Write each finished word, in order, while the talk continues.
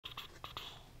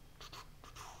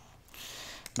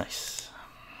Nice.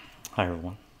 Hi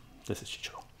everyone, this is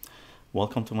Chycho.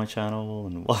 Welcome to my channel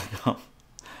and welcome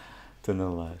to the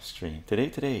live stream.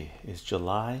 Today is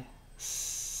July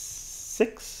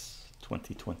 6th,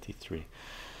 2023,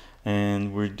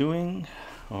 and we're doing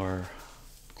our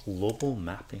global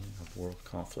mapping of world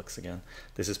conflicts again.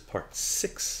 This is part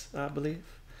 6, I believe.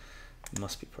 It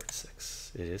must be part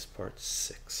 6. It is part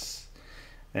 6,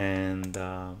 and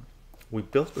we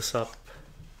built this up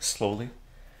slowly.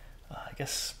 I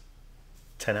guess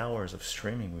 10 hours of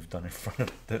streaming we've done in front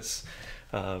of this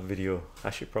video,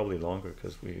 actually probably longer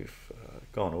because we've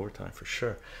gone overtime for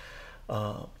sure,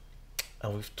 and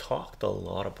we've talked a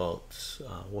lot about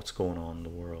what's going on in the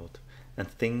world, and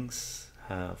things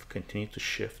have continued to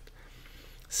shift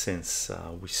since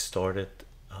we started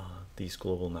these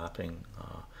global mapping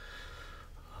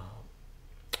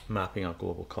out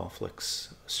global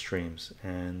conflicts streams,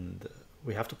 and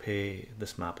we have to pay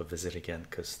this map a visit again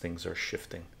because things are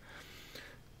shifting.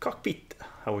 Cockpit,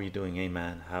 how are you doing? Hey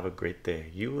man, have a great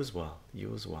day. You as well,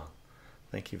 you as well.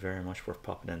 Thank you very much for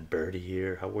popping in. Birdie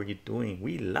here, how are you doing?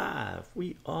 We live,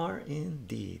 we are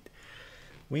indeed.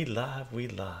 We live, we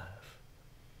live.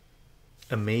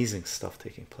 Amazing stuff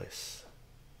taking place.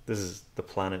 This is the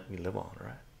planet we live on,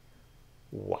 right?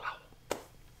 Wow,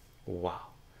 wow,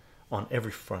 on every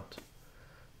front.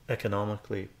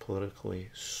 Economically, politically,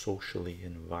 socially,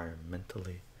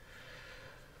 environmentally.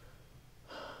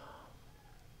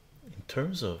 In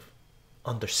terms of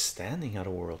understanding how the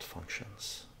world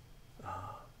functions,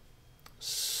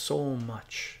 so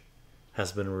much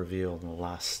has been revealed in the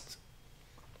last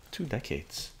 2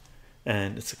 decades,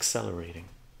 and it's accelerating,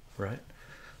 right?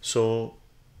 So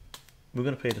we're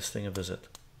going to pay this thing a visit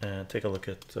and take a look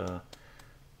at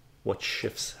what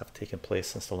shifts have taken place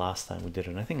since the last time we did it.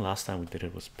 And I think last time we did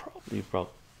it was probably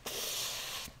about,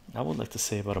 I would like to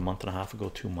say, about a month and a half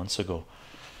ago, 2 months ago.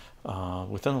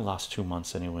 Within the last 2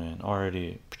 months anyway, and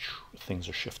already things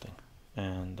are shifting,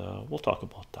 and we'll talk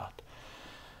about that.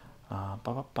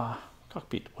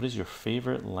 Cockpit, what is your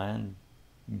favorite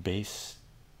land-based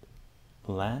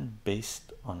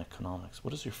on economics?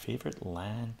 What is your favorite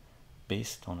land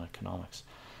based on economics?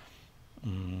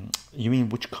 You mean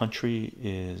which country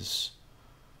is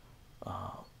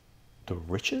the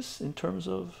richest in terms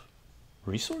of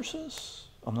resources?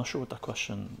 I'm not sure what that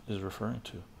question is referring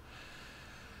to.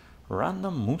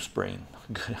 Random Moose Brain,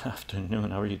 good afternoon,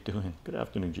 how are you doing? Good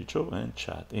afternoon, Chycho and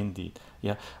chat. Indeed,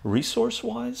 yeah, resource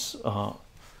wise,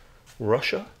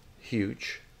 Russia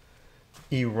huge,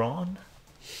 Iran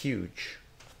huge,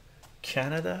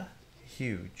 Canada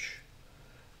huge,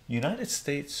 United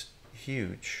States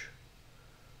huge,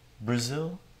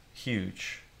 Brazil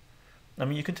huge. I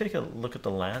mean, you can take a look at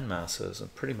the land masses,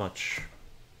 and pretty much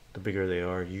the bigger they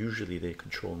are, usually they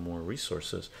control more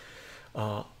resources.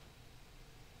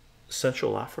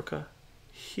 Central Africa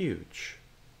huge,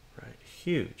 right?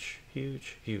 Huge,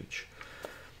 huge, huge.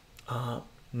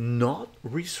 Not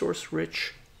resource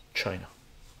rich, China,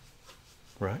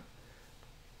 right?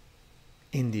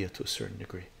 India to a certain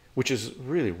degree, which is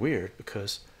really weird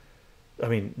because I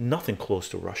mean nothing close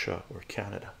to Russia or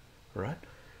Canada, right?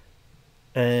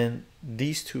 And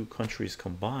these two countries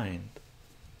combined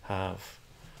have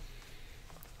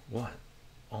what,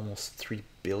 almost 3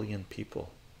 billion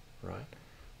people, right?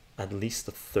 At least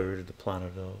a third of the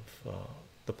planet of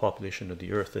the population of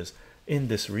the earth is in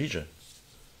this region.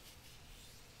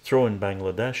 Throw in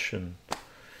Bangladesh and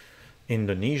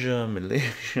Indonesia,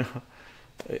 Malaysia,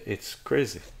 it's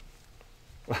crazy.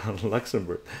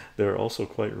 Luxembourg, they're also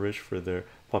quite rich for their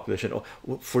population. Oh,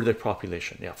 for their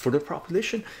population, yeah, for their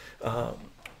population,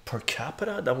 per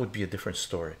capita, that would be a different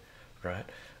story, right?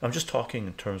 I'm just talking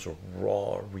in terms of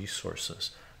raw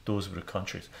resources. Those were the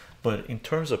countries, but in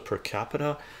terms of per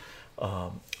capita,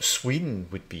 Sweden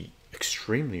would be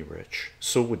extremely rich.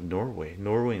 So would Norway.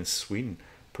 Norway and Sweden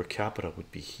per capita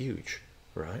would be huge,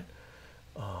 right?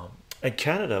 And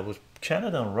Canada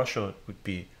and Russia would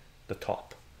be the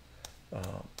top,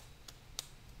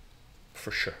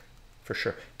 for sure, for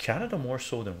sure. Canada more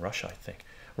so than Russia, I think.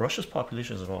 Russia's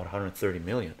population is about 130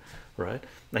 million, right?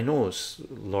 I know it's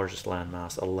largest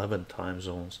landmass, 11 time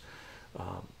zones,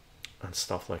 and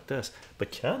stuff like this, but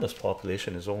Canada's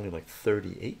population is only like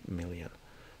 38 million.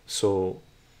 So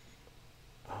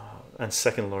and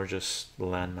second largest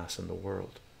landmass in the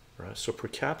world, right? So per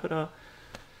capita,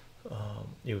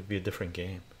 it would be a different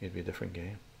game. It'd be a different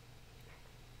game.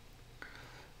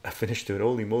 I finished it.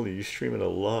 Holy moly, you stream it a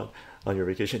lot on your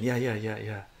vacation.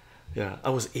 Yeah, I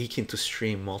was aching to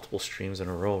stream multiple streams in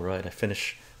a row, right? I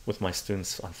finished with my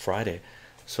students on Friday,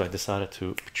 so I decided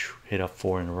to hit up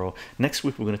 4 in a row. Next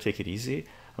week we're going to take it easy.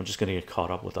 I'm just going to get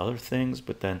caught up with other things,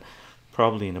 but then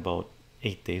probably in about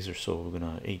 8 days or so, we're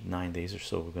gonna 8 9 days or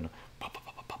so, we're gonna pop, pop,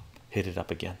 pop, pop, pop, hit it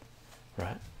up again,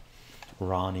 right?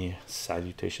 Ronnie,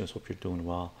 salutations, hope you're doing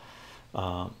well.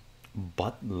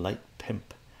 But Light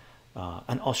Pimp,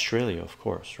 and Australia, of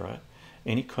course, right?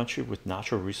 Any country with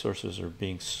natural resources are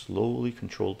being slowly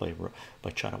controlled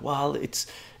by China. Well, it's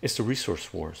the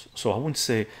resource wars. So I wouldn't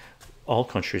say all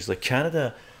countries, like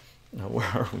Canada. Where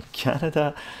are we?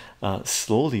 Canada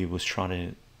slowly was trying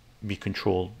to be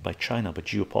controlled by China, but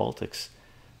geopolitics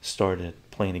started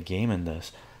playing a game in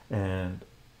this, and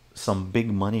some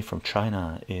big money from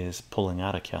China is pulling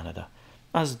out of Canada,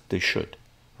 as they should,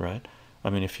 right?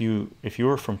 I mean, if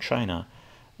you're from China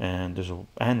and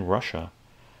and Russia,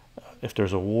 if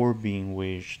there's a war being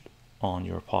waged on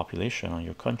your population, on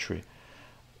your country,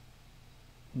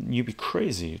 you'd be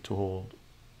crazy to hold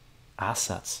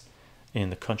assets in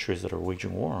the countries that are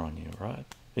waging war on you, right?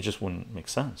 It just wouldn't make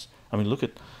sense. I mean, look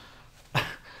at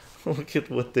look at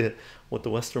what the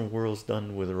Western world's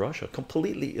done with Russia.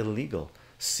 Completely illegal,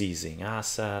 seizing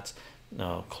assets,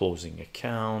 closing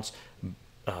accounts,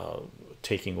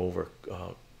 taking over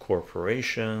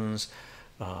corporations,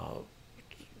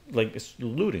 like it's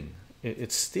looting,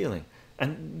 it's stealing,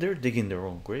 and they're digging their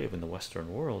own grave in the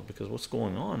Western world, because what's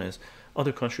going on is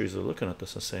other countries are looking at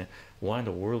this and saying, why in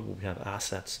the world would we have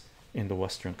assets in the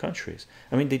Western countries?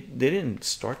 I mean, they didn't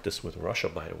start this with Russia,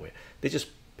 by the way. They just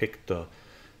picked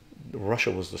Russia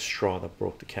was the straw that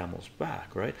broke the camel's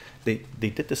back, right? They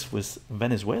did this with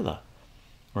Venezuela,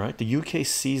 right? The UK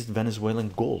seized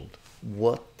Venezuelan gold.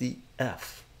 What the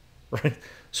F, right?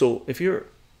 So if you're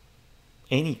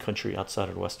any country outside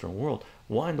of the Western world,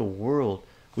 why in the world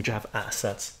would you have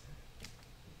assets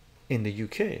in the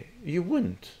UK? You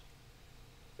wouldn't.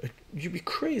 You'd be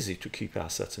crazy to keep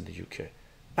assets in the UK.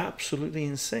 Absolutely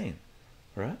insane,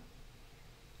 right?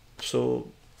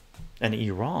 So, and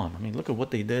Iran, I mean, look at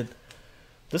what they did.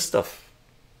 This stuff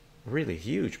really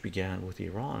huge began with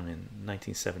Iran in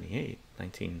 1978,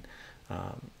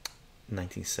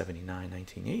 1979,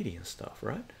 1980 and stuff,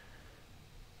 right?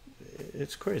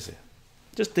 It's crazy.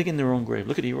 Just digging their own grave.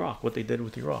 Look at Iraq, what they did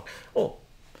with Iraq. Oh,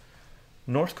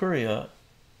 North Korea,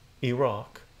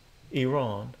 Iraq,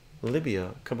 Iran,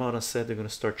 Libya come out and said they're going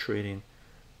to start trading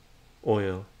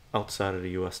oil outside of the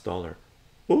US dollar.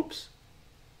 Oops.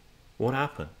 What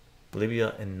happened?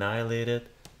 Libya annihilated,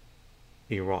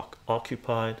 Iraq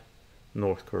occupied,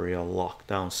 North Korea locked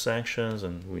down sanctions,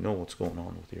 and we know what's going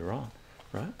on with Iran,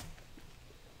 right?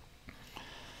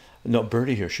 No,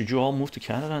 Birdie here, should you all move to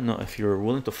Canada? No, if you're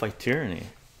willing to fight tyranny,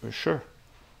 sure.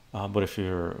 But if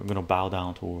you're going to bow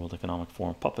down to World Economic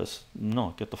Forum puppets,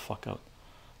 no, get the fuck out.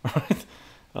 Right?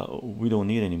 We don't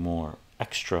need any more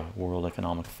extra World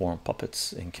Economic Forum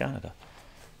puppets in Canada.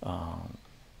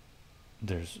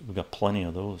 We got plenty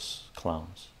of those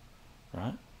clowns,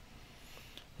 right?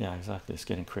 Yeah, exactly. It's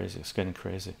getting crazy. It's getting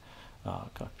crazy.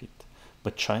 Cockpit.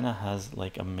 But China has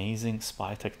like amazing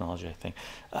spy technology, I think.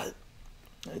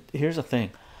 Here's the thing.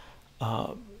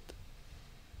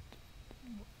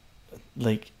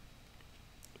 Like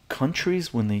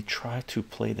countries, when they try to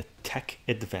play the tech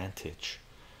advantage,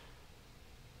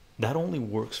 that only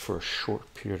works for a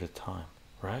short period of time,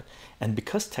 right? And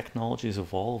because technology is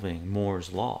evolving,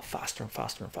 Moore's law, faster and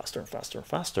faster and faster and faster and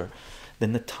faster,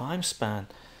 then the time span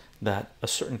that a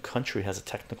certain country has a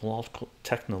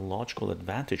technological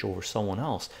advantage over someone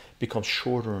else becomes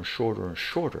shorter and shorter and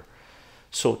shorter.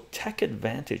 So tech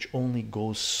advantage only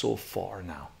goes so far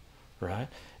now, right?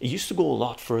 It used to go a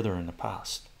lot further in the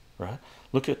past, right?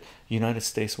 Look at United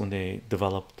States when they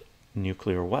developed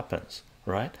nuclear weapons,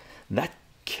 right? That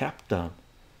kept them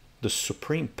the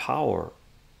supreme power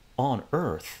on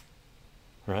Earth,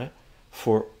 right,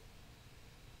 for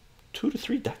 2 to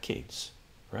 3 decades,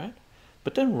 right?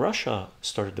 But then Russia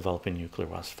started developing nuclear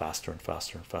weapons faster and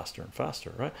faster and faster and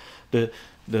faster, right? The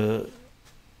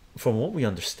from what we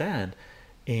understand,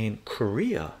 in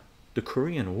Korea, the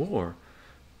Korean War,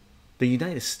 the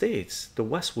United States, the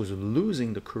West was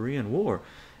losing the Korean War,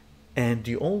 and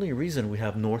the only reason we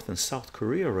have North and South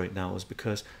Korea right now is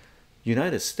because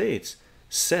United States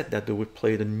said that they would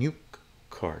play the nuke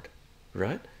card,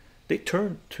 right? They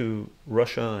turned to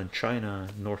Russia and China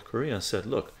and North Korea and said,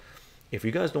 look, if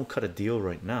you guys don't cut a deal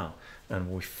right now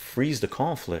and we freeze the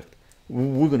conflict,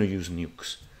 we're going to use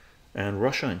nukes. And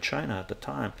Russia and China at the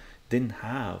time didn't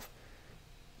have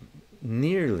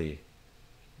nearly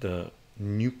the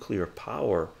nuclear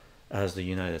power as the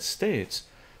United States,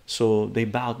 so they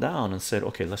bowed down and said,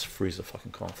 okay, let's freeze the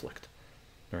fucking conflict.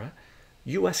 All right,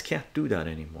 US can't do that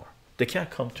anymore. They can't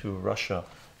come to Russia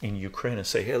in Ukraine and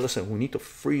say, hey, listen, we need to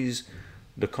freeze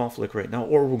the conflict right now,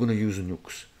 or we're going to use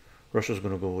nukes. Russia's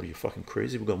going to go, what are you, fucking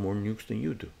crazy? We got more nukes than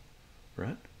you do,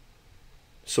 right?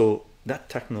 So that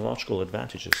technological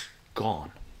advantage is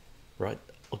gone, right?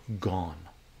 Gone,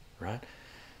 right?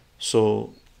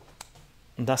 So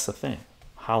that's the thing.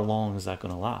 How long is that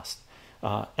going to last?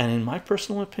 And in my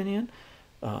personal opinion,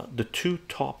 the two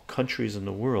top countries in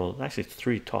the world, actually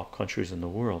three top countries in the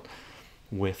world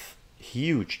with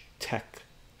huge tech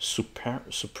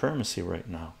supremacy right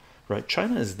now, right?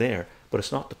 China is there, but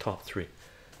it's not the top three.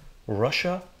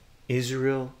 Russia,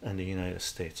 Israel, and the United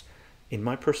States. In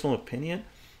my personal opinion,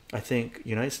 I think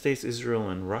United States, Israel,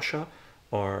 and Russia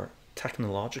are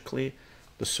technologically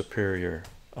the superior,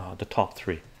 the top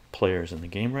three players in the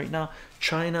game right now.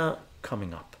 China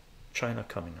coming up. China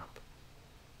coming up.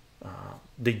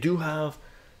 They do have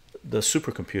the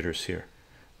supercomputers here,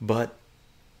 but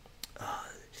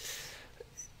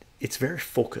it's very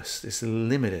focused. It's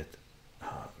limited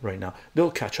right now. They'll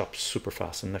catch up super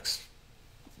fast in the next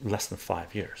less than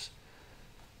 5 years.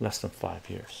 Less than 5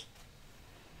 years.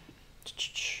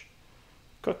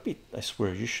 Cockbeat, I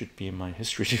swear you should be in my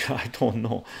history. I don't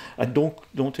know. I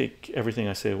don't take everything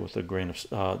I say with a grain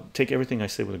of take everything I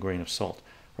say with a grain of salt,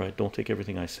 right? Don't take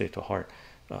everything I say to heart.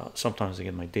 Sometimes I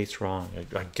get my dates wrong.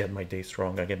 I get my dates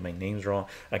wrong. I get my names wrong.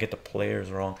 I get the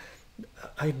players wrong.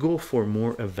 I go for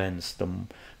more events,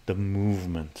 the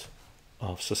movement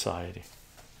of society,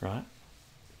 right?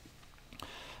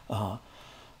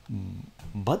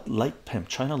 But like pimp,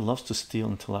 China loves to steal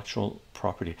intellectual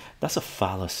property. That's a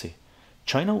fallacy.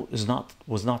 China was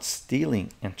not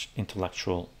stealing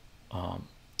intellectual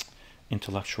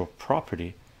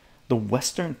property. The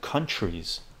Western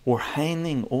countries were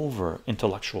handing over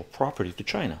intellectual property to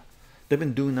China. They've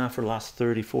been doing that for the last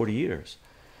 30-40 years.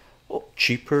 Oh,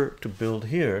 cheaper to build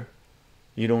here.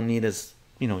 You don't need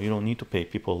you don't need to pay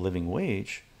people a living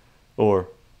wage, or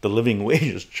the living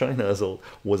wages China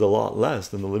was a lot less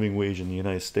than the living wage in the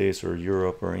United States or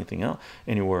Europe or anything else,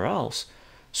 anywhere else.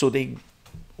 So they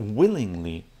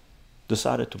willingly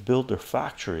decided to build their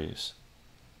factories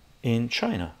in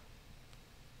China.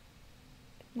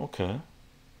 Okay,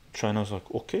 China's like,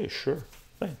 okay, sure,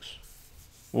 thanks,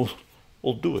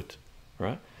 we'll do it,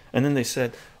 right? And then they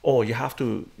said, oh, you have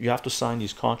to sign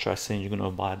these contracts saying you're going to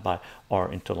abide by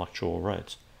our intellectual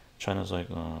rights. China's like,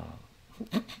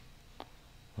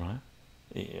 right?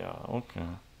 Yeah, okay,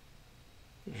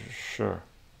 sure,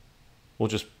 we'll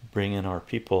just bring in our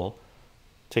people,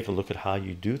 take a look at how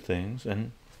you do things,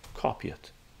 and copy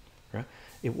it, right?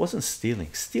 It wasn't stealing.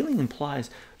 Stealing implies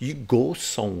you go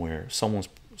somewhere, someone's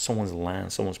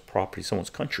land, someone's property, someone's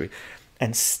country,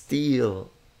 and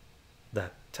steal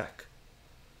that tech.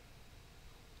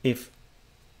 If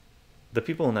the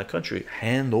people in that country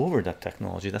hand over that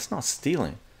technology, that's not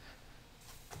stealing.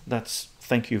 That's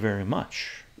thank you very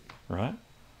much, right?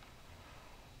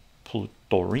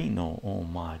 Plutorino, oh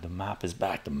my, the map is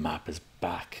back. The map is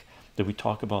back. Did we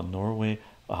talk about Norway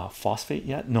phosphate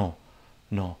yet? No,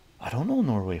 I don't know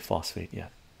Norway phosphate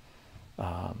yet.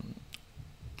 I'm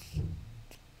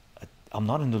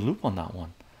not in the loop on that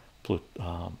one.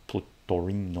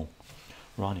 Plutorino.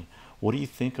 Ronnie, what do you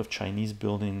think of Chinese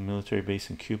building military base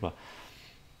in Cuba?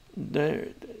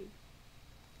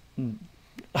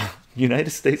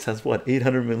 United States has what,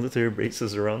 800 military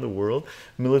bases around the world,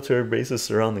 military bases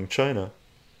surrounding China,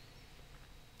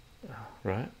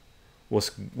 right? What's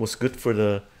good for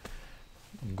the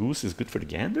goose is good for the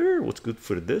gander. What's good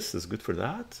for this is good for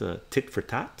that. Tit for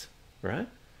tat, right?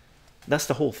 That's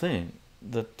the whole thing.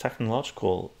 The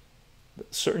technological,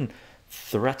 certain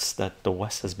threats that the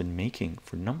West has been making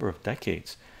for a number of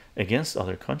decades against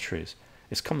other countries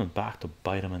is coming back to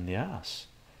bite them in the ass,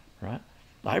 right?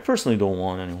 I personally don't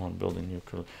want anyone building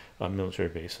nuclear military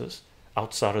bases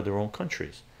outside of their own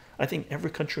countries. I think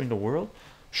every country in the world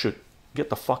should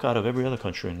get the fuck out of every other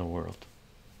country in the world.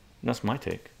 And that's my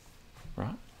take,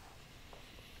 right?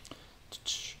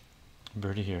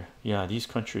 Birdie here. Yeah, these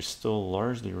countries still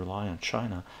largely rely on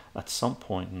China at some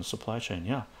point in the supply chain.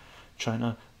 Yeah,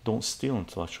 China don't steal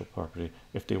intellectual property.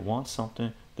 If they want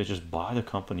something, they just buy the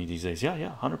company these days.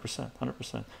 Yeah,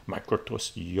 100%.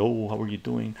 Microtoast, yo, how are you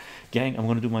doing, gang? I'm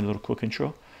gonna do my little quick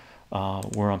intro.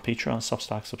 We're on Patreon,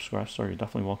 Substack, Subscribe Star. You're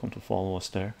definitely welcome to follow us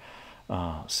there,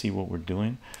 see what we're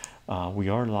doing. We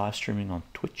are live streaming on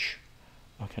Twitch.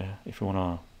 Okay, if you want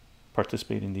to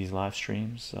participate in these live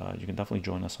streams, you can definitely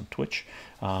join us on Twitch.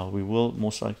 We will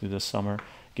most likely this summer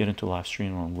get into live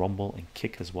streaming on Rumble and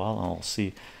Kick as well, and I'll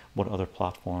see what other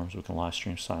platforms we can live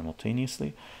stream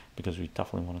simultaneously, because we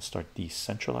definitely want to start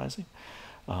decentralizing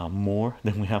more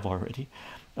than we have already.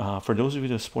 For those of you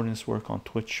that are supporting this work on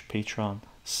Twitch, Patreon,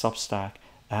 Substack,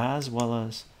 as well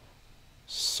as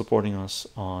supporting us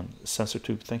on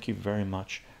CensorTube, thank you very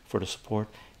much for the support,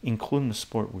 including the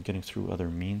support we're getting through other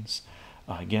means.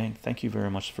 Gang, thank you very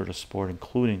much for the support,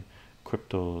 including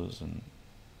cryptos and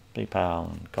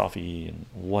PayPal and coffee and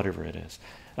whatever it is.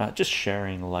 Just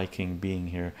sharing, liking, being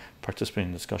here, participating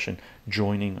in discussion,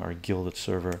 joining our gilded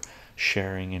server,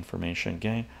 sharing information.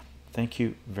 Gang, thank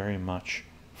you very much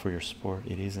for your support.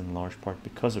 It is in large part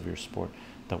because of your support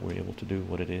that we're able to do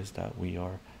what it is that we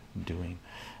are doing.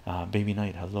 Baby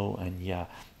Knight, hello. And yeah,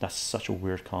 that's such a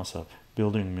weird concept,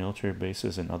 building military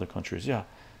bases in other countries. Yeah,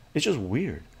 it's just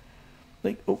weird.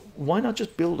 Like, why not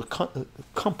just build a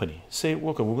company? Say,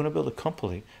 okay, we're going to build a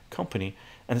company,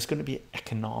 and it's going to be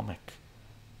economic.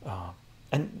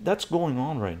 And that's going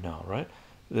on right now, right?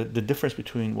 The difference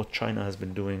between what China has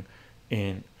been doing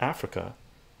in Africa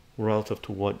relative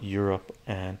to what Europe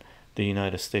and the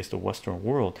United States, the Western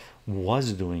world,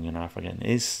 was doing in Africa and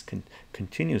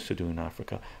continues to do in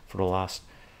Africa for the last,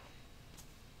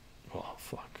 well,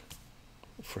 fuck,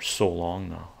 for so long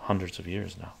now, hundreds of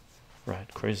years now,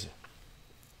 right? Crazy.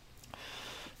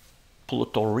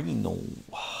 Plutorino,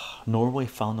 Norway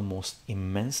found the most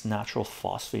immense natural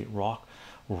phosphate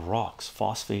rocks.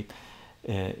 Phosphate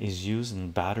is used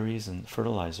in batteries and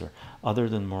fertilizer. Other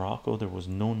than Morocco, there was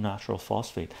no natural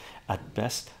phosphate. At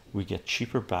best, we get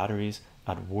cheaper batteries.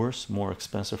 At worst, more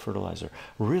expensive fertilizer.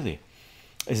 Really?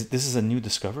 This is a new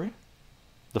discovery?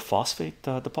 The phosphate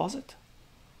deposit?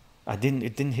 It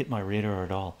didn't hit my radar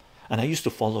at all. And I used to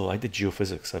follow. I did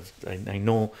geophysics. I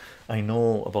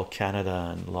know about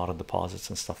Canada and a lot of deposits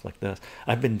and stuff like this.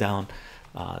 I've been down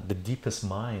the deepest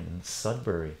mine in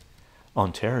Sudbury,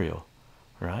 Ontario,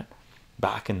 right,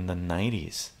 back in the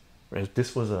 90s. Right,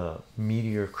 this was a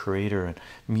meteor crater, and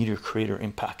meteor crater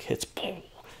impact hits, boom,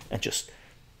 and just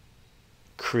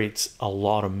creates a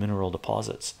lot of mineral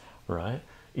deposits, right?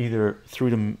 Either through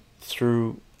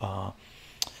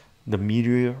the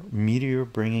meteor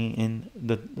bringing in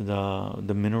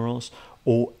the minerals,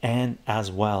 and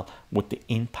as well with the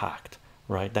impact,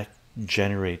 right, that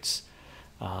generates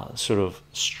sort of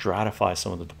stratify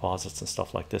some of the deposits and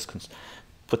stuff like this,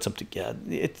 puts them together.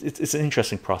 It's an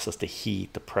interesting process, the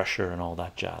heat, the pressure, and all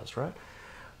that jazz, right?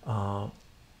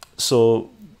 So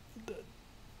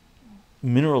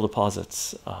mineral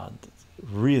deposits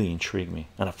really intrigue me,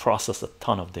 and I've processed a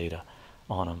ton of data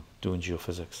on them doing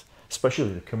geophysics,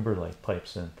 especially the kimberlite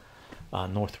pipes in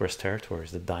Northwest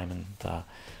Territories, the diamond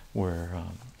where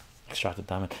extracted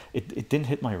diamond. It didn't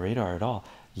hit my radar at all.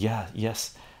 Yeah,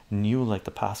 yes, new like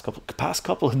the past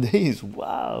couple of days.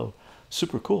 Wow,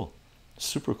 super cool,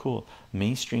 super cool.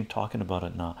 Mainstream talking about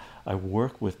it now. I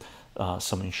work with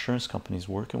some insurance companies,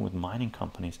 working with mining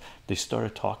companies. They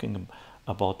started talking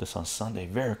about this on Sunday.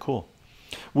 Very cool,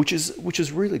 which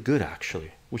is really good,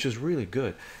 actually, which is really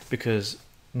good, because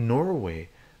Norway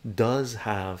does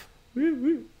have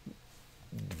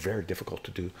very difficult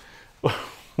to do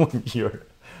when you're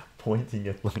pointing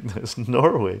it like this.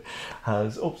 Norway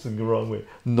has, oops, in the wrong way.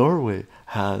 Norway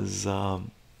has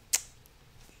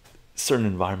certain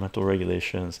environmental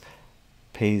regulations,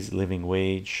 pays living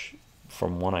wage,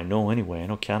 from what I know anyway. I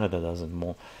know Canada does it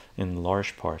more in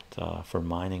large part for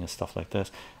mining and stuff like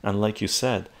this, and like you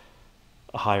said,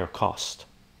 a higher cost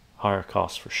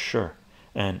for sure,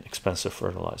 and expensive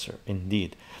fertilizer.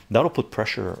 Indeed, that'll put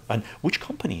pressure on which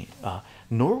company.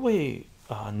 Norway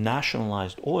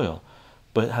nationalized oil,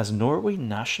 but has Norway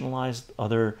nationalized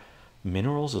other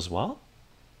minerals as well?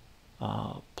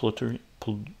 Pluto,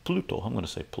 I'm going to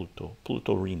say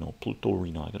Plutorino.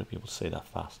 I gotta be able to say that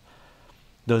fast.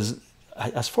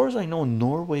 As far as I know,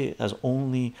 Norway has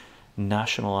only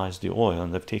nationalized the oil,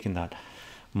 and they've taken that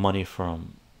money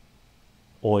from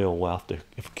oil wealth they've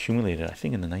accumulated. I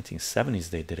think in the 1970s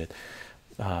they did it.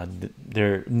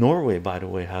 Norway, by the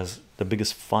way, has the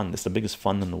biggest fund. It's the biggest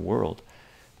fund in the world.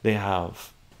 They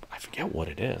have, I forget what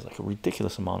it is, like a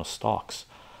ridiculous amount of stocks.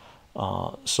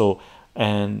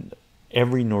 And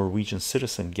every Norwegian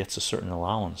citizen gets a certain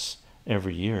allowance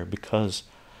every year because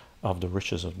of the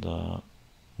riches of the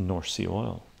North Sea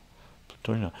oil.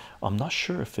 I'm not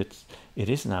sure if it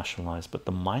is nationalized, but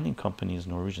the mining company is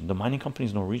Norwegian.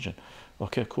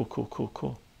 Okay,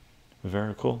 cool.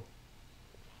 Very cool.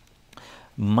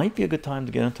 Might be a good time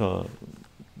to get into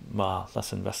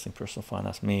less investing, personal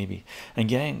finance, maybe. And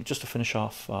gang, just to finish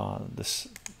off this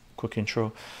quick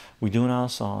intro, we do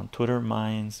announce on Twitter,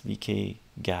 Minds, VK,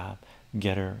 Gab,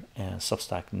 Getter, and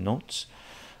Substack Notes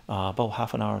about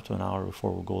half an hour to an hour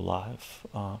before we go live.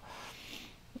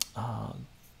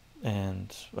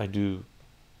 And I do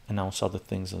announce other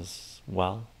things as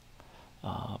well,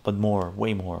 but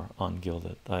way more on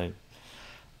Gilded.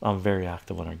 I'm very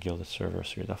active on our Gilded server,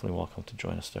 so you're definitely welcome to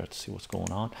join us there to see what's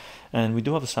going on. And we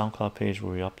do have a SoundCloud page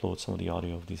where we upload some of the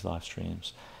audio of these live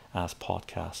streams, as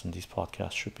podcasts, and these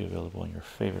podcasts should be available on your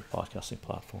favorite podcasting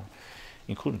platform,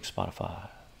 including Spotify,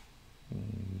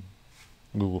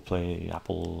 Google Play,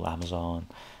 Apple, Amazon,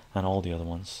 and all the other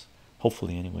ones.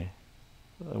 Hopefully, anyway.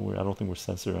 I don't think we're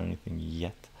censored or anything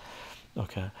yet.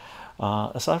 Okay.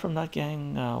 Aside from that,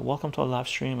 gang, welcome to our live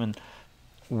stream, and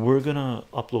we're gonna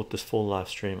upload this full live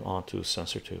stream onto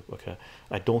CensorTube. Okay.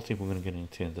 I don't think we're gonna get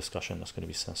into a discussion that's gonna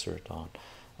be censored on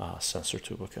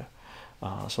CensorTube. Okay.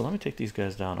 So let me take these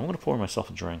guys down. I'm gonna pour myself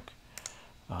a drink.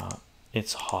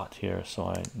 It's hot here, so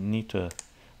I need to,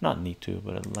 not need to,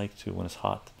 but I'd like to, when it's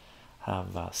hot,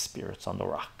 have spirits on the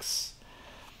rocks.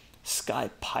 Sky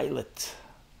Pilot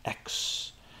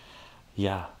X.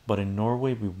 Yeah, but in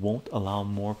Norway we won't allow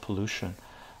more pollution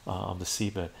of the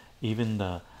seabed. Even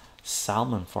the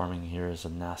salmon farming here is a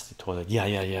nasty toilet.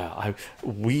 Yeah.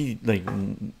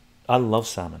 I love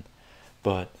salmon,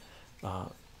 but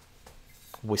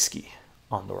whiskey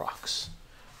on the rocks.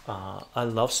 I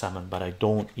love salmon, but I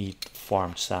don't eat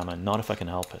farmed salmon, not if I can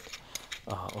help it.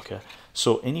 Okay,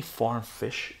 so any farm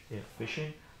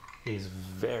fishing is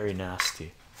very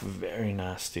nasty, very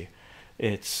nasty.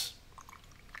 It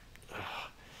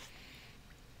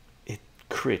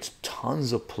creates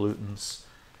tons of pollutants.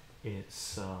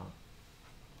 It's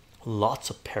lots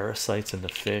of parasites in the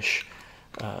fish.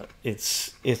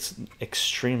 It's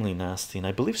extremely nasty, and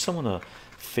I believe some of the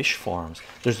fish farms,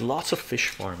 there's lots of fish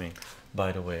farming,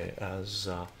 by the way, as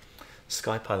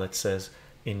Sky Pilot says.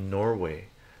 In Norway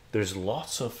there's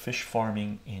lots of fish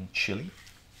farming in Chile,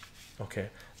 okay,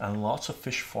 and lots of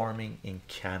fish farming in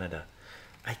Canada.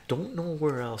 I don't know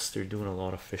where else they're doing a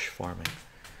lot of fish farming.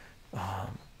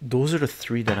 Those are the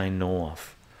three that I know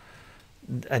of,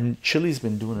 and Chile's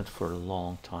been doing it for a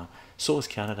long time. So is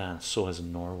Canada, and so is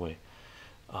Norway.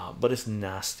 But it's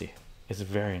nasty. It's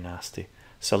very nasty.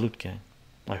 Salute, gang.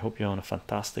 I hope you're on a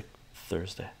fantastic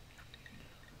Thursday.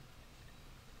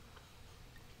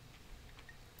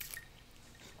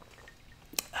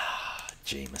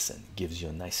 Jameson gives you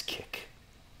a nice kick.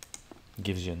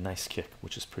 Gives you a nice kick,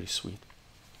 which is pretty sweet.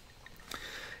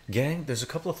 Gang, there's a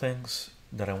couple of things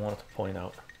that I wanted to point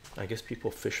out. I guess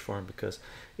people fish farm because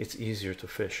it's easier to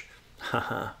fish.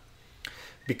 Haha.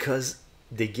 Because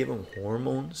they give them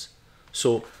hormones.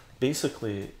 So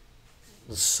basically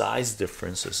the size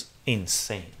difference is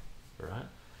insane, right?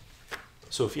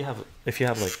 So if you have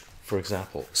like, for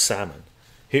example, salmon,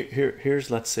 here's,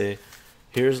 let's say,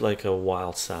 here's like a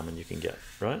wild salmon you can get,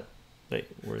 right? Like,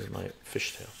 where's my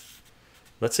fishtail?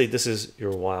 Let's say this is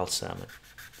your wild salmon.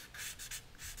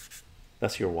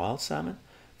 That's your wild salmon.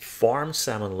 Farm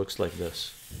salmon looks like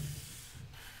this,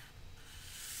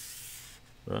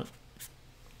 right?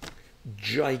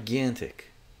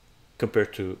 Gigantic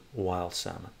compared to wild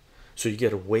salmon. So you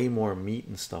get way more meat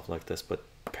and stuff like this, but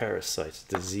parasites,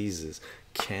 diseases,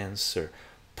 cancer,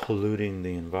 polluting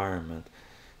the environment,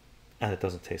 and it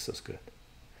doesn't taste as good,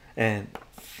 and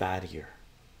fattier.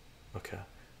 Okay,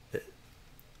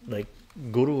 like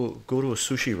go to a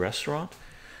sushi restaurant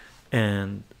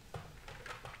and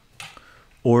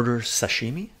order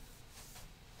sashimi.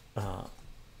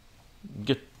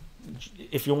 Get,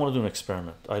 if you want to do an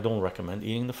experiment, I don't recommend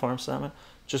eating the farm salmon.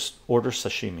 Just order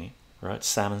sashimi, right?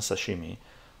 Salmon sashimi.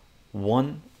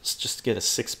 One, just get a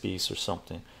 6-piece or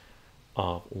something.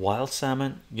 Wild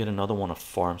salmon, get another one of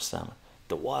farm salmon.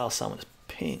 The wild salmon is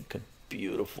pink and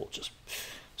beautiful, just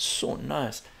so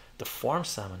nice. The farm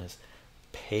salmon is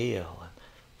pale and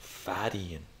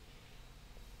fatty and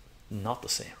not the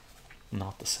same.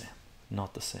 Not the same.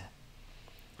 Not the same.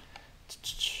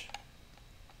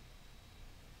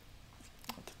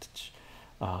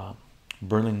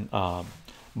 Berlin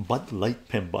Bud Light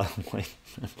Pin, Bud Light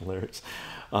hilarious.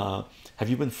 Have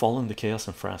you been following the chaos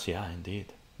in France? Yeah,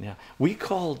 indeed. Yeah, we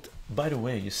called, by the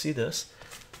way, you see this,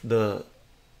 the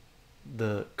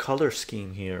color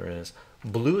scheme here is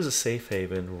blue is a safe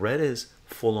haven, red is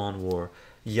full-on war,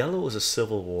 yellow is a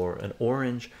civil war, and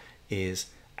orange is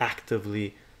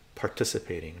actively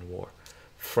participating in war.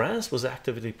 France was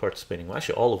actively participating. Well,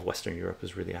 actually all of Western Europe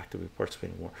is really actively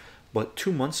participating in war. But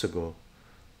 2 months ago,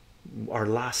 our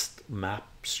last map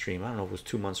stream, I don't know if it was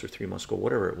 2 months or 3 months ago,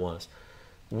 whatever it was,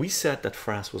 we said that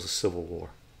France was a civil war,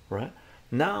 right?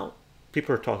 Now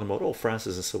people are talking about, oh, France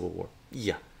is a civil war.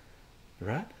 Yeah,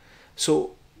 right.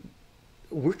 So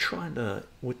we're trying to,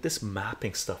 with this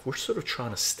mapping stuff, we're sort of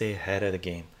trying to stay ahead of the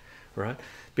game, right?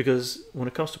 Because when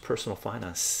it comes to personal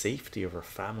finance, safety of our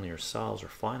family, ourselves, our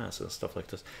finances and stuff like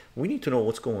this, we need to know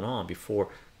what's going on before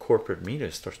corporate media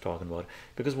starts talking about it.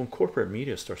 Because when corporate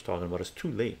media starts talking about it, it's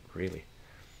too late, really,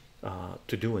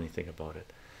 to do anything about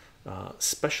it,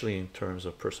 especially in terms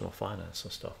of personal finance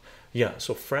and stuff. Yeah,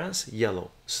 so France,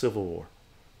 yellow, civil war.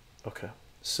 Okay,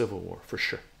 civil war for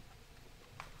sure.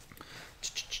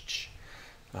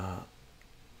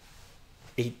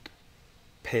 8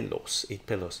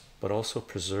 pesos, but also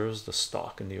preserves the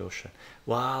stock in the ocean.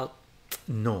 Well,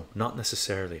 no, not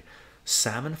necessarily.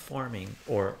 Salmon farming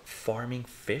or farming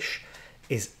fish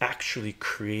is actually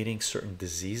creating certain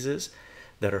diseases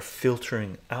that are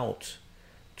filtering out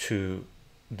to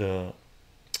the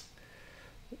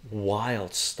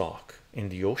wild stock in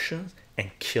the ocean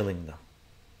and killing them,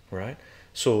 right?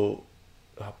 So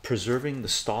preserving the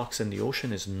stocks in the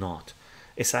ocean is not,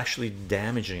 it's actually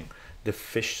damaging the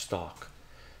fish stock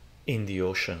in the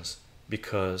oceans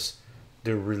because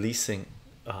they're releasing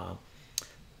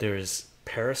there's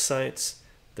parasites,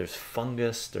 there's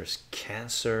fungus, there's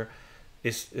cancer.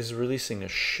 Is releasing a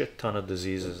shit ton of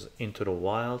diseases into the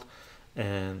wild,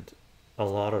 and a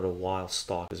lot of the wild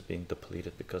stock is being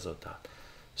depleted because of that.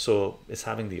 So it's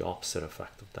having the opposite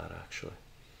effect of that actually.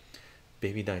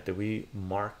 Baby Knight, did we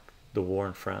mark the war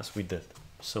in France? We did.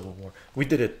 Civil war. We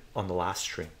did it on the last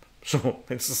stream. So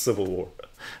it's a civil war.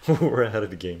 We're ahead of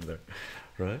the game there,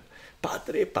 right?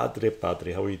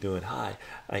 Padre, how are you doing? Hi,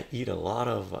 I eat a lot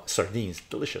of sardines,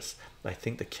 delicious. I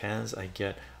think the cans I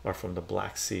get are from the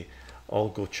Black Sea. I'll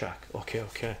go check.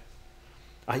 Okay.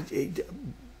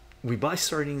 We buy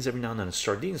sardines every now and then, and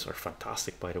sardines are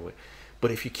fantastic, by the way.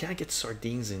 But if you can't get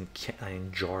sardines in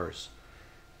jars,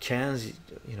 cans,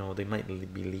 you know, they might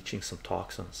be leaching some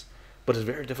toxins, but it's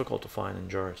very difficult to find in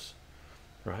jars,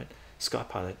 right? Scott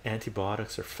Pilot,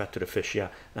 antibiotics are fed to the fish, yeah,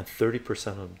 and 30%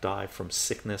 of them die from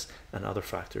sickness and other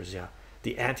factors, yeah.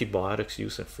 The antibiotics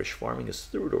used in fish farming is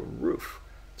through the roof,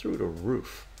 through the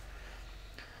roof.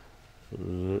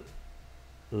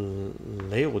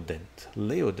 Leodent,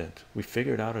 we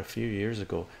figured out a few years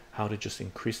ago how to just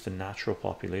increase the natural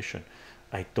population.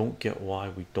 I don't get why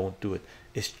we don't do it.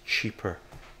 It's cheaper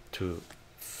to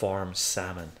farm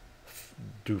salmon,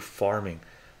 do farming.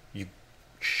 You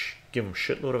give them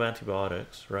shitload of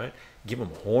antibiotics, right? Give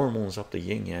them hormones up the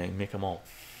yin yang, make them all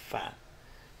fat,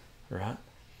 right?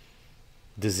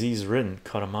 Disease ridden,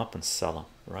 cut them up and sell them,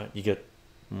 right? You get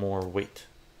more weight,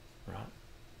 right?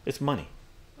 It's money,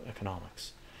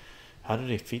 economics. How do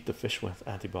they feed the fish with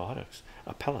antibiotics?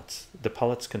 Pellets. The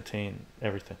pellets contain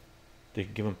everything. They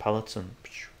give them pellets and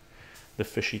the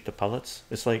fish eat the pellets.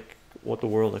 It's like what the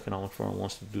World Economic Forum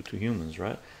wants to do to humans,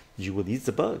 right? You will eat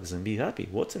the bugs and be happy.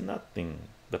 What's in that thing,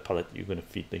 the pellet you're going to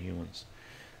feed the humans?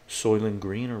 Soylent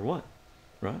Green or what,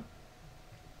 right?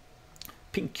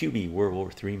 Pink QB World War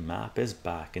III map is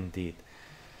back indeed.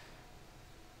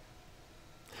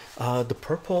 The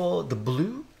purple, the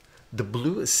blue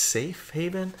is safe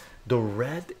haven. The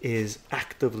red is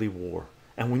actively war,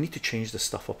 and we need to change the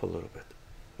stuff up a little bit.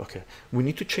 Okay, we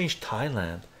need to change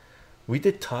Thailand. We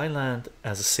did Thailand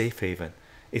as a safe haven.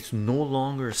 It's no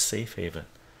longer a safe haven,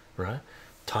 right?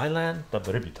 Thailand, that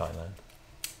better be Thailand.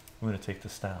 I'm going to take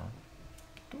this down.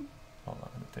 Hold on,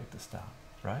 let me take this down,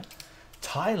 right?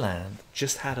 Thailand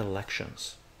just had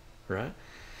elections, right?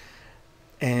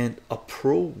 And a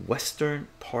pro-Western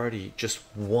party just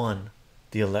won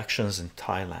the elections in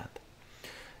Thailand.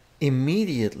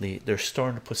 Immediately, they're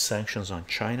starting to put sanctions on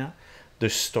China. They're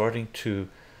starting to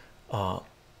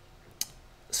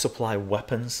supply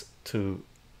weapons to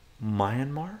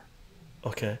Myanmar,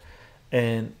 okay?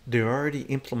 And they're already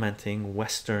implementing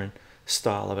Western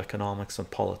style of economics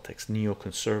and politics,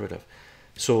 neoconservative.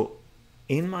 So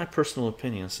in my personal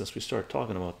opinion, since we started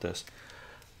talking about this,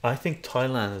 I think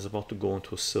Thailand is about to go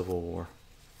into a civil war.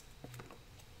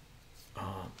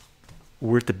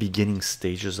 We're at the beginning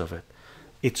stages of it.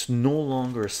 It's no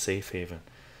longer a safe haven.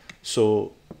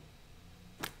 So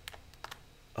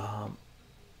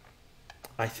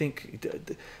I think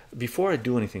before I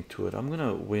do anything to it, I'm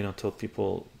gonna wait until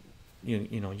people,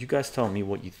 you know, you guys tell me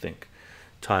what you think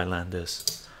Thailand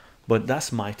is. But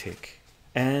that's my take,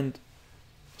 and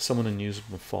some of the news have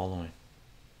been following.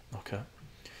 Okay,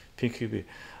 PQB,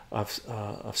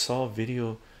 I've saw a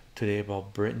video today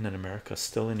about Britain and America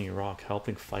still in Iraq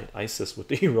helping fight ISIS with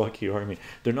the Iraqi army.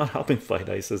 They're not helping fight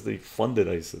ISIS, they funded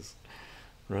ISIS,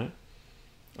 right?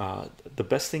 The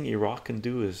best thing Iraq can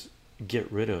do is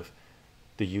get rid of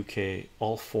the UK,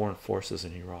 all foreign forces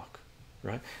in Iraq,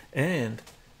 right? And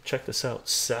check this out,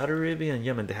 Saudi Arabia and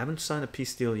Yemen, they haven't signed a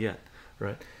peace deal yet,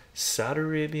 right? Saudi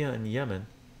Arabia and Yemen,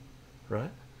 right,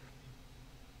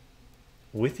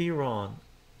 with Iran,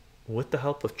 with the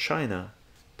help of China,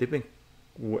 they've been,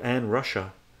 and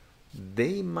Russia,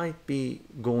 they might be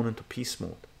going into peace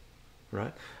mode,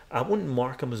 right? I wouldn't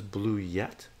mark them as blue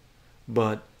yet,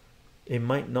 but it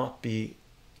might not be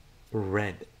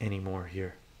red anymore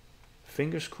here.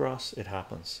 Fingers crossed it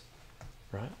happens,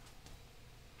 right?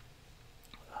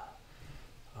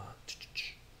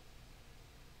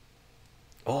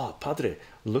 Padre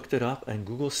looked it up, and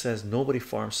Google says nobody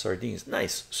farms sardines.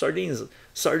 Nice. Sardines,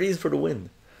 sardines for the win.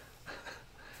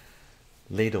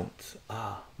 They don't.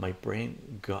 Ah, my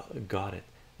brain got it.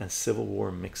 And civil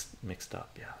war mixed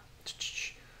up. Yeah.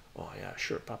 Oh yeah,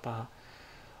 sure, Papa.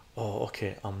 Oh,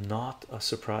 okay. I'm not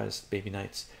surprised, baby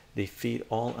knights. They feed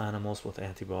all animals with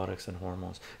antibiotics and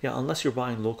hormones. Yeah, unless you're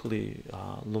buying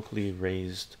locally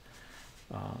raised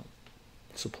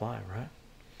supply, right?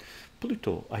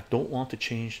 Pluto, I don't want to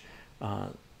change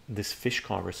this fish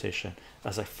conversation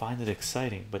as I find it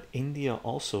exciting, but India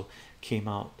also came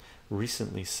out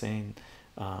recently saying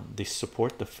they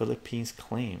support the Philippines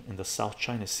claim in the South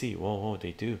China Sea. Whoa,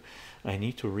 they do. I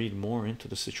need to read more into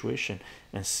the situation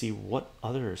and see what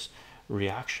others'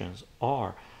 reactions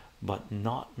are, but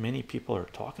not many people are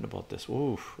talking about this.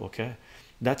 Oof, okay,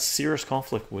 that's serious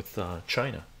conflict with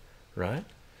China, right?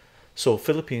 So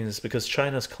Philippines, because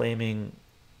China's claiming,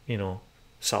 you know,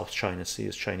 South China Sea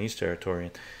is Chinese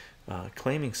territory, and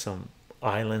claiming some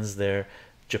islands there.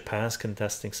 Japan's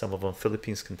contesting some of them,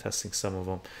 Philippines contesting some of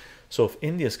them. So if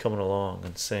India's coming along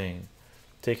and saying,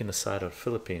 taking the side of the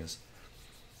Philippines,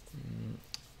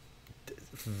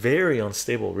 very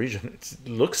unstable region. It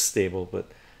looks stable, but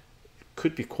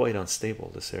could be quite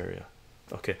unstable, this area.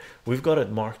 Okay, we've got it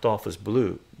marked off as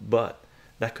blue, but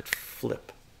that could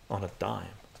flip on a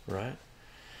dime, right?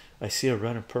 I see a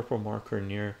red and purple marker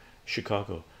near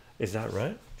Chicago. Is that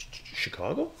right?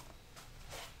 Chicago?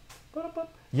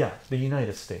 Yeah, the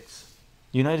United States.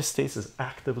 United States is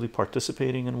actively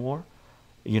participating in war.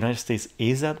 The United States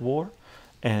is at war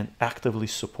and actively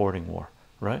supporting war,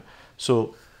 right?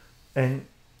 So, and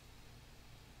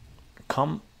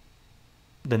come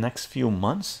the next few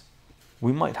months,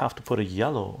 we might have to put a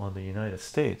yellow on the United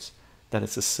States that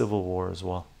it's a civil war as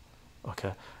well.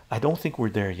 Okay, I don't think we're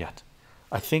there yet.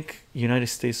 I think United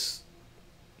States,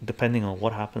 depending on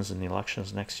what happens in the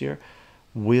elections next year,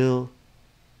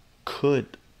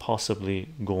 could possibly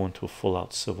go into a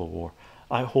full-out civil war.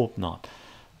 I hope not.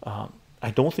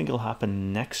 I don't think it'll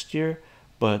happen next year,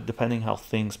 but depending how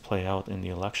things play out in the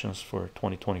elections for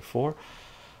 2024,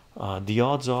 the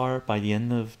odds are by the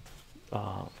end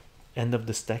of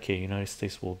this decade, United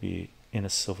States will be in a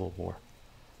civil war,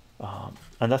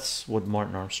 and that's what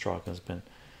Martin Armstrong has been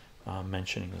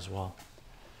mentioning as well.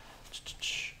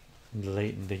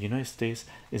 The United States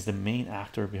is the main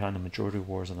actor behind the majority of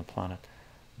wars on the planet.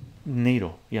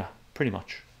 NATO, yeah, pretty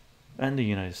much, and the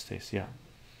United States, yeah.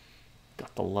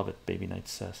 Got to love it, baby Knight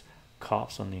says.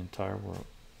 Cops on the entire world,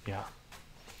 yeah.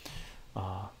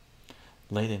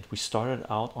 Latent, we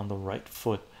started out on the right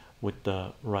foot with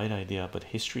the right idea, but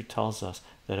history tells us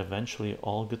that eventually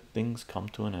all good things come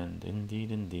to an end.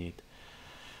 Indeed, indeed.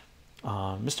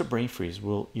 Mr. Brainfreeze,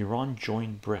 will Iran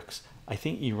join BRICS? I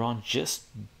think Iran just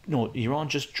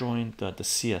joined the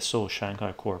CSO,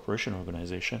 Shanghai Cooperation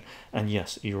Organization, and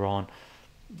yes, Iran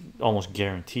almost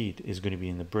guaranteed is going to be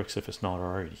in the BRICS if it's not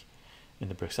already in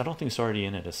the BRICS. I don't think it's already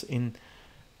in it. It's in.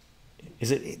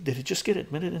 Did it just get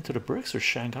admitted into the BRICS or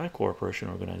Shanghai Cooperation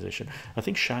Organization? I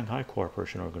think Shanghai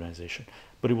Cooperation Organization,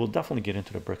 but it will definitely get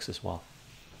into the BRICS as well.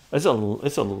 It's a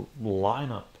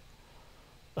lineup,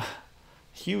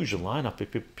 huge lineup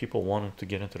if people wanting to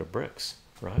get into the BRICS,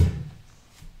 right?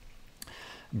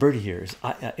 Birdie here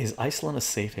is Iceland a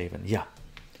safe haven? Yeah,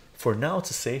 for now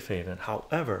it's a safe haven.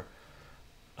 However,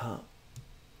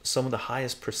 some of the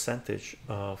highest percentage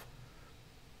of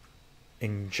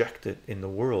injected in the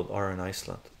world are in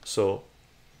Iceland, so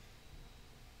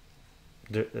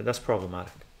that's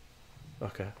problematic.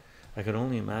 Okay, I can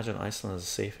only imagine Iceland as a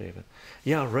safe haven.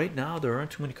 Yeah, right now there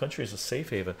aren't too many countries as safe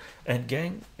haven. And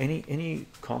gang, any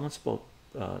comments about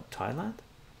Thailand?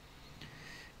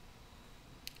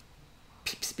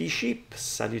 Sheep,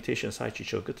 salutations. Hi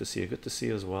Chicho, good to see you. Good to see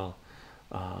you as well.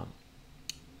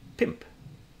 Pimp,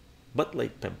 but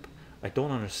late pimp. I don't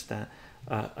understand.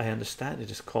 I understand it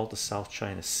is called the South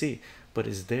China Sea, but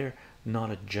is there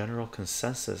not a general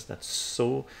consensus that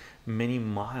so many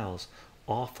miles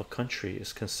off a country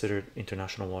is considered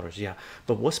international waters? Yeah,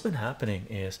 but what's been happening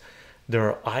is there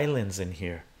are islands in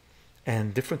here,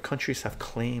 and different countries have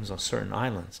claims on certain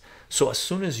islands. So as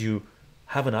soon as you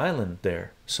have an island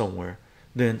there somewhere,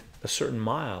 then a certain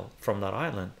mile from that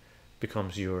island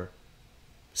becomes your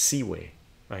seaway,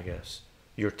 I guess,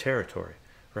 your territory,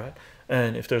 right?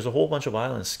 And if there's a whole bunch of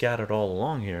islands scattered all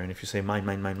along here, and if you say mine,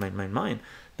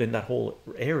 then that whole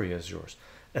area is yours.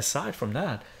 Aside from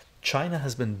that, China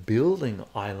has been building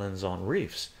islands on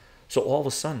reefs. So all of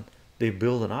a sudden they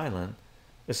build an island.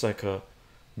 It's like a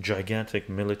gigantic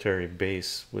military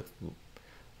base with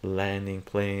landing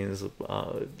planes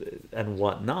and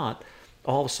whatnot.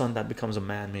 All of a sudden that becomes a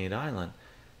man-made island.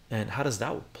 And how does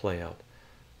that play out?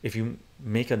 If you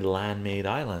make a land-made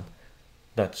island,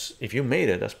 that's, if you made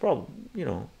it, that's probably, you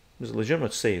know, it's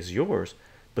legitimate to say is yours,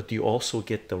 but do you also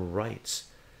get the rights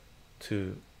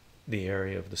to the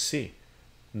area of the sea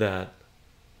that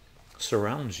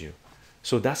surrounds you?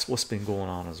 So that's what's been going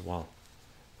on as well,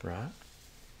 right?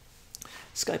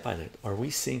 Sky Pilot, are we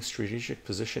seeing strategic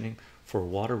positioning for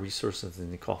water resources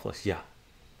in the conflicts? Yeah,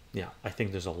 yeah, I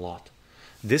think there's a lot.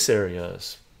 This area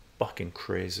is fucking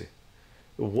crazy.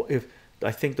 If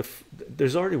I think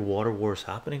there's already water wars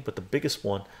happening, but the biggest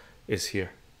one is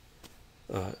here.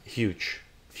 Huge,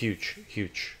 huge,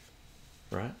 huge,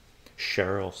 right?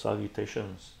 Cheryl,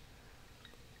 salutations.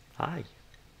 Hi,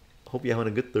 hope you're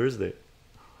having a good Thursday.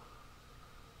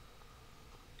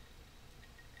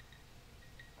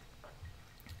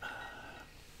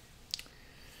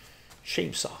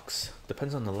 Shame socks.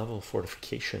 Depends on the level of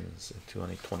fortifications in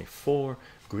 2024.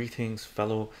 Greetings,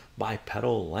 fellow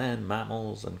bipedal land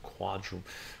mammals and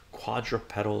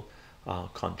quadrupedal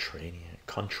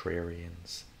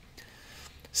contrarians.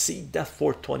 See Death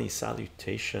 420,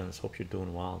 salutations. Hope you're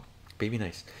doing well. Baby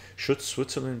nice. Should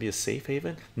Switzerland be a safe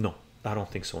haven? No, I don't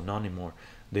think so. Not anymore.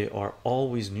 They are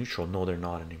always neutral. No, they're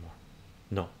not anymore.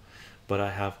 No, but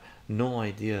I have no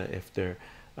idea if they're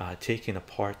taking a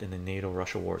part in the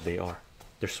NATO-Russia war. They are.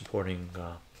 They're supporting.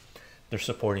 They're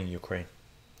supporting Ukraine.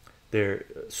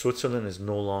 Switzerland is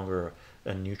no longer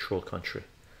a neutral country.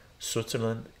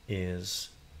 Switzerland is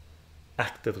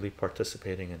actively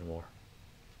participating in war.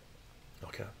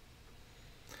 Okay.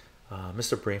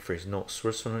 Mr. Brainfreeze, no,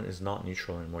 Switzerland is not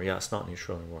neutral anymore. Yeah, it's not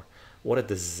neutral anymore. What a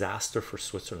disaster for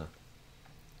Switzerland.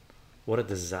 What a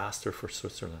disaster for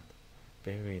Switzerland.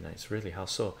 Very nice. Really, how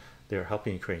so? They're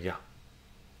helping Ukraine. Yeah,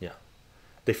 yeah.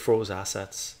 They froze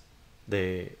assets.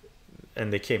 They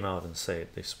came out and say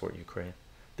they support Ukraine.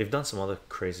 They've done some other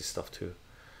crazy stuff too.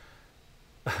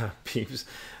 Peeps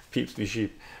be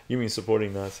sheep. You mean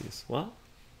supporting Nazis? Well,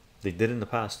 they did in the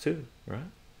past too,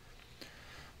 right?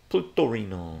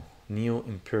 Plutorino,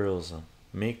 neo-imperialism.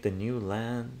 Make the new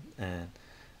land and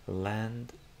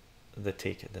land that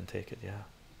take it, then take it. Yeah,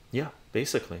 yeah,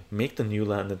 basically make the new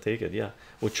land and take it. Yeah,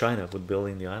 with China, with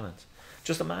building the islands.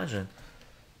 Just imagine,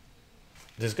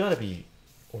 there's got to be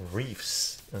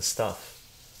reefs and stuff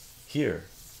here,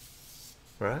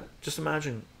 right? Just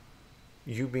imagine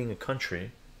you being a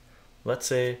country. Let's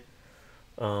say,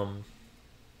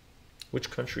 which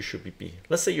country should we be?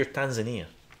 Let's say you're Tanzania.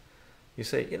 You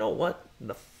say, you know what,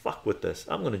 the fuck with this,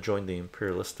 I'm going to join the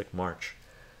imperialistic march.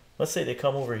 Let's say they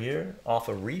come over here off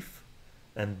a reef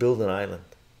and build an island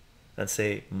and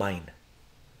say mine.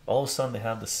 All of a sudden they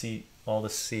have the sea, all the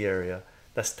sea area.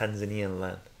 That's Tanzanian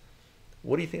land.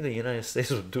 What do you think the United States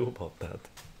would do about that?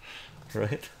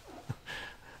 Right?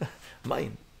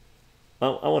 Mine. I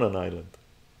want an island,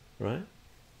 right?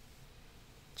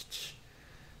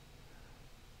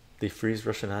 They freeze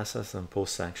Russian assets and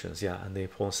post sanctions. Yeah, and they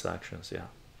post sanctions. Yeah,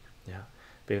 yeah.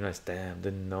 Very nice. Damn,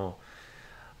 didn't know.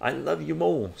 I love you,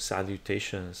 Mo.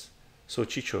 Salutations. So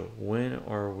Chycho, when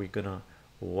are we gonna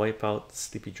wipe out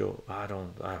Sleepy Joe? I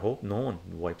hope no one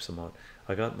wipes him out.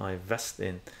 I got my vest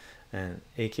in and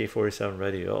AK-47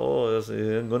 ready. Oh, it's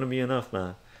gonna be enough,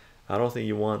 man. I don't think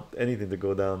you want anything to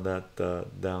go down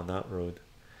that road.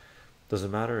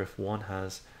 Doesn't matter if one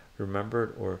has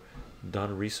remembered or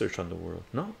done research on the world.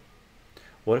 No.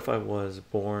 What if I was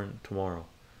born tomorrow?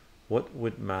 What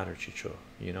would matter, Chycho?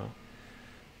 You know,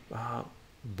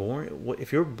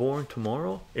 if you're born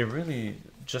tomorrow, it really,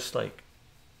 just like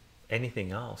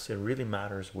anything else, it really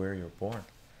matters where you're born,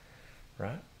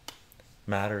 right?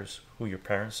 Matters who your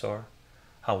parents are,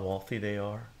 how wealthy they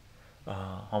are,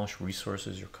 how much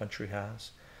resources your country has,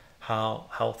 how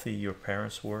healthy your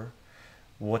parents were,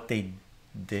 what they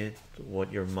did,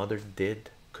 what your mother did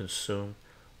consume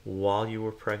while you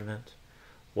were pregnant,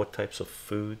 what types of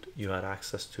food you had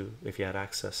access to, if they had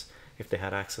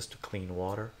access to clean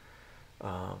water.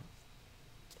 Yeah,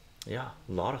 a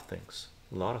lot of things,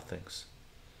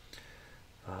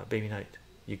 Baby Night,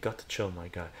 you got to chill, my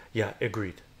guy. Yeah,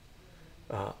 agreed.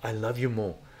 I love you,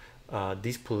 Mo.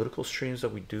 These political streams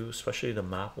that we do, especially the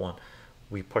map one,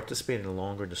 we participate in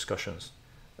longer discussions.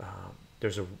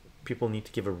 There's a People need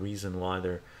to give a reason why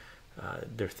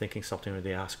they're thinking something, or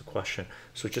they ask a question.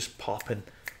 So just pop in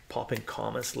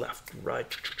comments left,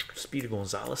 right, Speedy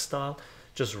Gonzalez style,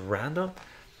 just random.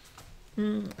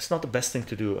 It's not the best thing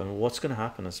to do, and what's going to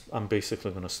happen is I'm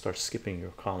basically going to start skipping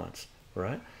your comments,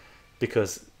 right?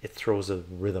 Because it throws a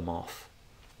rhythm off.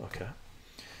 Okay.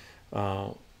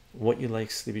 What you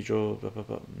like, Sleepy Joe? Blah, blah,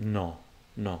 blah. No,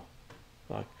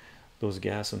 like those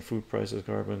gas and food prices,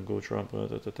 carbon, go Trump. Da,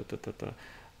 da, da, da, da, da.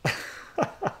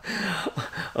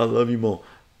 I love you, Mo.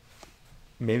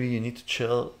 maybe you need to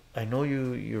chill. I know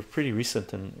you're pretty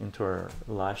recent into our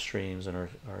live streams and our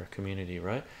community,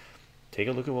 right? Take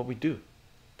a look at what we do.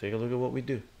 Take a look at what we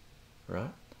do,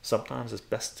 right? Sometimes it's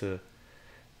best to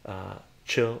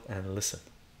chill and listen,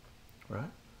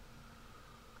 right?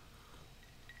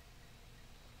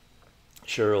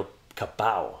 Cheryl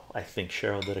kapow. I think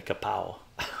Cheryl did a kapow.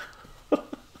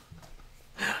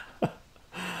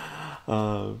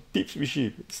 Peeps be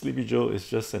sheep. Sleepy Joe is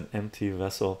just an empty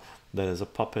vessel that is a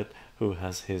puppet who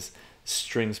has his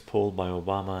strings pulled by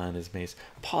Obama and his mates.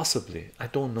 Possibly, I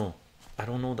don't know. I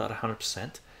don't know that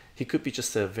 100%. He could be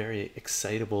just a very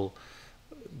excitable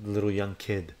little young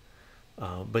kid,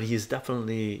 but he's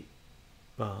definitely,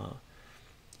 uh,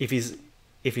 if he's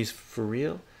for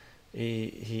real,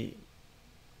 he's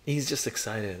just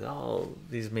excited. Oh,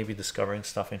 he's maybe discovering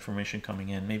stuff, information coming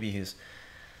in. Maybe he's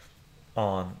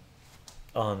on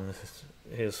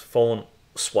his phone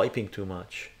swiping too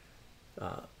much,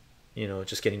 uh,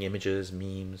 just getting images,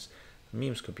 memes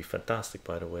could be fantastic,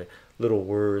 by the way, little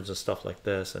words and stuff like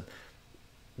this. And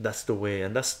that's the way,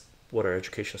 and that's what our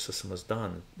education system has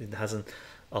done. It hasn't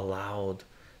allowed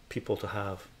people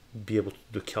to be able to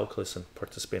do calculus and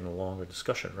participate in a longer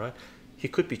discussion, right? He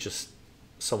could be just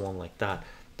someone like that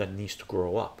needs to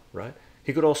grow up, right?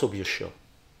 He could also be a shill,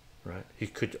 right? He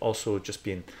could also just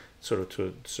be in sort of, to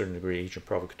a certain degree, agent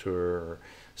provocateur, or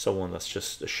someone that's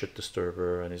just a shit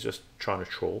disturber and is just trying to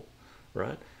troll,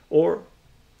 right? Or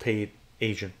paid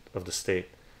agent of the state.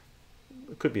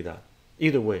 It could be that.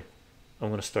 Either way, I'm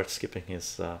going to start skipping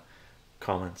his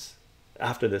comments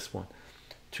after this one.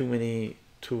 Too many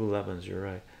 211s. You're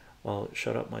right. Well,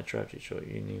 shut up, my trap chycho.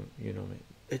 You know me.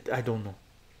 I don't know.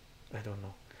 I don't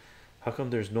know. How come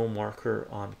there's no marker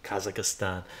on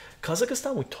Kazakhstan?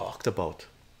 Kazakhstan we talked about,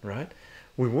 right?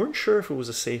 We weren't sure if it was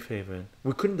a safe haven.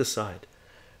 We couldn't decide.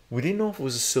 We didn't know if it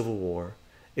was a civil war.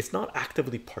 It's not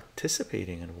actively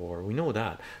participating in war. We know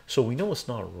that. So we know it's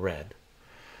not red.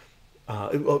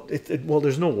 Well,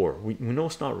 there's no war. We know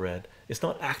it's not red. It's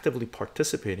not actively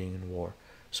participating in war.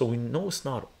 So we know it's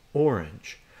not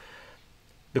orange.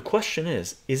 The question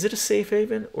is it a safe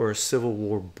haven or a civil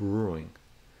war brewing?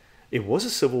 It was a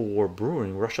civil war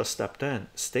brewing. Russia stepped in,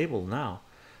 stable now,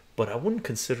 but I wouldn't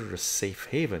consider it a safe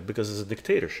haven because it's a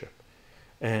dictatorship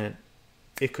and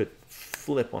it could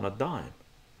flip on a dime,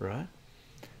 right?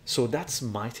 So that's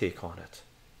my take on it.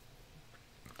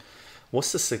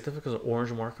 What's the significance of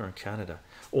orange marker in Canada?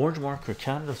 Orange marker,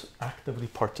 Canada's actively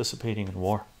participating in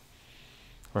war,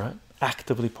 right?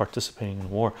 Actively participating in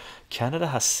war. Canada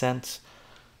has sent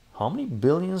how many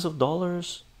billions of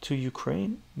dollars to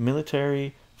Ukraine?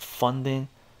 Military funding.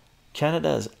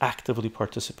 Canada is actively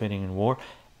participating in war,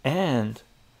 and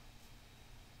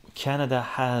Canada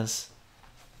has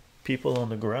people on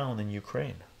the ground in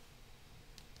Ukraine,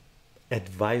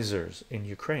 advisors in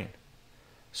Ukraine.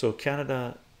 So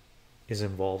Canada is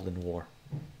involved in war,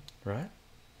 right?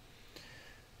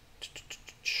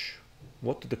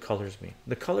 What do the colors mean?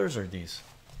 The colors are these: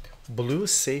 blue,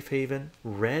 safe haven;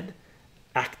 red,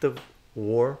 active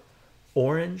war;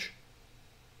 orange,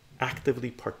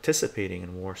 actively participating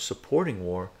in war, supporting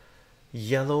war;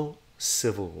 yellow,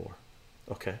 civil war.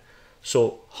 Okay,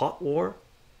 so hot war,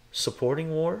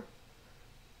 supporting war;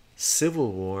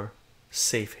 civil war,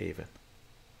 safe haven.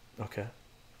 Okay.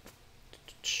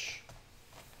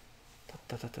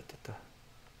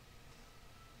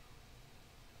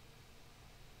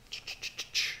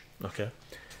 Okay,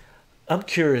 I'm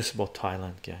curious about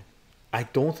Thailand, gang. I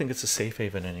don't think it's a safe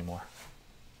haven anymore.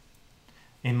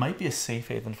 It might be a safe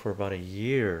haven for about a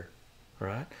year,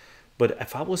 right? But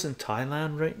if I was in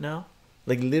Thailand right now,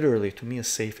 like literally, to me a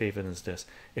safe haven is this: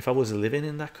 if I was living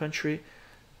in that country,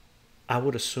 I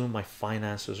would assume my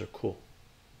finances are cool,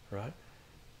 right?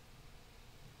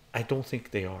 I don't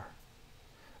think they are.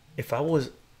 If I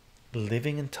was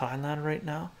living in Thailand right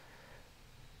now,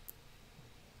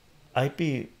 I'd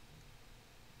be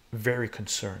very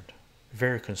concerned,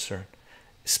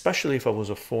 especially if I was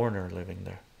a foreigner living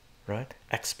there, right?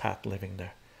 Expat living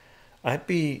there. I'd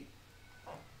be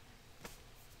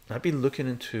looking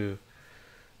into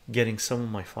getting some of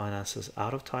my finances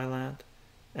out of Thailand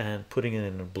and putting it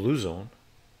in a blue zone,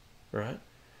 right?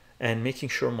 And making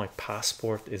sure my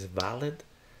passport is valid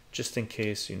just in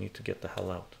case you need to get the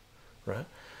hell out, right?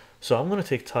 So I'm going to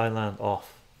take Thailand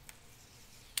off.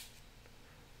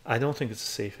 I don't think it's a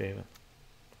safe haven.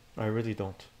 I really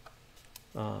don't.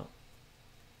 I'm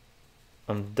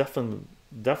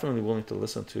definitely willing to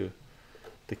listen to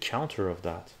the counter of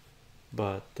that,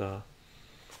 but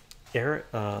Eric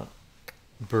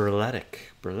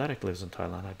Berletic lives in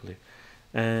Thailand, I believe,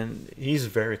 and he's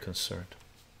very concerned,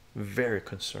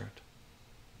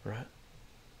 right?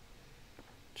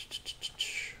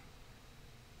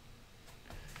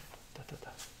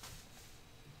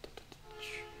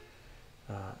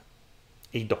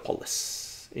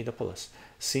 Adopolis.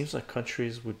 Seems like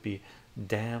countries would be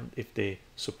damned if they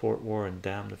support war and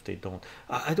damned if they don't.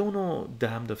 I don't know,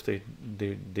 damned if they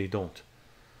don't.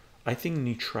 I think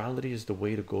neutrality is the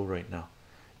way to go right now.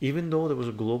 Even though there was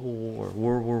a global war,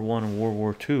 World War One and World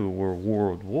War Two were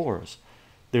world wars,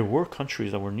 there were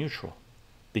countries that were neutral.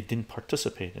 They didn't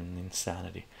participate in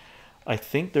insanity. I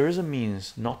think there is a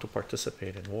means not to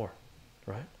participate in war,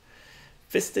 right?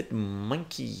 Fisted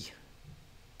Monkey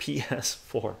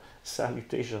PS4,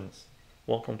 salutations.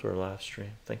 Welcome to our live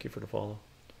stream. Thank you for the follow.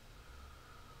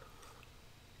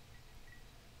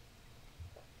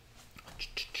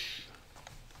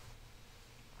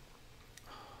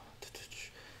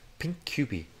 Pink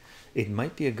QB. It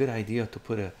might be a good idea to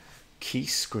put a key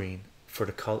screen for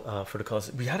the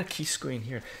colors. We had a key screen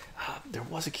here. There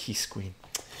was a key screen.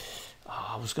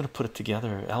 I was gonna put it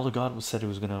together. Elder God said he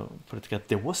was gonna put it together.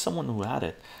 There was someone who had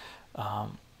it,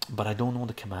 but I don't know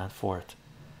the command for it.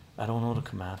 I don't know the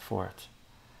command for it.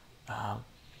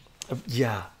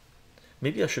 Yeah,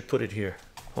 maybe I should put it here.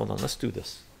 Hold on, let's do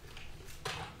this.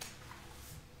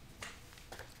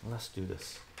 Let's do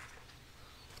this.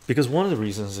 Because one of the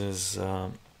reasons is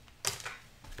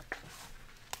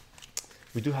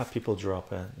we do have people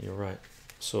drop in. You're right.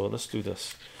 So let's do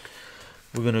this.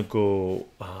 We're gonna go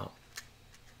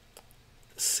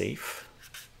safe.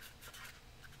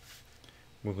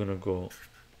 We're gonna go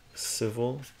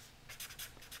civil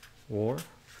war.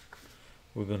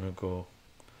 We're gonna go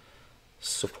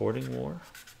supporting war.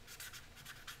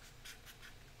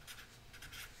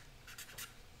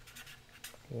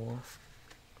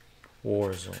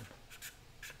 War zone.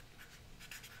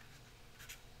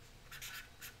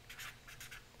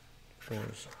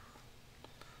 War zone.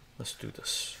 Let's do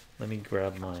this. Let me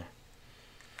grab my.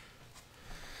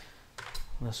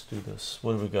 Let's do this.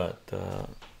 What do we got?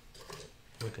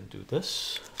 We can do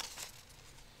this.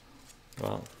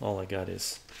 Well, all I got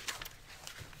is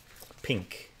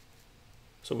pink,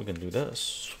 so we can do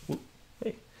this. Ooh,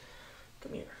 hey,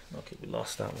 come here. Okay, we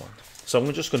lost that one. So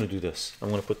I'm just going to do this. I'm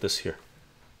going to put this here.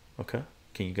 Okay,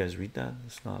 can you guys read that?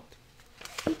 It's not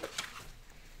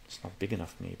big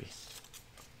enough, maybe.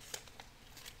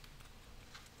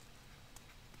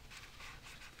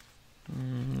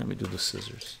 Let me do the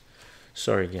scissors.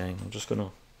 Sorry, gang. I'm just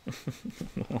gonna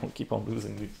I'll keep on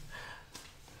losing these.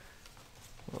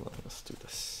 Well, let's do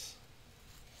this.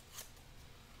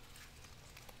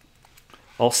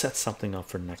 I'll set something up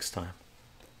for next time.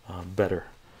 Better.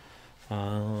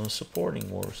 Supporting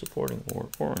war.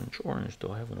 Orange.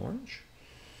 Do I have an orange?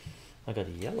 I got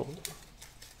a yellow.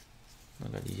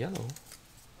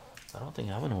 I don't think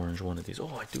I have an orange one of these.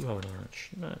 Oh, I do have an orange.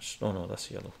 Nice. Oh no, that's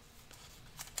yellow.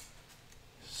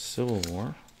 Civil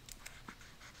War.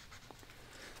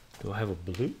 Do I have a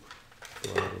blue?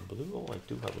 Oh, I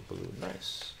do have a blue.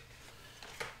 Nice.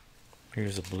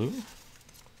 Here's a blue.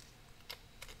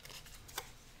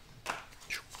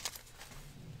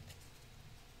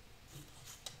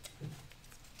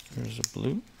 Here's a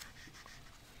blue.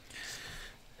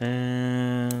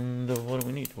 And what do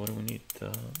we need?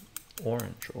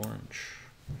 Orange.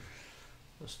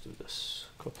 Let's do this.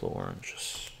 A couple of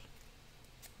oranges.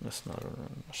 That's not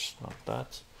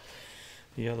that.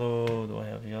 Yellow. Do I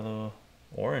have yellow?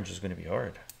 Orange is going to be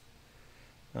hard.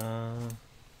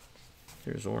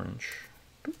 Here's orange.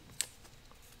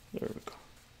 There we go.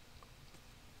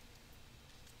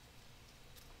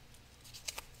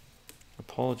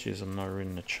 Apologies, I'm not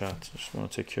reading the chat. I just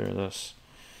want to take care of this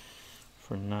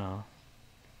for now.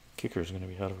 Kicker is going to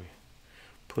be, how do we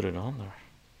put it on there?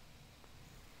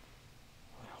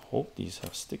 I hope these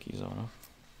have stickies on them.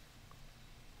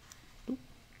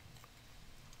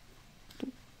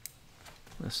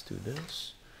 Let's do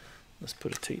this. Let's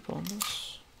put a tape on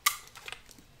this.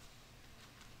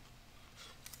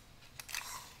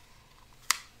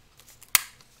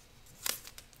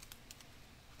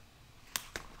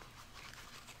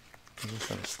 Does this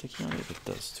have a sticky on it? It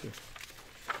does too.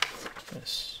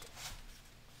 Yes.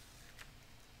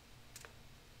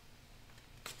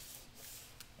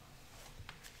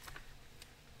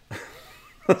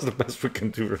 That's the best we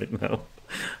can do right now.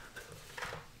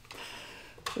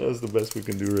 That's the best we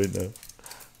can do right now.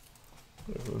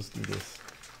 Let's do this.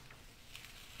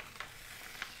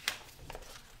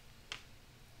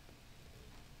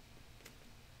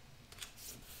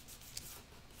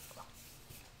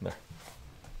 There.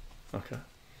 Okay.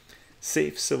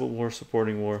 Safe, civil war,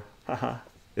 supporting war. Haha.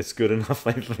 It's good enough,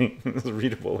 I think. It's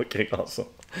readable. Okay, awesome.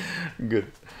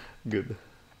 Good.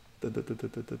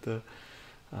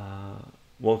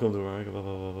 Welcome to America. Blah,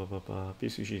 blah, blah, blah, blah, blah.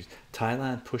 PCGs.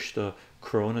 Thailand pushed the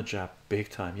Corona jab big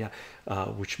time. Yeah,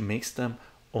 which makes them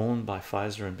owned by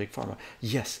Pfizer and Big Pharma.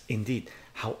 Yes, indeed.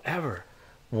 However,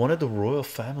 one of the royal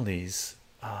families,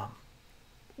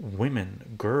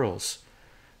 women, girls,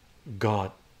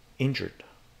 got injured,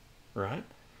 right?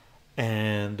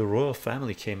 And the royal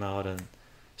family came out and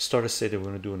started to say they were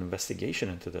going to do an investigation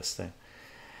into this thing.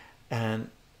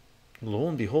 And lo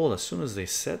and behold, as soon as they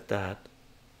said that,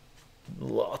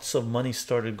 lots of money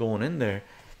started going in there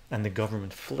and the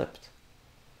government flipped,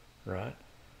 right?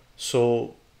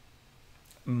 So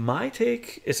my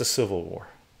take is a civil war,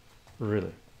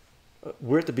 really.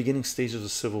 We're at the beginning stages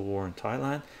of civil war in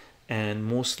Thailand, and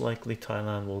most likely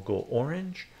Thailand will go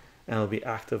orange and will be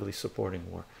actively supporting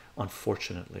war,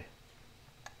 unfortunately.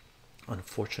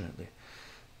 Unfortunately.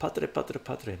 Patre, patre,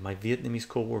 patre. My Vietnamese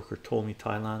co-worker told me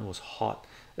Thailand was hot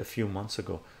a few months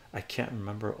ago. I can't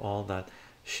remember all that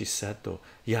she said though.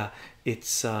 Yeah,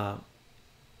 it's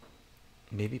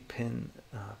maybe pin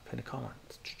a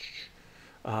comment.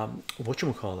 What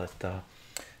you call it?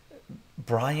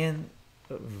 Brian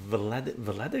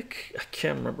Veledic. I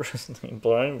can't remember his name.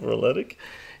 Brian Veledic.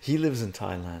 He lives in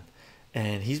Thailand,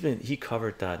 and he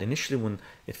covered that initially when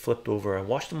it flipped over. I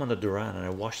watched him on the Duran, and I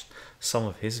watched some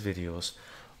of his videos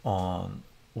on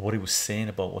what he was saying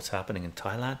about what's happening in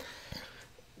Thailand.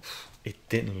 It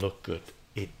didn't look good.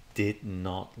 It did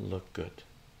not look good.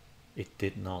 It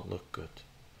did not look good.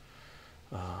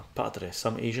 Padre,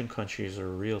 some Asian countries are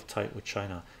real tight with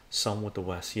China, some with the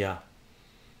West. Yeah,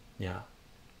 yeah.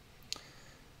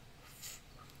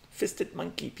 Fisted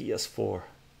Monkey PS4.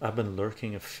 I've been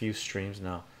lurking a few streams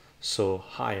now. So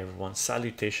hi everyone.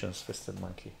 Salutations, Fisted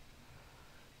Monkey.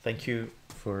 Thank you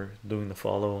for doing the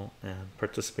follow and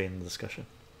participating in the discussion.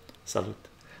 Salute.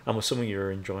 I'm assuming you're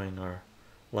enjoying our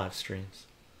live streams.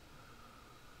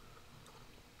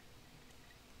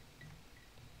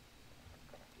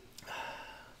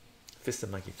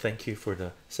 Fisted Monkey, thank you for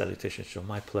the salutation show.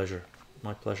 My pleasure.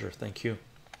 My pleasure. Thank you.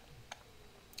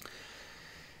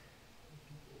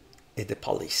 The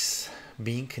police,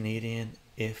 being Canadian,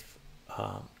 if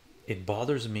it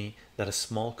bothers me that a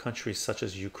small country such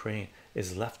as Ukraine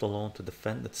is left alone to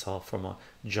defend itself from a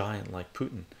giant like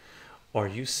Putin. Are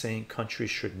you saying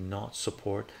countries should not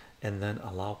support and then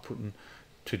allow Putin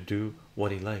to do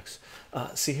what he likes?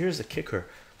 See, here's the kicker.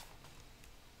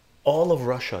 All of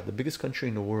Russia, the biggest country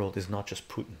in the world, is not just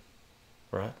Putin,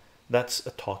 right? That's a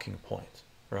talking point,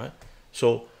 right?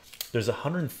 So there's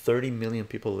 130 million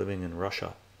people living in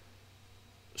Russia.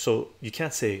 So you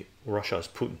can't say Russia is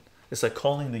Putin. It's like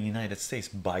calling the United States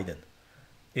Biden.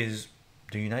 Is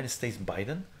the United States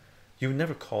Biden? You would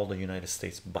never call the United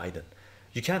States Biden.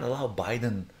 You can't allow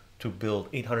Biden to build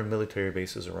 800 military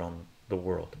bases around the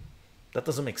world. That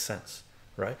doesn't make sense,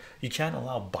 right? You can't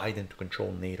allow Biden to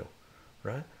control NATO,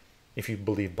 right? If you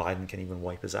believe Biden can even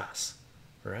wipe his ass,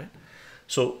 right?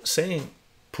 So saying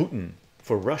Putin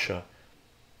for Russia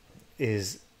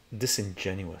is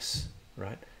disingenuous,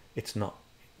 right? It's not.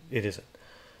 It isn't.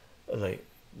 Like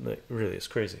really, it's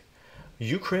crazy.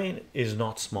 Ukraine is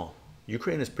not small.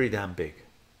 Ukraine is pretty damn big,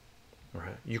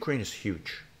 right? Ukraine is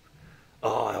huge.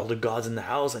 Oh, Elder God's in the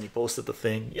house, and he posted the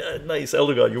thing. Yeah, nice.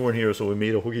 Elder God, you weren't here, so we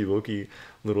made a hooky wooky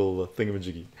little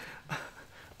thingamajiggy.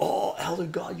 Oh, Elder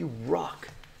God, you rock.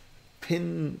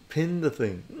 Pin the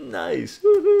thing. Nice.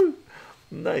 Woohoo.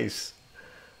 Nice.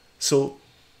 So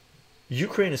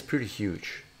Ukraine is pretty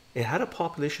huge. It had a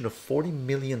population of 40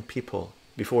 million people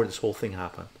before this whole thing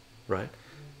happened, right?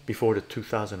 Before the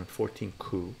 2014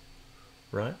 coup,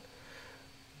 right?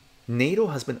 NATO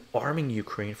has been arming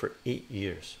Ukraine for 8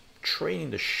 years,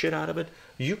 training the shit out of it.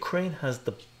 Ukraine has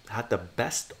had the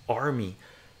best army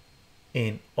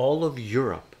in all of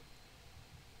Europe.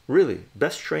 Really,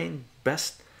 best trained,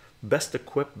 best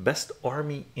equipped, best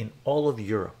army in all of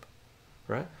Europe,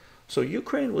 right? So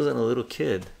Ukraine wasn't a little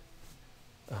kid,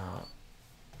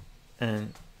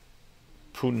 and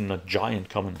Putin a giant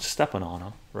coming and stepping on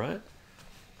him, right?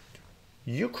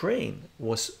 Ukraine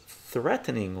was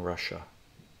threatening Russia,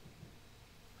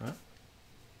 right?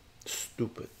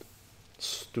 Stupid,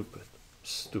 stupid,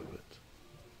 stupid,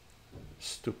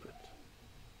 stupid,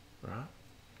 right?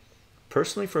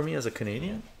 Personally, for me as a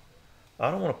Canadian, I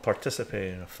don't want to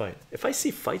participate in a fight. If I see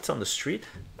fights on the street,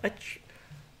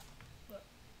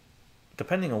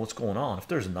 depending on what's going on, if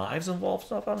there's knives involved,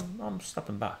 stuff, I'm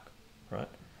stepping back, right?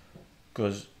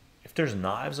 Because if there's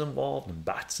knives involved and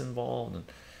bats involved and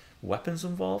weapons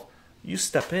involved, you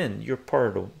step in, you're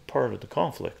part of the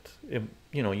conflict.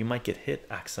 You know, you might get hit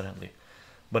accidentally.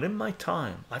 But in my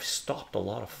time, I've stopped a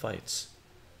lot of fights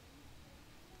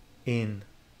in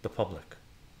the public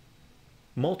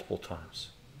multiple times,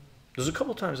 There's a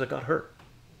couple times I got hurt,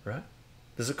 right?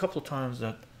 There's a couple times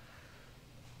that,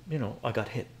 you know, I got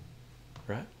hit,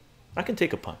 right? I can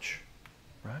take a punch,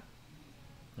 right?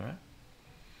 Right?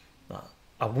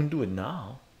 I wouldn't do it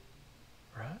now,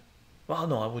 right? Well,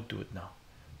 no, I would do it now,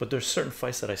 but there's certain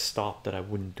fights that I stopped that I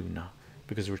wouldn't do now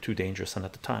because they were too dangerous, and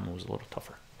at the time it was a little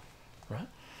tougher, right?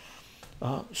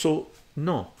 So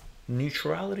no,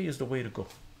 neutrality is the way to go.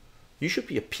 You should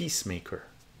be a peacemaker,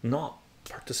 not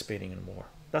participating in war.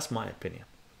 That's my opinion,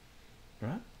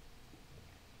 right?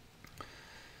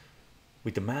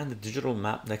 We demand the digital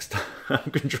map next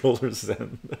time controllers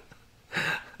then.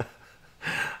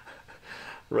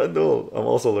 Randall, I'm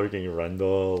also lurking.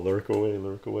 Randall, lurk away,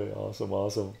 lurk away. Awesome,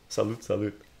 awesome. Salute,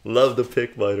 salute. Love the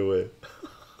pic, by the way.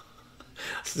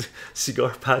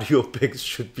 Cigar patio pics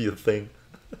should be a thing.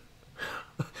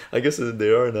 I guess they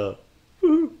are now.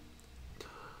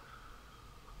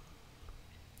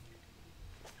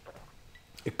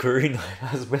 Curry night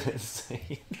has been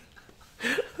insane.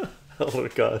 Oh my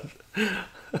god.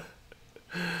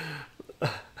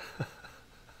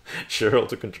 Cheryl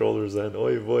to controllers and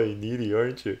oi boy, needy,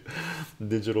 aren't you?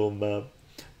 Digital map.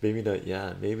 Maybe not.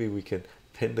 Yeah, maybe we can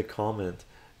pin the comment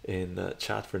in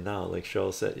chat for now. Like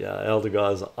Cheryl said, yeah, Elder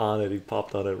God's on it. He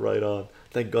popped on it right on.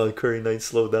 Thank God Curry Night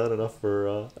slowed down enough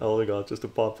for Elder God just to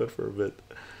pop it for a bit.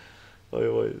 Oi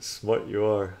oi, smart you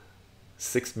are.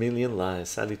 6 million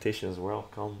lives. Salutations,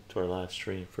 welcome to our live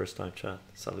stream. First time chat.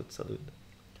 Salute, salute.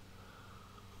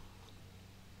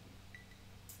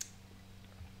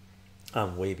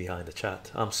 I'm way behind the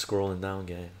chat. I'm scrolling down,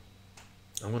 gang.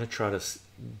 I'm gonna try to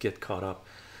get caught up.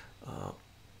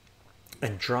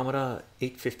 Andromeda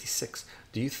 856.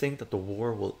 Do you think that the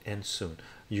war will end soon?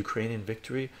 Ukrainian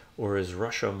victory, or is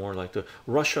Russia more like the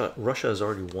Russia has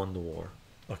already won the war?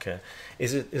 Okay,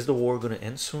 is the war going to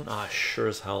end soon? I sure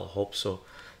as hell hope so.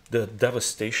 The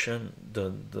devastation,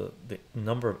 the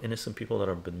number of innocent people that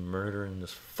have been murdered in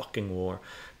this fucking war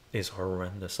is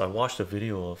horrendous. I watched a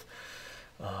video of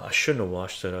I shouldn't have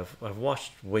watched it. I've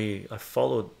watched I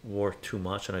followed war too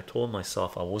much, and I told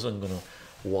myself I wasn't gonna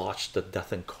watch the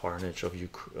death and carnage of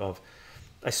Ukraine.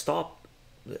 I stopped.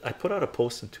 I put out a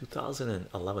post in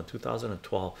 2011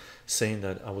 2012 saying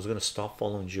that I was going to stop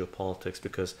following geopolitics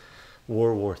because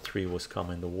World War III was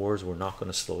coming. The wars were not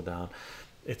going to slow down.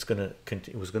 It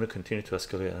was going to continue to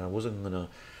escalate, and I wasn't going to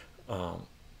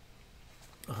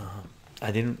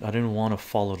I didn't want to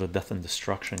follow the death and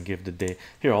destruction, give the day.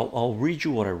 Here, I'll read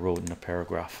you what I wrote in a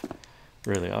paragraph.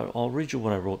 Really, I'll read you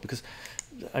what I wrote because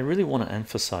I really want to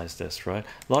emphasize this, right?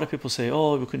 A lot of people say,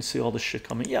 oh, we couldn't see all this shit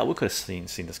coming. Yeah, we could have seen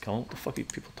this coming. What the fuck are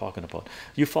people talking about?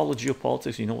 You follow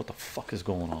geopolitics, you know what the fuck is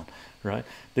going on, right?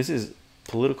 This is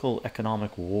political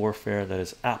economic warfare that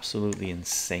is absolutely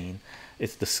insane.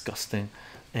 It's disgusting,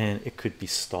 and it could be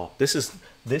stopped. This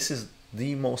is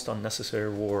the most unnecessary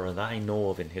war that I know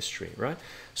of in history, right?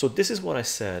 So this is what I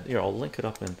said. Here, I'll link it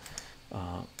up in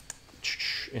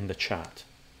the chat.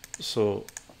 So,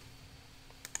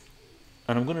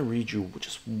 and I'm going to read you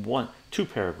just two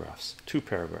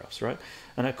paragraphs, right?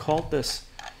 And I called this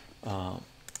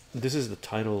this is the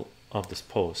title of this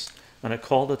post, and I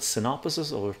called it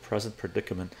Synopsis of a Present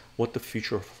Predicament, What the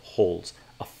Future Holds,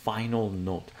 a Final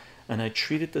Note. And I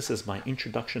treated this as my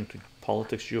introduction to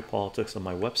politics, geopolitics on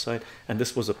my website. And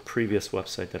this was a previous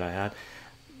website that I had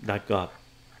that got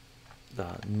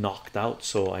knocked out,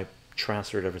 so I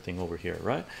transferred everything over here,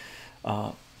 right?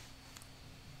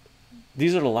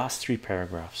 These are the last three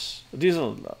paragraphs. These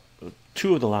are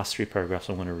two of the last three paragraphs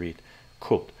I'm going to read.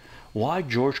 Quote, why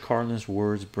George Carlin's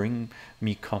words bring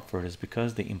me comfort is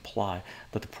because they imply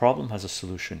that the problem has a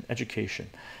solution: education.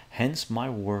 Hence my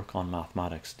work on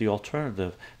mathematics. The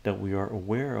alternative, that we are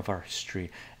aware of our history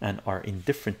and are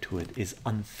indifferent to it, is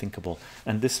unthinkable.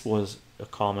 And this was a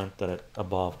comment that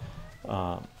above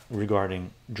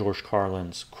regarding George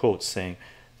Carlin's quote saying,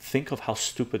 think of how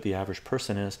stupid the average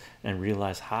person is and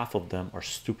realize half of them are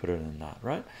stupider than that,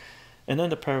 right? And then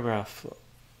the paragraph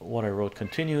what I wrote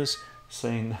continues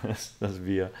saying this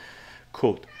via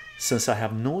quote, since I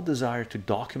have no desire to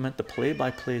document the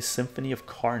play-by-play symphony of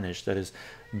carnage that is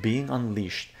being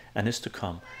unleashed and is to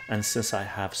come, and since I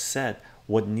have said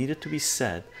what needed to be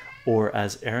said, or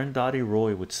as Arundhati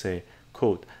Roy would say,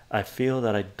 quote, I feel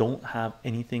that I don't have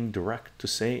anything direct to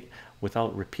say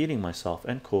without repeating myself,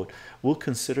 end quote, we'll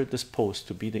consider this post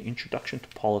to be the introduction to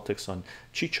politics on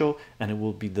Chycho, and it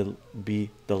will be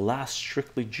the last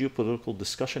strictly geopolitical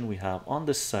discussion we have on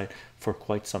this site for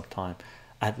quite some time,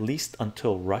 at least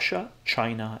until Russia,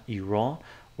 China, Iran,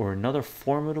 or another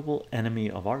formidable enemy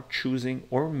of our choosing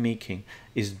or making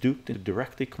is duped into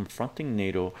directly confronting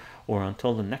NATO, or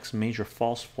until the next major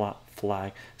false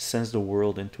flag sends the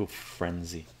world into a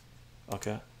frenzy.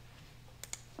 Okay,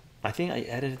 I think I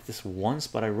edited this once,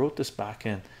 but I wrote this back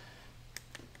in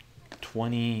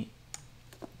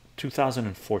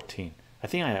 2014. I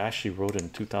think I actually wrote it in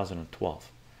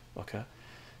 2012. Okay,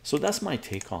 so that's my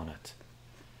take on it.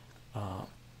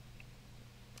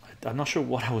 I'm not sure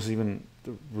what I was even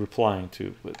replying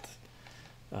to, but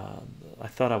I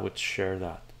thought I would share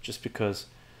that just because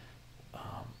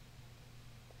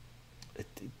it,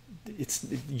 it's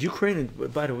Ukraine.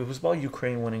 By the way, it was about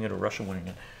Ukraine winning it or Russia winning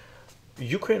it.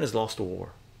 Ukraine has lost a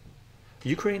war.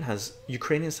 Ukrainians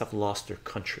have lost their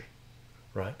country,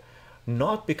 right?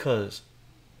 Not because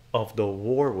of the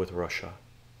war with Russia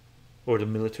or the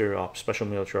special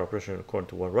military operation according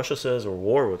to what Russia says, or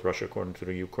war with Russia according to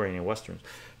the Ukrainian Western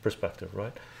perspective,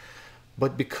 right?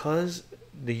 But because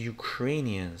the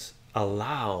Ukrainians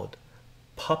allowed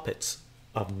puppets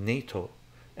of NATO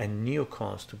and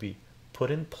neocons to be put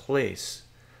in place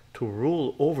to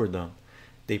rule over them,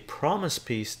 they promised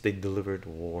peace, they delivered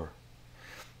war.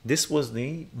 This was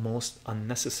the most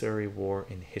unnecessary war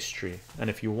in history. And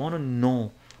if you want to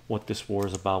know what this war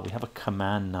is about, we have a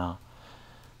command now.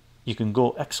 You can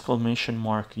go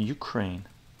 !Ukraine,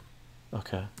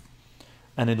 okay,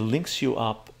 and it links you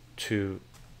up to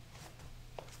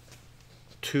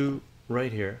two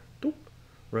right here,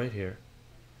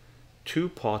 two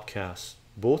podcasts,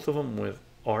 both of them with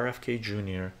RFK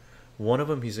Jr. One of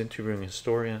them he's interviewing a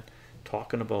historian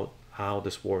talking about how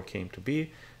this war came to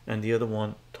be, and the other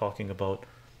one talking about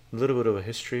a little bit of a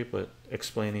history but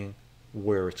explaining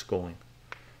where it's going.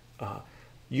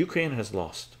 Ukraine has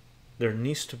lost. There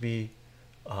needs to be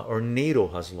or NATO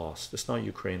has lost. It's not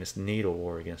Ukraine, it's NATO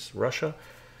war against Russia,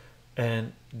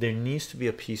 and there needs to be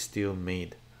a peace deal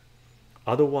made.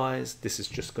 Otherwise this is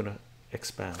just gonna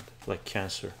expand like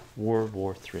cancer. World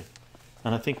War III,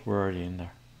 and I think we're already in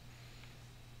there.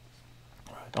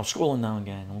 All right, I'm scrolling down,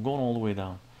 gang. I'm going all the way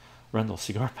down. Randall,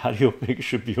 cigar patio pig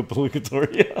should be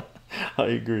obligatory. Yeah, I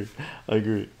agree.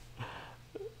 They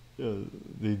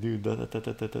do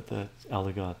that.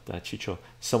 Alligat, that chycho.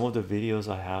 Some of the videos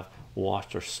I have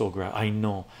watched are so great. I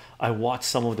know. I watched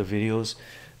some of the videos,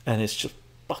 and it's just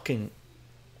fucking.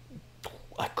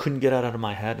 I couldn't get it out of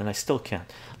my head, and I still can't.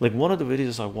 Like one of the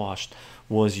videos I watched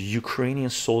was Ukrainian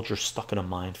soldiers stuck in a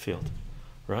minefield,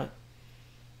 right?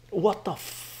 What the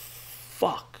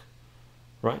fuck,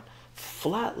 right?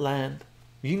 Flat land,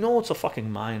 you know it's a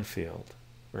fucking minefield,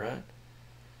 right?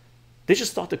 They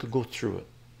just thought they could go through it,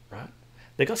 right?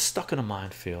 They got stuck in a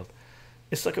minefield.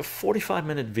 It's like a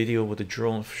 45-minute video with a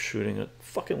drone shooting it.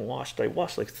 Fucking I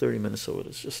watched like 30 minutes of it.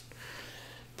 It's just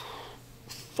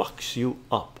fucks you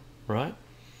up, right?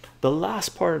 The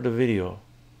last part of the video,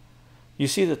 you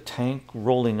see the tank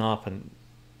rolling up and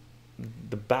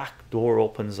the back door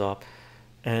opens up,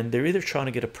 and they're either trying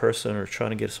to get a person or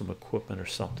trying to get some equipment or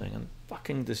something, and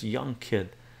fucking this young kid,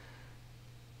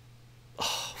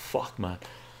 oh fuck man,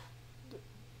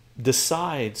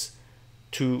 decides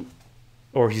to,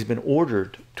 or he's been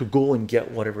ordered to go and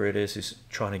get whatever it is he's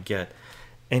trying to get,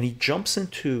 and he jumps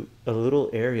into a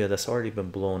little area that's already been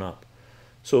blown up.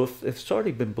 So if it's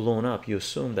already been blown up, you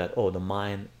assume that, oh, the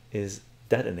mine is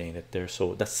detonated there,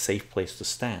 so that's a safe place to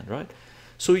stand, right?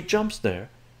 So he jumps there,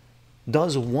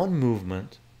 does one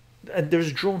movement, and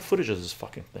there's drone footage of this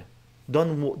fucking thing.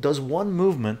 Does one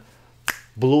movement,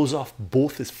 blows off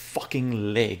both his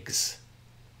fucking legs,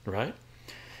 right?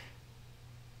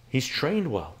 He's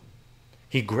trained well.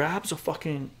 He grabs a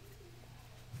fucking,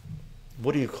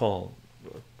 what do you call,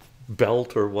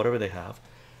 belt or whatever they have.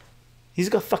 He's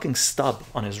got fucking stub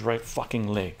on his right fucking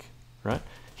leg, right?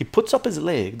 He puts up his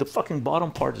leg, the fucking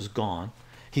bottom part is gone.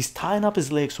 He's tying up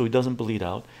his leg so he doesn't bleed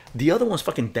out. The other one's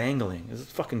fucking dangling. It's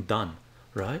fucking done,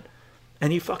 right?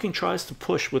 And he fucking tries to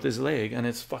push with his leg, and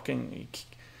it's fucking he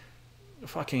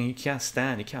can't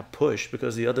stand, he can't push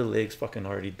because the other leg's fucking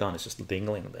already done. It's just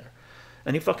dangling there.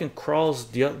 And he fucking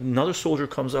crawls. Another soldier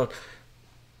comes out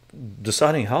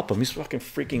deciding to help him. He's fucking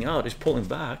freaking out. He's pulling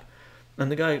back, and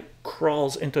the guy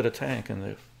crawls into the tank, and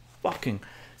they're fucking,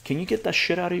 can you get that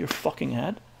shit out of your fucking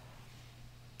head?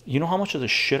 You know how much of the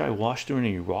shit I watched during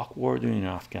the Iraq war, during the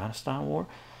Afghanistan war?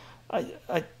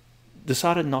 I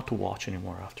decided not to watch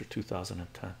anymore after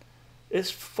 2010.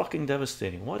 It's fucking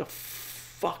devastating. Why the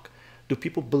fuck do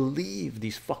people believe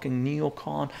these fucking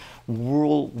neocon,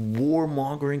 world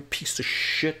warmongering piece of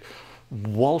shit,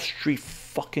 Wall Street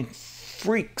fucking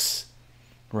freaks,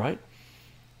 right?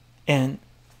 And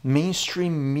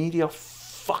mainstream media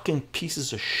fucking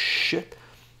pieces of shit.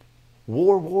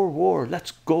 War,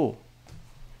 let's go.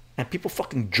 And people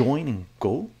fucking join and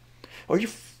go? Are you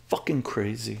fucking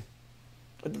crazy?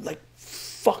 Like,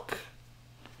 fuck.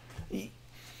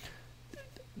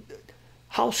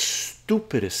 How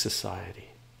stupid is society?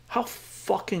 How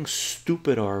fucking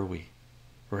stupid are we,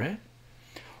 right?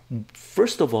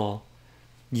 First of all,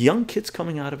 young kids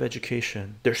coming out of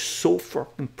education, they're so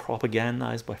fucking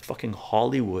propagandized by fucking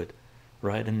Hollywood,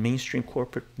 right, and mainstream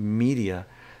corporate media,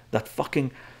 that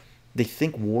fucking they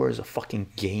think war is a fucking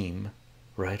game,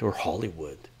 right? Or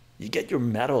Hollywood. You get your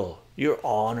medal, you're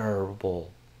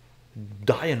honorable,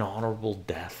 die an honorable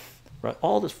death, right?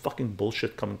 All this fucking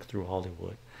bullshit coming through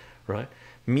Hollywood, right?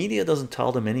 Media doesn't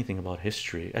tell them anything about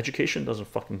history. Education doesn't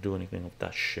fucking do anything of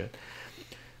that shit.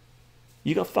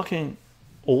 You got fucking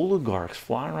oligarchs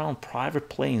flying around private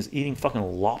planes, eating fucking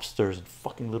lobsters and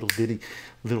fucking little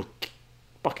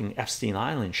fucking Epstein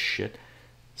Island shit,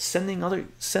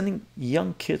 sending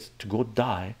young kids to go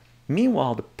die.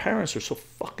 Meanwhile, the parents are so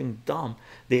fucking dumb,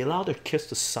 they allow their kids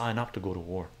to sign up to go to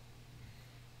war.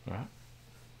 Right?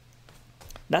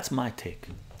 That's my take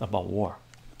about war.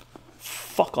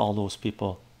 Fuck all those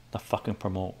people that fucking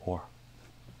promote war.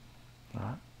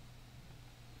 Right?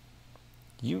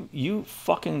 You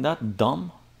fucking that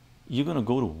dumb, you're gonna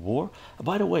go to war?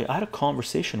 By the way, I had a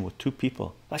conversation with two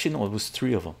people. Actually, no, it was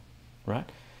three of them, right?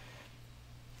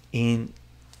 In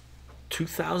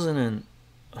 2000 and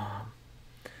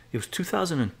it was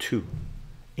 2002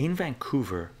 in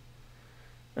Vancouver,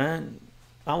 and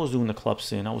I was doing the club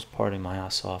scene. I was partying my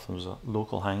ass off. It was a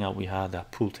local hangout we had,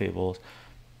 that pool tables.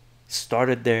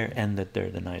 Started there, ended there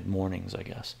the night, mornings, I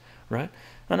guess, right?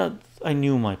 And I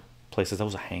knew my places. That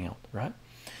was a hangout, right?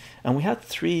 And we had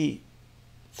three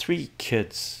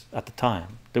kids at the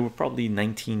time. They were probably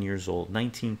 19 years old,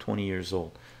 19, 20 years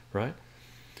old, right?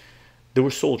 They were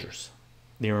soldiers.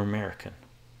 They were American.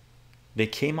 They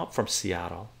came up from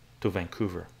Seattle to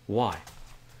Vancouver. Why?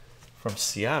 From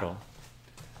Seattle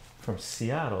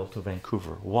to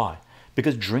Vancouver. Why?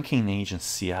 Because drinking age in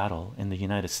Seattle, in the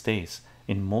United States,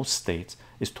 in most states,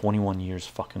 is 21 years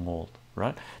fucking old,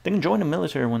 right? They can join the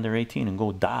military when they're 18 and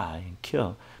go die and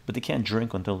kill, but they can't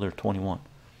drink until they're 21,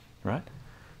 right?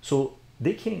 So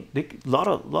a lot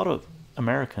of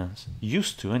Americans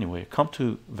used to, anyway, come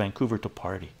to Vancouver to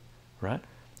party, right?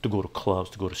 To go to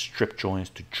clubs, to go to strip joints,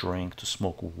 to drink, to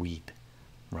smoke weed,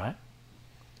 right?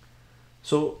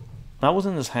 So I was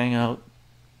in this hangout,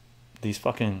 these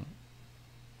fucking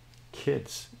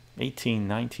kids, 18,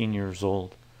 19 years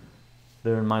old,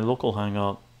 they're in my local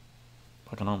hangout,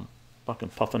 fucking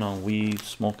puffing on weed,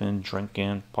 smoking,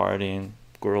 drinking, partying,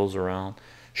 girls around,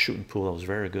 shooting pool. I was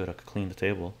very good. I could clean the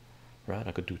table, right?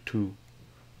 I could do two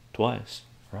twice,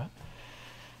 right?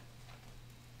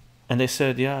 And they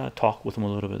said, yeah, talk with them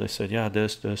a little bit. They said, yeah,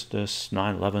 this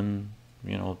 9/11,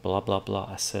 you know, blah blah blah.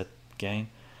 I said, gang,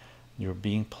 you're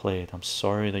being played. I'm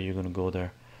sorry that you're gonna go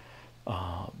there,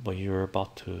 but you're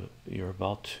about to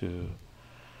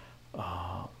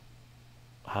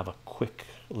have a quick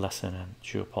lesson in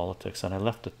geopolitics. And I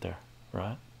left it there,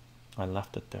 right? I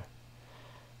left it there.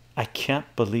 I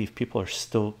can't believe people are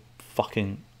still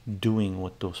fucking doing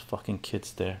what those fucking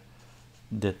kids there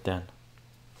did then.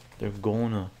 They're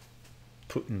going to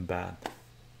Putin bad.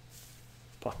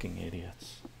 Fucking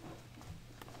idiots.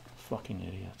 Fucking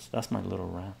idiots. That's my little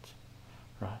rant,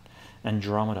 right?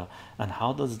 Andromeda. And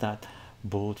how does that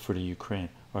bode for the Ukraine?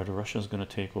 Are the Russians going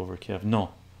to take over Kiev?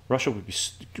 No. Russia would be.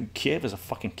 Kiev is a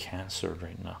fucking cancer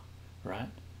right now, right?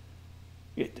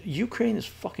 Ukraine is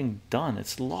fucking done.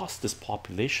 It's lost this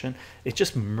population. It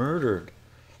just murdered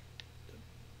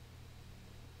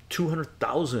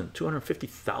 200,000,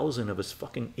 250,000 of its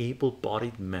fucking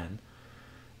able-bodied men.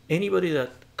 Anybody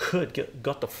that could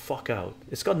got the fuck out.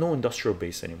 It's got no industrial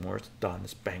base anymore. It's done.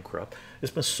 It's bankrupt.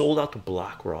 It's been sold out to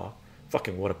BlackRock.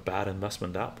 Fucking what a bad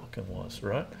investment that fucking was,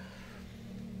 right?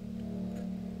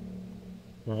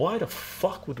 Why the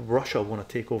fuck would Russia want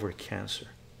to take over cancer,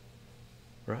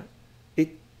 right?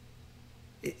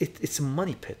 It's a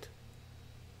money pit,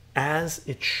 as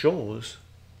it shows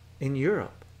in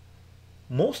Europe.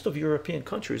 Most of European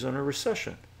countries are in a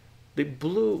recession. They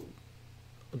blew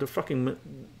the fucking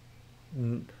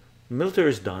military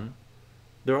is done.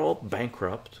 They're all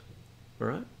bankrupt,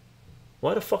 right?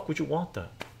 Why the fuck would you want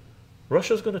that?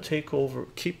 Russia's going to take over,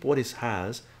 keep what it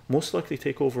has, most likely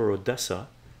take over Odessa,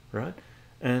 right?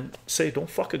 And say, don't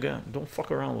fuck again, don't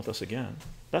fuck around with us again.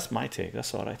 That's my take.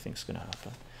 That's what I think is going to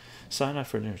happen. Cyanide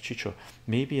for dinner, chycho.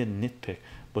 Maybe a nitpick,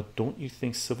 but don't you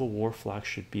think Civil War flag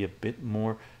should be a bit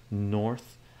more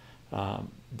north,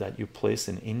 that you place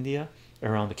in India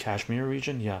around the Kashmir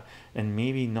region? Yeah, and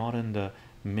maybe not in the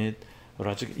mid.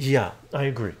 Yeah, I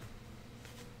agree.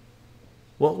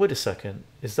 Well, wait a second.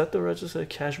 Is that the Rajasthan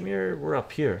Kashmir? We're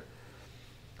up here.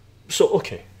 So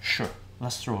okay, sure.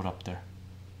 Let's throw it up there.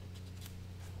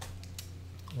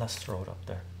 Let's throw it up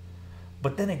there.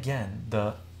 But then again,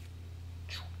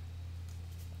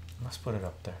 let's put it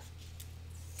up there.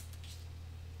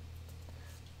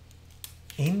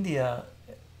 India,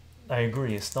 I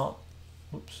agree, it's not,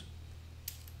 oops,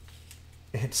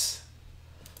 it's,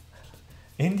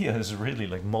 India is really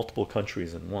like multiple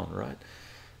countries in one, right?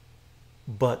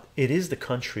 But it is the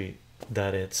country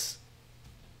that it's,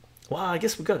 well, I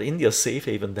guess we got India's safe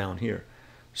haven down here.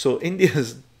 So India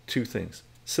is two things: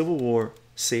 civil war,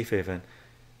 safe haven,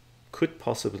 could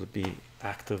possibly be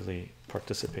actively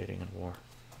participating in war,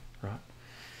 right?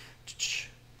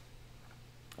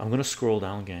 I'm gonna scroll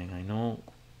down, gang. I know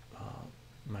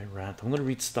my rant. I'm gonna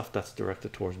read stuff that's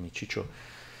directed towards me. Chycho,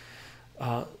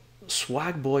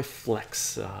 swag boy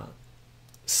flex,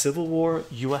 civil war,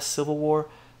 US civil war,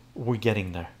 we're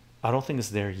getting there. I don't think it's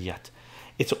there yet.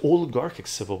 It's oligarchic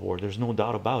civil war, there's no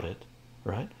doubt about it,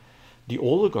 right? The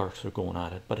oligarchs are going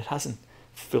at it, but it hasn't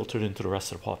filtered into the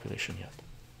rest of the population yet.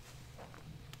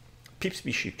 Peeps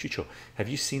be sheep. Chycho, have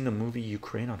you seen the movie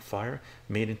Ukraine on Fire,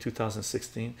 made in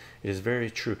 2016? It is very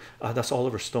true. That's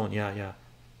Oliver Stone. Yeah.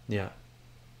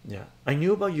 I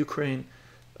knew about Ukraine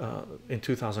in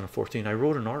 2014. I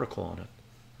wrote an article on it,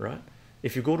 right?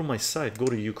 If you go to my site, go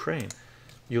to Ukraine,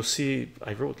 you'll see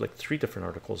I wrote like 3 different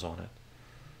articles on it.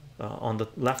 On the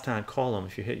left hand column,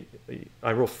 if you hit,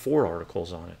 I wrote 4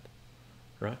 articles on it,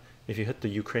 right? If you hit the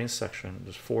Ukraine section,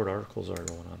 there's 4 articles I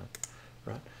wrote on it,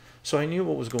 right? So I knew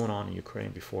what was going on in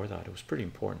Ukraine before that. It was pretty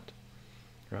important,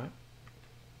 right?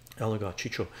 Elegant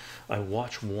Chycho, I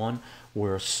watched one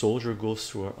where a soldier goes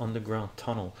through an underground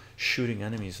tunnel shooting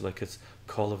enemies like it's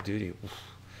Call of Duty. Oof.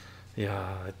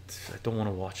 Yeah, I don't want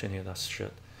to watch any of that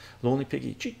shit. Lonely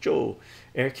Piggy, Chycho,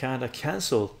 Air Canada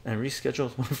canceled and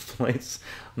rescheduled one flights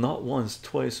not once,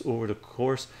 twice over the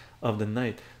course of the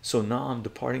night. So now I'm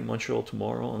departing Montreal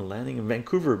tomorrow and landing in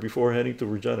Vancouver before heading to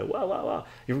Regina. Wow.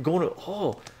 You're going to,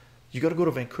 oh, you got to go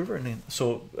to Vancouver. And then,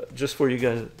 so just for you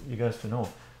guys to know,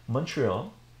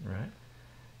 Montreal, right?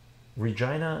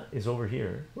 Regina is over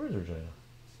here. Where is Regina?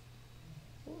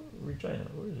 Where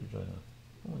is Regina?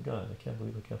 Oh my god, I can't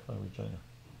believe I can't find Regina.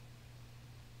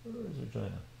 Where is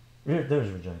Regina? There's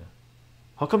Regina.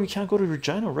 How come you can't go to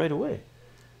Regina right away?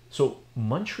 So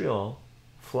Montreal,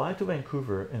 fly to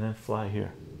Vancouver, and then fly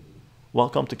here.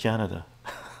 Welcome to Canada.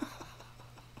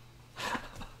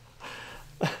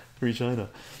 Regina.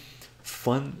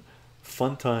 Fun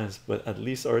times, but at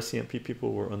least RCMP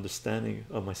people were understanding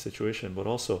of my situation. But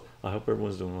also, I hope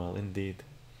everyone's doing well. Indeed.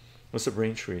 What's the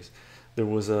brain trees? There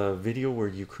was a video where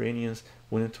Ukrainians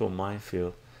went into a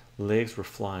minefield, legs were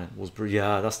flying.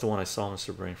 Yeah, that's the one I saw,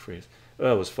 Mr. Brain Freeze.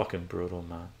 That was fucking brutal,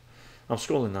 man. I'm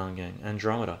scrolling down, gang.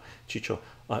 Andromeda, Chycho,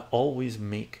 I always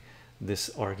make this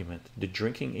argument: the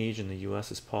drinking age in the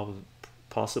US is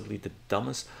possibly the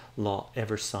dumbest law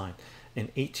ever signed. An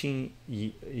 18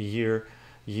 year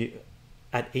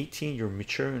at 18 you're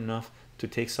mature enough to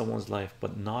take someone's life,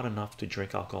 but not enough to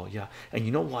drink alcohol. Yeah, and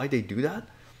you know why they do that?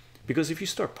 Because if you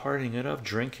start partying it up,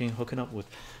 drinking, hooking up with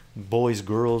boys,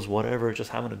 girls, whatever,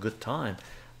 just having a good time,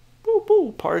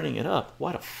 partying it up,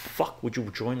 why the fuck would you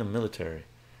join the military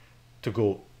to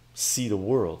go see the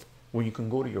world when you can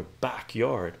go to your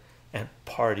backyard and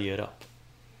party it up,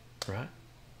 right?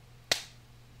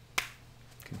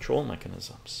 Control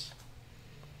mechanisms.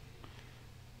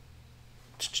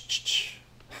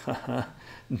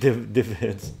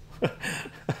 Dividends.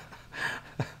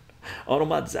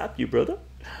 Automat zap you, brother.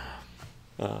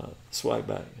 Swag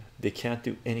bag. They can't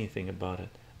do anything about it.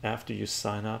 After you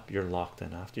sign up, you're locked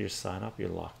in. After you sign up, you're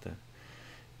locked in.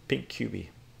 Pink QB.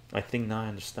 I think now I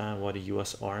understand why the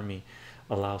US Army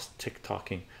allows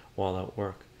TikToking while at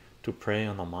work, to prey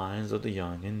on the minds of the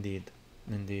young. Indeed.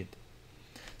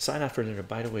 Sign up for dinner.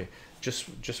 By the way,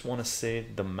 just want to say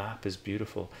the map is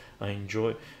beautiful. I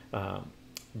enjoy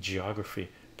geography.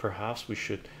 Perhaps we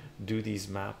should do these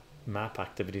map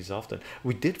activities often.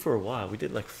 We did for a while. We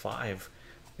did like 5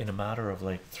 in a matter of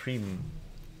like 2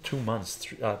 months,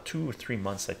 2 or 3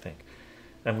 months, I think.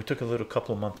 And we took a little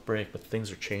couple of month break, but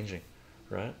things are changing,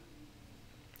 right?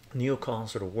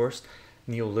 Neocons are the worst.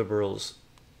 Neoliberals,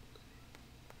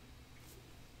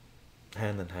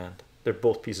 hand in hand. They're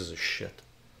both pieces of shit,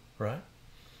 right?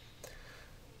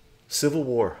 Civil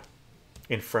war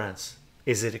in France,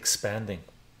 is it expanding?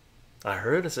 I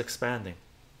heard it's expanding,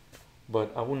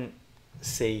 but I wouldn't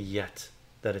say yet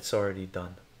that it's already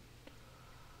done.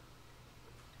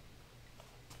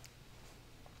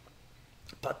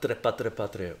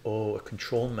 Patre. Oh, a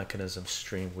control mechanism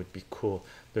stream would be cool.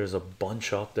 There's a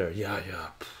bunch out there. Yeah.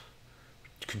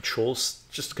 Controls,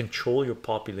 just control your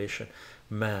population,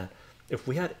 man. If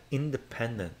we had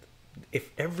independent, if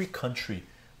every country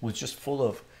was just full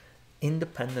of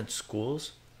independent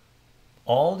schools,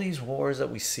 All these wars that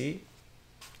we see,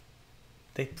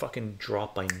 they fucking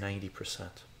drop by 90%.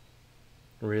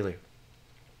 Really.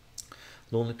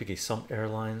 Lonely Piggy, some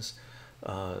airlines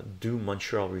do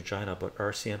Montreal Regina, but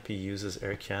RCMP uses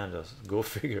Air Canada. Go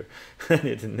figure. And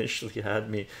it initially had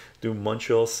me do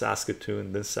Montreal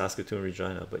Saskatoon, then Saskatoon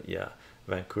Regina, but yeah,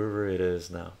 Vancouver it is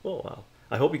now. Oh wow,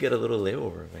 I hope you get a little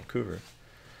layover in Vancouver.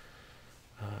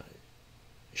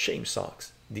 Shame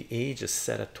socks, the age is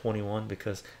set at 21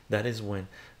 because that is when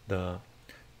the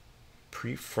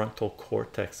prefrontal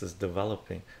cortex is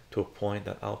developing to a point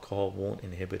that alcohol won't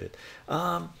inhibit it.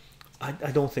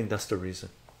 I don't think that's the reason.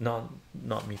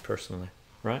 Not me personally,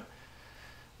 right?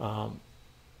 I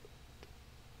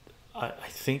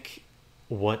think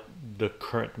what the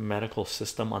current medical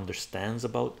system understands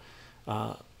about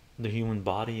the human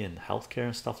body and healthcare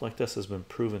and stuff like this has been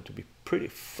proven to be pretty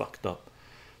fucked up,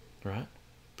 right?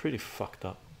 Pretty fucked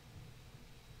up,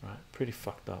 right? Pretty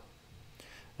fucked up.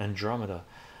 Andromeda,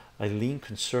 I lean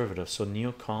conservative, so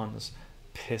neocons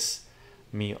piss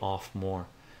me off more.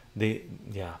 They,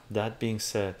 yeah, that being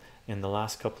said, in the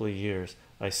last couple of years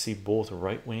I see both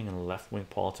right-wing and left-wing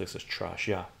politics as trash.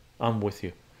 Yeah, I'm with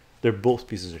you, they're both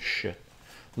pieces of shit.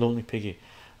 Lonely Piggy,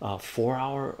 4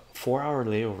 hour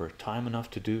layover, time enough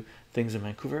to do things in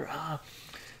Vancouver?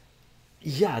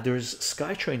 Yeah, there's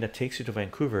SkyTrain that takes you to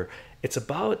Vancouver. It's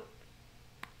about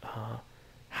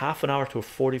half an hour to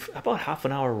about half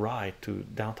an hour ride to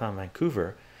downtown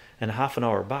Vancouver and half an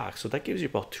hour back, so that gives you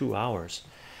about 2 hours.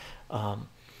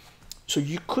 So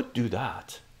you could do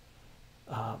that,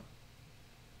 but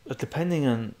depending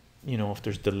on, you know, if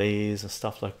there's delays and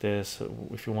stuff like this,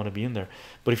 if you want to be in there.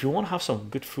 But if you want to have some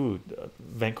good food,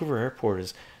 Vancouver Airport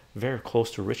is very close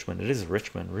to Richmond. It is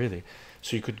Richmond, really.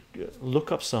 So you could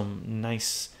look up some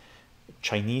nice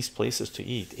Chinese places to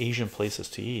eat, Asian places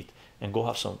to eat, and go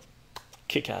have some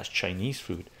kick-ass Chinese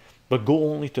food, but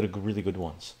go only to the really good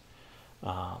ones.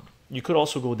 You could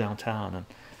also go downtown and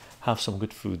have some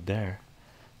good food there.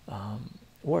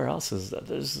 Where else is that?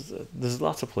 There's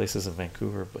lots of places in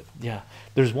Vancouver, but yeah,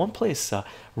 there's one place,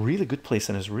 really good place,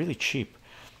 and it's really cheap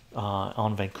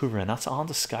on Vancouver, and that's on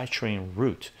the SkyTrain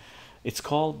route. It's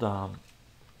called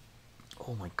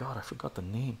oh my god, I forgot the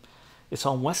name. It's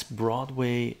on West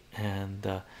Broadway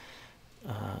and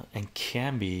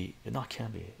Cambie, not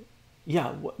Cambie.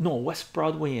 Yeah, no, West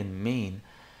Broadway in Maine.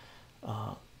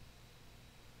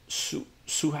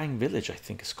 Suhang Village, I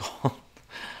think it's called.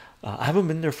 I haven't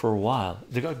been there for a while.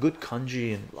 They got good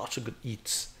kanji and lots of good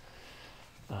eats,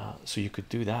 so you could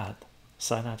do that.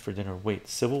 Cyanide for dinner. Wait,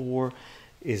 Civil War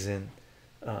is in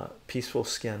peaceful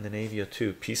Scandinavia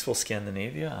too. Peaceful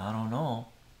Scandinavia? I don't know.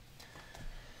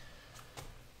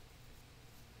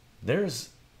 There's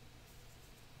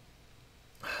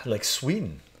like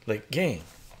Sweden, like gang,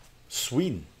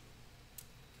 Sweden.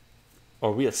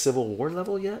 Are we at Civil War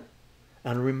level yet?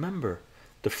 And remember,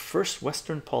 the first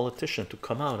Western politician to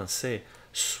come out and say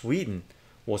Sweden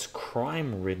was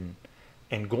crime ridden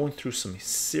and going through some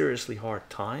seriously hard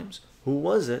times, who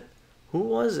was it? Who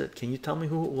was it? Can you tell me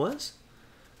who it was?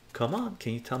 Come on,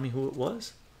 can you tell me who it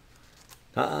was?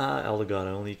 Elder God,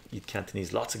 I only eat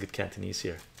Cantonese. Lots of good Cantonese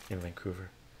here in Vancouver.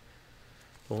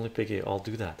 Only Piggy, I'll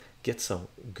do that. Get some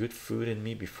good food in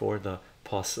me before the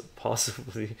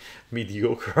possibly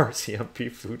mediocre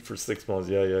RCMP food for 6 months.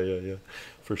 Yeah,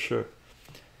 for sure.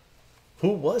 Who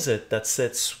was it that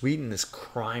said Sweden is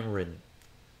crime ridden,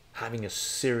 having a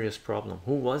serious problem?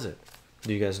 Who was it?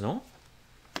 Do you guys know?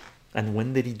 And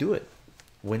when did he do it?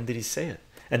 When did he say it?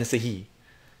 And it's a he.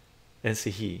 And it's a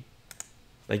he.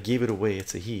 I gave it away.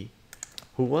 It's a he.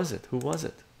 Who was it? Who was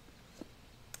it?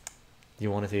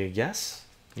 You want to take a guess?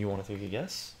 You want to take a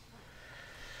guess?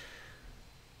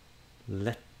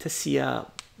 Leticia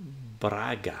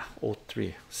Braga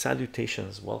 03.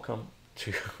 Salutations. Welcome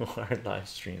to our live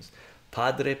streams.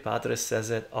 Padre says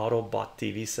it. Autobot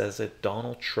TV says it.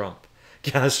 Donald Trump.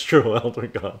 Castro Elder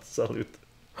God. Salute.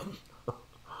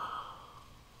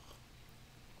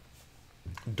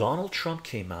 Donald Trump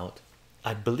came out,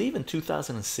 I believe in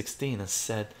 2016, and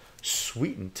said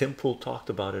Sweden. Tim Pool talked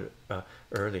about it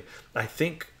early. I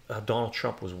think Donald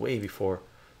Trump was way before.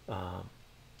 I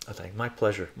think my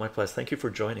pleasure. Thank you for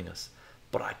joining us.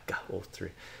 Braga 03.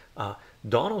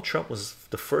 Donald Trump was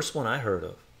the first one I heard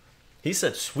of. He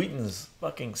said Sweden's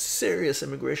fucking serious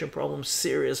immigration problems,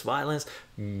 serious violence,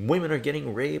 women are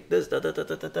getting raped, this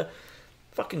da.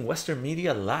 Fucking Western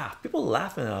media laugh. People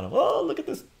laughing at him. Oh, look at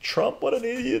this Trump, what an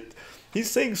idiot. He's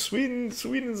saying Sweden's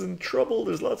in trouble.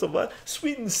 There's lots of violence.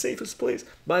 Sweden's safest place.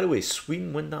 By the way,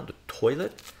 Sweden went down the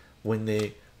toilet when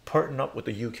they partnered up with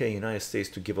the UK, United States,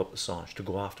 to give up Assange, to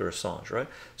go after Assange, right?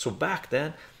 So back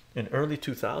then, in early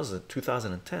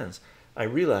 2010s, I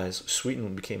realized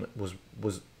Sweden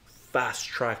was fast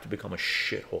tracked to become a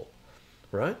shithole,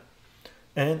 right?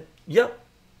 And yep,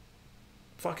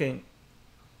 fucking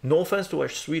no offense to our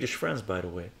Swedish friends, by the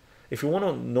way. If you want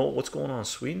to know what's going on in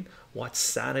Sweden, watch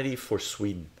Sanity for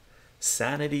Sweden.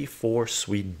 Sanity for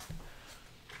Sweden.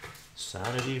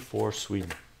 Sanity for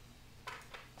Sweden.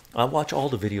 I watch all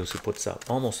the videos he puts out,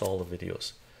 almost all the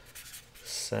videos.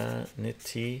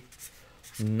 Sanity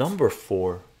number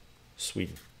 4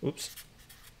 Sweden. Oops.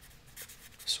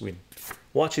 Sweden.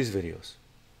 Watch his videos.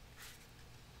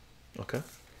 Okay.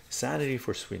 Sanity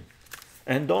for Sweden.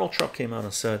 And Donald Trump came out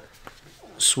and said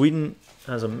Sweden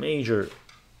has a major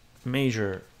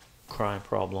crime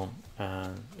problem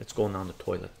and it's going down the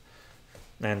toilet.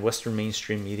 And Western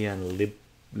mainstream media and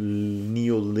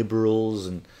neoliberals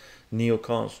and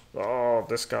neocons, oh,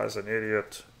 this guy's an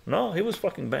idiot. No, he was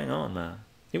fucking bang on, man.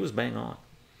 He was bang on,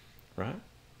 right?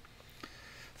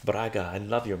 Braga, I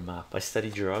love your map. I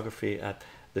studied geography at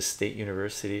the State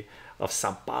University of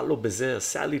São Paulo, Brazil.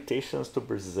 Salutations to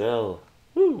Brazil.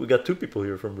 Woo, we got 2 people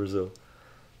here from Brazil,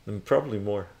 and probably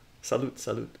more. Salute,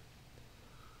 salute.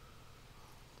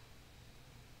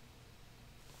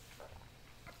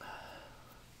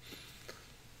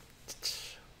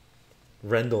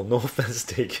 Rendell, no offense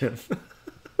taken.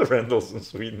 Rendell's in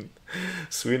Sweden.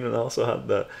 Sweden also had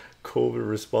that COVID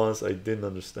response I didn't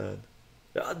understand.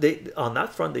 They on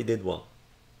that front they did well,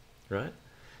 right?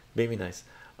 Baby nice.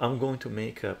 I'm going to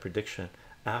make a prediction.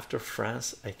 After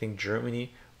France, I think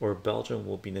Germany or Belgium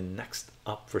will be the next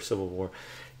up for civil war.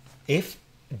 If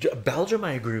Belgium,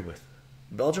 I agree with.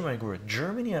 Belgium, I agree with.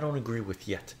 Germany, I don't agree with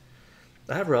yet.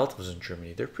 I have relatives in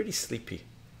Germany. They're pretty sleepy.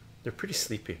 They're pretty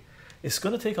sleepy. It's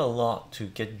going to take a lot to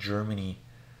get Germany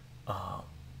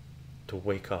to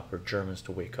wake up, or Germans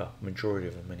to wake up. Majority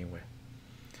of them anyway.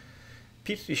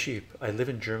 Peeps be sheep. I live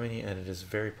in Germany and it is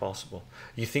very possible.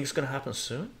 You think it's going to happen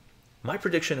soon? My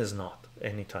prediction is not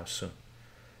anytime soon.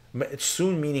 It's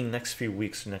soon meaning next few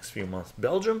weeks, next few months.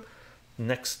 Belgium,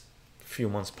 next few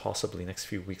months possibly, next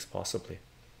few weeks possibly.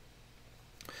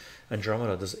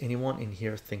 Andromeda, does anyone in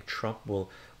here think Trump will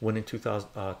win in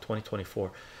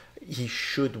 2024? He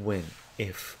should win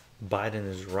if Biden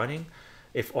is running.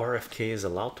 If RFK is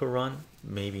allowed to run,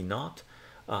 maybe not.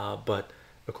 But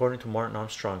according to Martin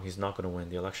Armstrong, he's not going to win.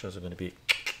 The elections are going to be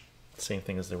the same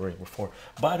thing as they were before.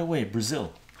 By the way,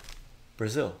 Brazil,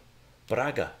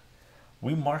 Braga,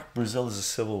 we marked Brazil as a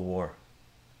civil war.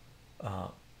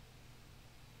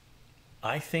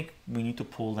 I think we need to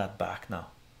pull that back now.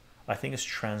 I think it's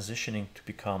transitioning to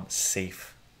become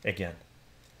safe again.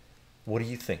 What do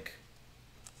you think?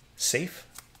 Safe?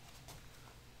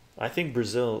 I think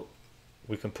Brazil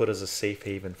we can put as a safe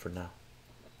haven for now.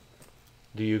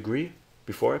 Do you agree?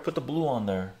 Before I put the blue on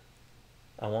there,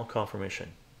 I want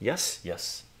confirmation. Yes,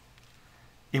 yes.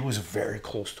 It was very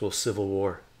close to a civil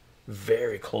war.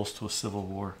 Very close to a civil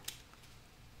war.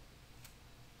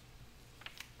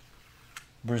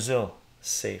 Brazil,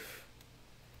 safe.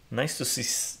 Nice to see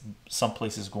some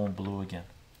places going blue again.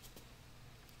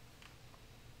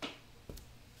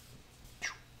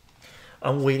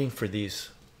 I'm waiting for these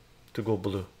to go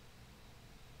blue.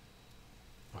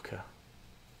 Okay.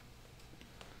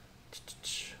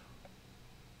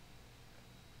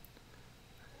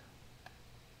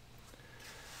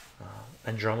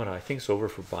 Andromeda, I think it's over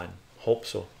for Biden. Hope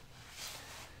so.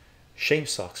 Shame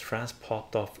sucks. France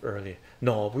popped off early.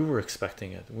 No, we were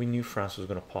expecting it. We knew France was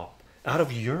going to pop. Out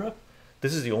of Europe,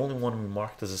 this is the only one we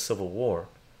marked as a civil war.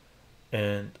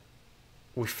 And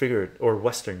we figured, or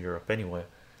Western Europe anyway,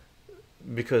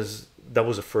 because that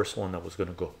was the first one that was going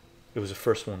to go. It was the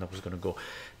first one that was going to go.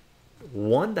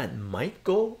 One that might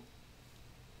go,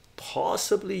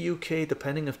 possibly UK,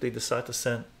 depending if they decide to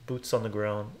send boots on the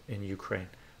ground in Ukraine,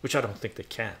 which I don't think they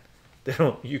can. They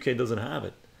don't. UK doesn't have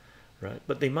it, right?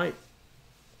 But they might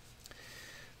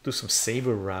do some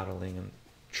saber rattling and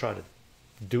try to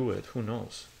do it. Who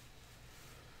knows?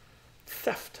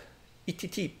 Theft,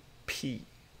 ETTP,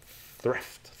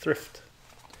 thrift.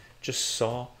 Just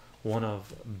saw one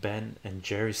of Ben and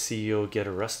Jerry's CEO get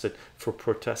arrested for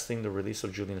protesting the release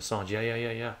of Julian Assange.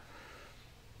 Yeah.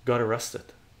 Got arrested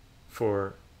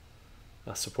for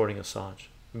supporting Assange.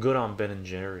 Good on Ben and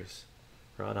Jerry's,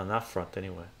 right on that front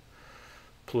anyway.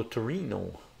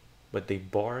 Plutarino, but they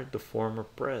barred the former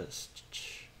prez.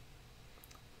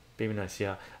 Baby nice.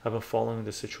 Yeah, I've been following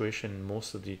the situation in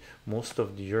most of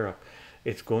the Europe.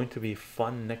 It's going to be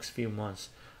fun next few months.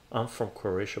 I'm from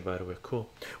Croatia, by the way. Cool.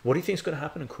 What do you think is going to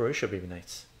happen in Croatia, baby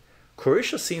nights?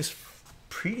 Croatia seems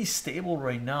pretty stable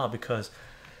right now because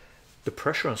the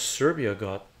pressure on Serbia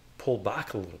got pulled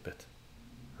back a little bit,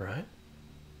 right?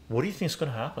 What do you think is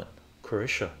going to happen?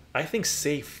 Croatia? I think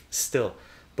safe still,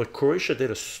 but Croatia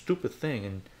did a stupid thing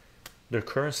and their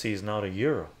currency is now the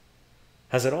euro.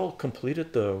 Has it all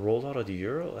completed the rollout of the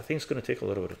euro? I think it's going to take a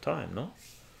little bit of time, no?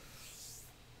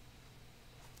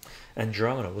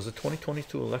 Andromeda, was the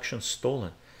 2022 election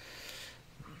stolen?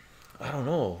 I don't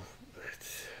know.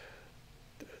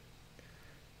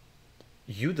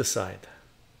 You decide,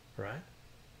 right?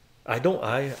 I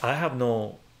have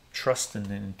no trust in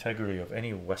the integrity of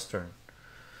any Western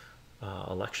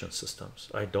election systems.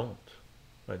 I don't.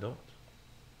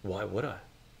 Why would I?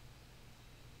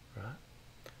 Right?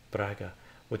 Braga,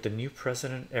 with the new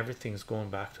president, everything's going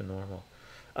back to normal.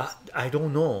 I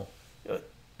don't know.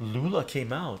 Lula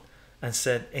came out and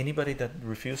said anybody that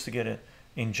refused to get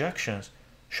injections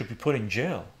should be put in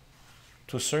jail.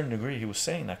 To a certain degree, he was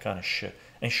saying that kind of shit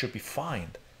and should be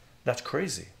fined. That's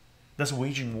crazy. That's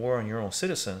waging war on your own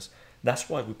citizens. That's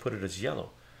why we put it as yellow.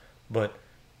 But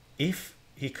if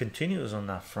he continues on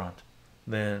that front,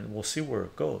 then we'll see where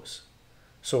it goes.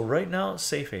 So right now,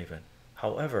 safe haven.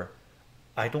 However,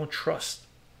 I don't trust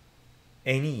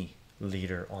any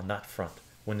leader on that front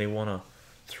when they want to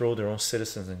throw their own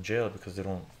citizens in jail because they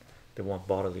want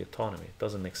bodily autonomy. It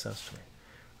doesn't make sense to me,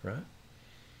 right?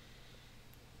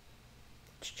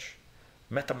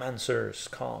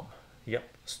 Metamancers, calm. Yep,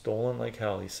 stolen like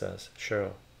hell, he says.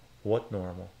 Cheryl, what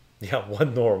normal? Yeah,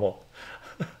 what normal?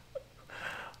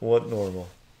 What normal?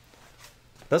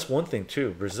 That's one thing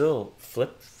too. Brazil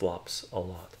flip-flops a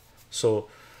lot. So,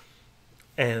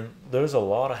 and there's a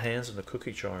lot of hands in the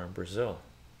cookie jar in Brazil.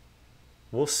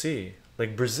 We'll see.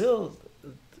 Like Brazil,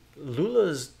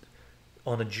 Lula's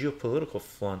on a geopolitical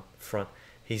front.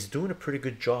 He's doing a pretty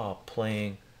good job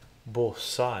playing both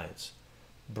sides,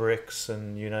 BRICS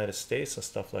and United States and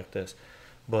stuff like this.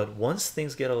 But once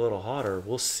things get a little hotter,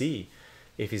 we'll see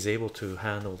if he's able to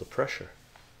handle the pressure,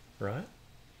 right?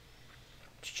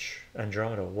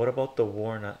 Andromeda, what about the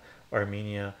war in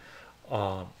Armenia?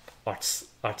 Artsek,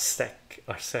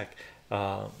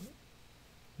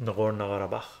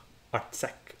 Nagorno-Karabakh,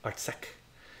 Artsek.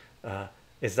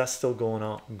 Is that still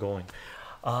going?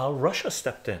 Russia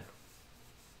stepped in.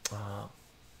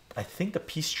 I think the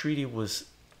peace treaty was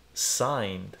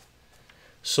signed,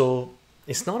 so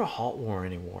it's not a hot war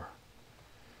anymore.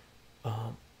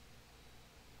 But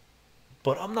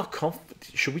I'm not comfortable.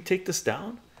 Should we take this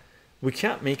down? We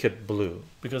can't make it blue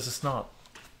because it's not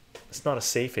a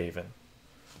safe haven,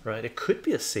 right? It could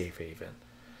be a safe haven.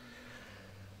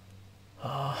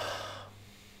 I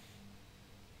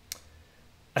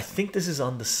think this is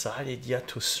undecided yet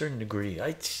to a certain degree.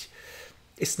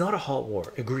 It's not a hot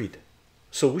war, agreed.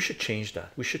 So we should change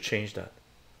that.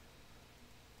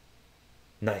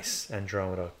 Nice,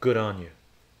 Andromeda, good on you.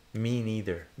 Me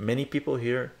neither. Many people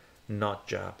here not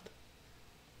jabbed.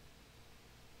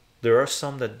 There are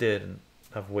some that did and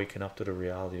have waken up to the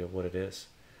reality of what it is,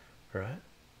 right?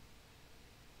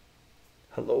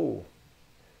 Hello,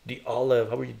 the Olive,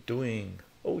 how are you doing?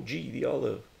 Oh gee, the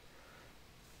Olive.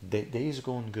 Day is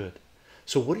going good.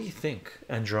 So what do you think,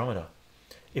 Andromeda?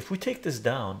 If we take this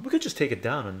down, we could just take it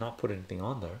down and not put anything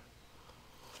on there.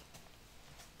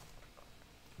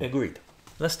 Agreed.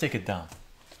 Let's take it down.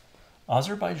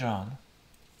 Azerbaijan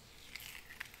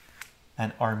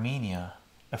and Armenia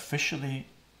officially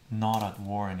not at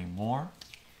war anymore.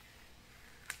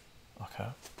 Okay,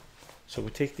 so we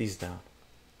take these down.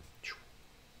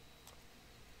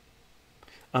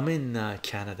 I'm in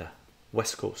Canada,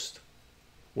 west coast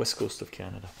of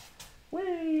Canada,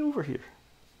 way over here.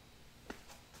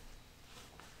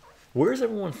 Where's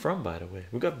everyone from, by the way?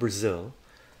 We got Brazil,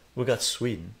 we got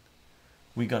Sweden,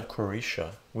 we got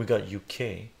Croatia, we got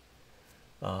UK.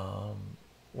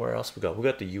 Where else we got? We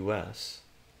got the US,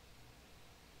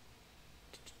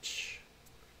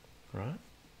 right?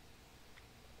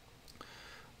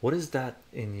 What is that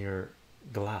in your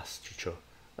glass, Chycho?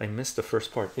 I missed the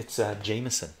first part. It's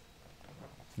Jameson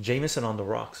on the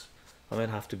rocks. I might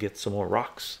have to get some more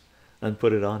rocks and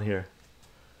put it on here.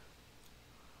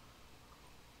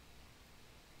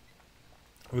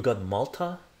 We got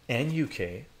Malta and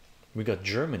UK. We got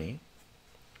Germany,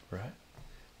 right?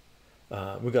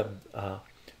 We got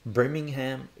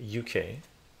Birmingham, UK.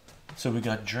 So we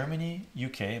got Germany,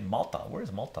 UK, Malta.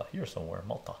 Where's Malta? Here somewhere,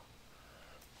 Malta.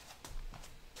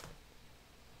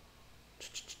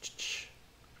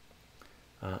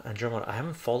 Andromeda, I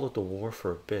haven't followed the war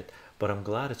for a bit, but I'm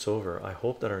glad it's over. I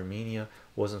hope that Armenia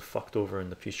wasn't fucked over in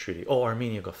the peace treaty. Oh,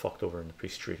 Armenia got fucked over in the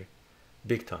peace treaty,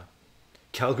 big time.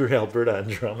 Calgary, Alberta,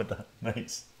 Andromeda.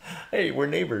 Nice. Hey, we're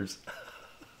neighbors.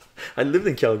 I lived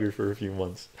in Calgary for a few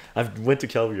months. I've went to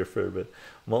Calgary a fair bit.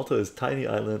 Malta is tiny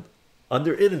island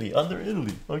under Italy.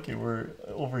 Okay, we're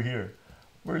over here.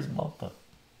 Where's Malta?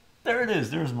 There it is.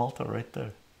 There's Malta right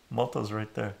there. Malta's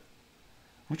right there.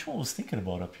 Which one was thinking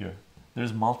about up here?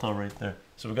 There's Malta right there.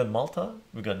 So we got Malta,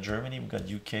 we got Germany, we got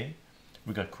UK,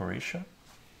 we got Croatia.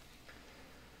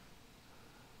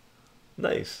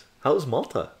 Nice. How's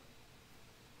Malta?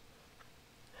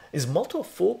 Is Malta a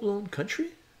full-blown country?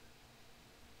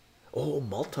 Oh,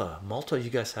 Malta. Malta, you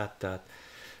guys had that.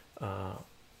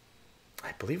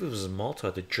 I believe it was in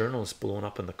Malta. The journalist blown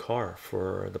up in the car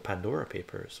for the Pandora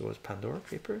Papers. So it was Pandora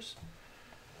Papers?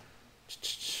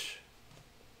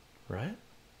 Right?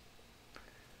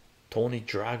 Tony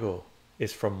Drago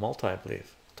is from Malta, I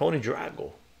believe. Tony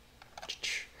Drago.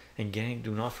 And gang,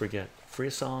 do not forget, free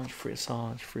Assange, free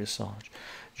Assange, free Assange.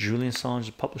 Julian Assange,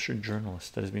 a publisher and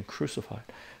journalist that has been crucified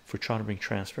for trying to bring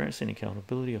transparency and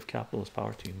accountability of capitalist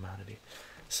power to humanity.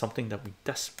 Something that we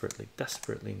desperately,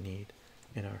 desperately need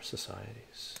in our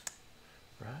societies.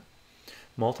 Right?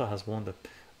 Malta has one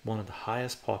of the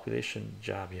highest population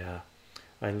jab. Yeah,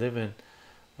 I live in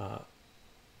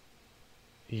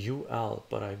UL,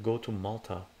 but I go to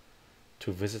Malta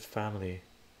to visit family.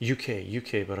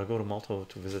 UK, but I go to Malta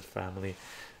to visit family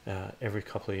every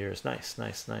couple of years. Nice,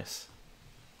 nice, nice.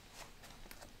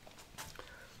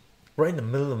 Right in the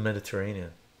middle of the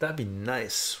Mediterranean. That'd be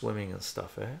nice swimming and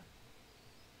stuff, eh?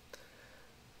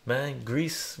 Man,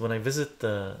 Greece, when I visit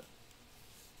the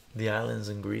islands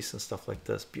in Greece and stuff like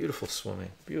this, beautiful swimming,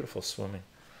 beautiful swimming.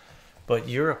 But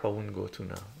Europe I wouldn't go to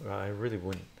now. I really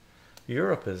wouldn't.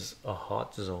 Europe is a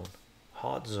hot zone,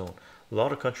 hot zone. A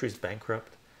lot of countries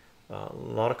bankrupt, a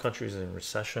lot of countries in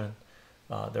recession.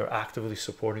 They're actively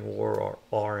supporting war or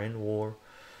are in war.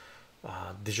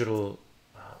 Digital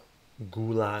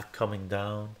gulag coming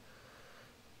down.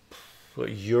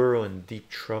 Euro in deep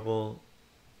trouble.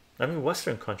 I mean,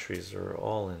 Western countries are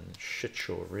all in shit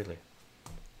show, really.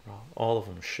 All of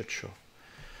them shit show.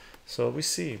 So we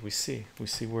see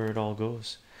where it all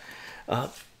goes.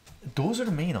 Those are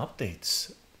the main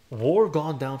updates. War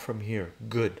gone down from here.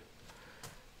 Good.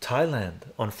 Thailand,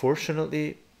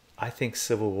 unfortunately, I think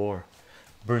civil war.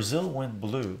 Brazil went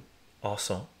blue.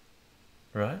 Awesome.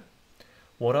 Right?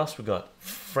 What else we got?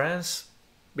 France,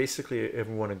 basically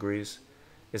everyone agrees,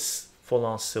 is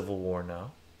full-on civil war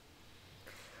now.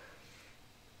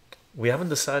 We haven't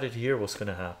decided here what's going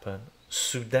to happen.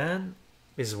 Sudan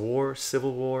is war,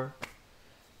 civil war,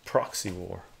 proxy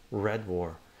war, red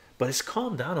war, but it's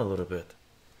calmed down a little bit.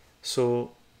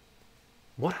 So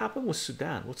what happened with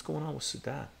Sudan? What's going on with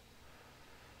Sudan?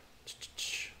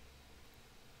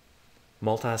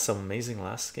 Malta has some amazing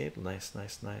landscape. Nice,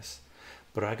 nice, nice.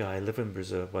 Braga, I live in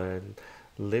Brazil, but I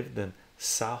lived in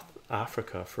South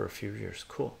Africa for a few years.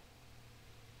 Cool.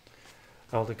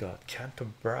 Aldegard,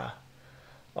 Canberra,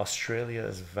 Australia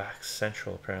is vax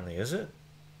central apparently. Is it?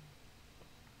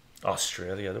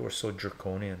 Australia, they were so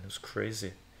draconian, it was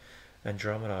crazy.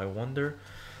 Andromeda, I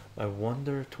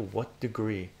wonder to what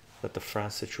degree that the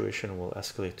France situation will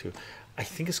escalate to. I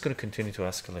think it's going to continue to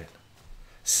escalate,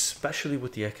 especially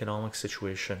with the economic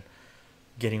situation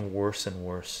getting worse and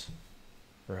worse.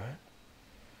 Right?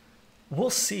 We'll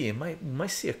see. It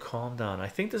might see a calm down. I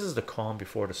think this is the calm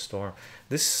before the storm.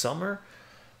 This summer,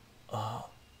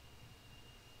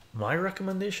 my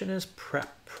recommendation is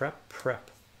prep,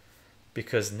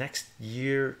 because next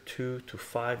year 2 to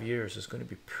 5 years is going to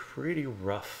be pretty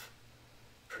rough.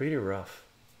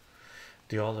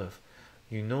 The Olive,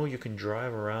 you know, you can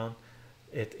drive around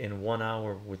it in 1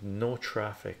 hour with no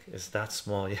traffic. Is that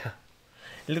small? Yeah,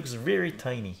 it looks very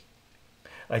tiny.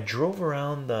 I drove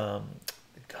around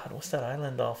God, what's that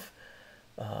island off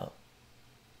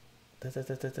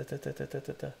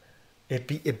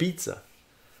Ibiza.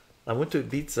 I went to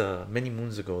Ibiza many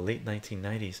moons ago, late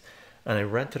 1990s, and I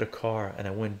rented a car and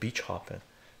I went beach hopping.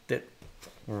 Did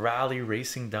rally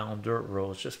racing down dirt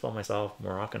roads just by myself,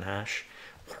 Moroccan hash.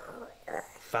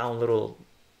 Found little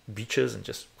beaches and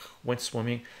just went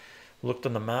swimming. Looked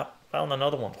on the map, found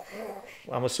another one.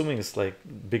 I'm assuming it's like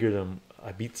bigger than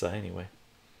Ibiza anyway.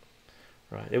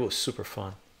 Right? It was super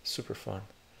fun, super fun.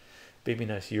 Baby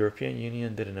nice. European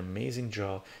Union did an amazing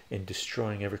job in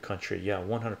destroying every country. Yeah,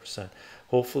 100%.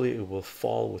 Hopefully it will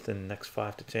fall within the next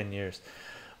 5 to 10 years.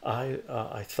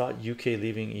 I thought UK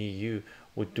leaving EU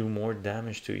would do more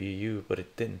damage to EU, but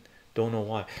it didn't. Don't know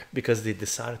why. Because they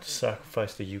decided to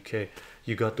sacrifice the UK.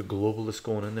 You got the globalists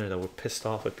going in there that were pissed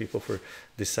off at people for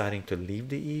deciding to leave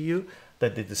the EU,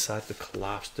 that they decided to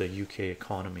collapse the UK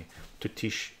economy to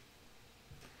teach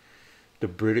the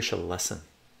British a lesson.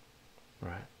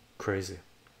 Right? Crazy.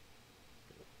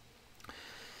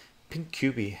 Pink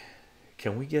QB,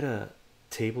 can we get a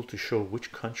table to show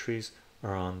which countries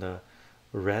are on the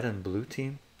red and blue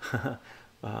team?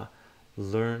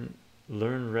 Learn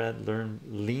Learn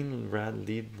lean red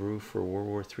lead brew for World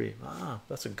War III. Ah,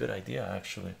 that's a good idea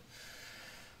actually.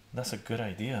 That's a good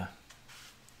idea.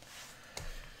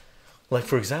 Like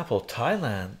for example,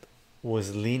 Thailand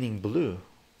was leaning blue,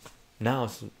 now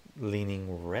it's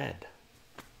leaning red.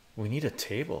 We need a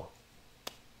table.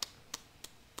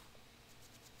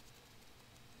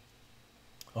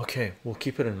 Okay, we'll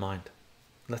keep it in mind.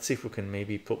 Let's see if we can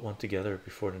maybe put one together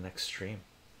before the next stream,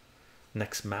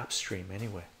 next map stream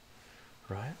anyway,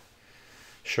 right?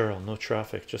 Cheryl, no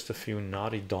traffic, just a few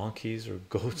naughty donkeys or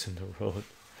goats in the road.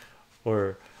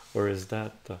 Or is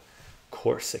that the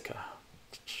Corsica?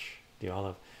 The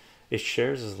olive. It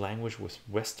shares its language with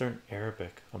Western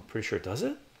Arabic. I'm pretty sure. Does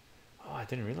it? Oh, I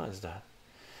didn't realize that.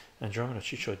 Andromeda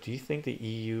Chycho, do you think the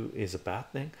EU is a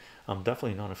bad thing? I'm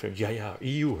definitely not a fan. Yeah,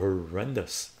 EU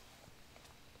horrendous.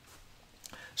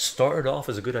 Started off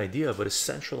as a good idea, but it's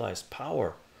centralized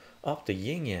power up the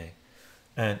yin yang,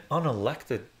 and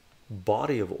unelected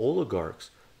body of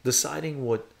oligarchs deciding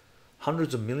what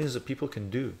hundreds of millions of people can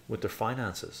do with their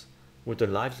finances, with their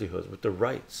livelihoods, with their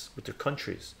rights, with their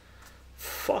countries.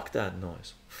 Fuck that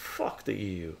noise. Fuck the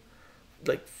EU.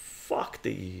 Like, fuck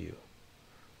the EU.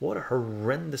 What a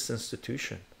horrendous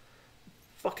institution.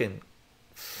 Fucking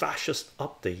fascist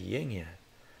up the yin yang.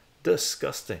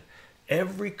 Disgusting.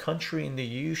 Every country in the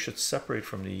EU should separate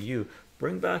from the EU.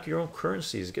 Bring back your own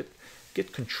currencies.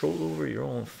 Get control over your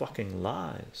own fucking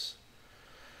lives.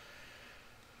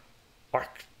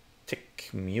 Arctic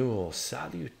Mule,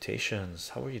 salutations.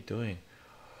 How are you doing?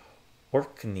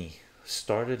 Orkney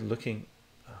started looking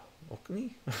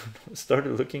Orkney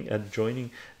started looking at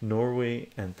joining Norway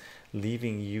and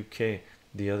leaving UK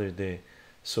the other day,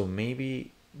 so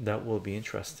maybe that will be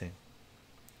interesting.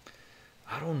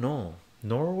 I don't know.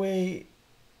 Norway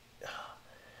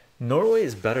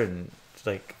is better than,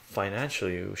 like,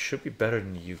 financially it should be better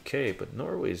than the UK, but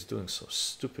Norway is doing some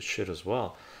stupid shit as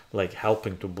well, like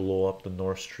helping to blow up the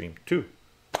Nord Stream 2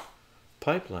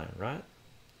 pipeline, right?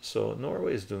 So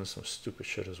Norway is doing some stupid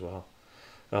shit as well.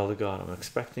 Oh God, I'm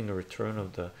expecting a return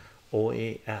of the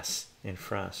OAS in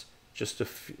France. Just a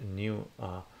new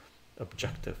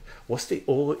objective. What's the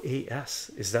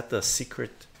OAS? Is that the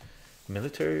secret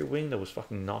military wing that was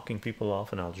fucking knocking people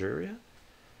off in Algeria?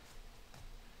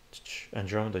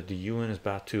 Andromeda, the UN is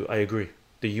bad too. I agree.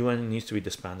 The UN needs to be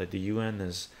disbanded. The UN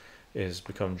is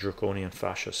become draconian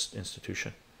fascist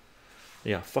institution.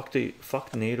 Yeah, fuck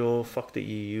NATO, fuck the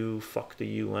EU, fuck the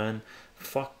UN,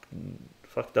 fuck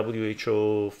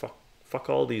WHO, fuck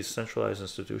all these centralized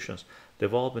institutions.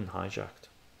 They've all been hijacked,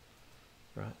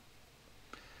 right?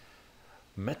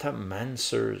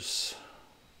 Metamancers,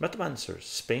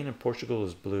 Spain and Portugal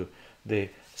is blue.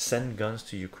 They send guns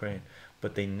to Ukraine,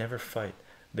 but they never fight.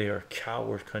 They are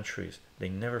coward countries. They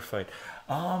never fight.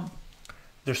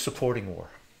 They're supporting war.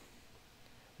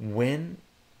 When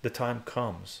the time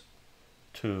comes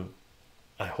to,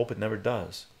 I hope it never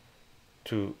does,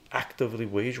 to actively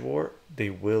wage war, they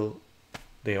will.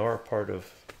 They are a part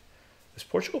of. Is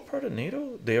Portugal part of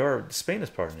NATO? They are. Spain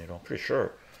is part of NATO. I'm pretty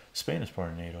sure Spain is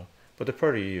part of NATO, but they're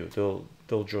part of EU.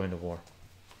 They'll join the war.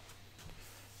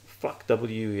 Fuck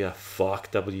WEF.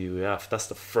 Fuck WEF. That's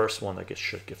the first one that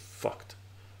should get fucked,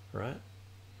 right?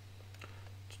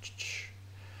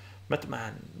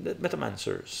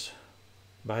 Metamancers.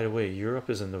 By the way,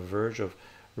 Europe is on the verge of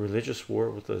religious war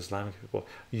with the Islamic people.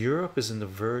 Europe is on the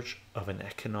verge of an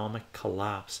economic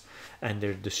collapse, and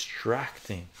they're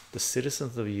distracting the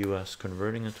citizens of the US,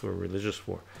 converting into a religious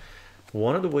war.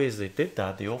 One of the ways they did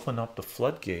that, they opened up the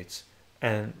floodgates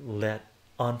and let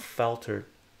unfiltered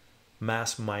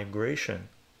mass migration,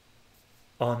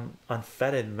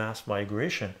 unfettered mass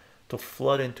migration to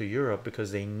flood into Europe,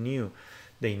 because they knew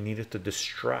they needed to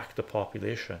distract the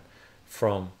population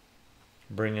from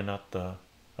bringing out the,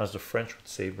 as the French would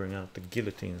say, bring out the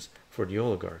guillotines for the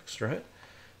oligarchs, right?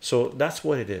 So that's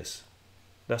what it is.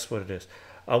 That's what it is.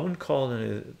 I wouldn't call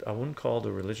it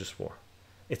a religious war.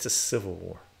 It's a civil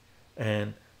war,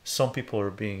 and some people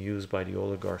are being used by the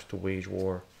oligarchs to wage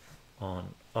war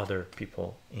on other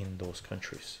people in those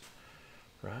countries,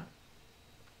 right?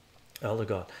 Elder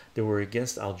God, they were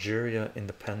against Algeria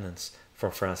independence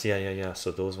from France. Yeah.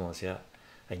 So those ones, yeah.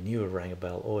 I knew it rang a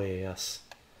bell. OAS.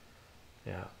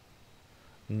 Yeah.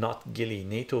 Not Gilly.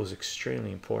 NATO is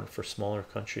extremely important for smaller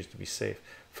countries to be safe.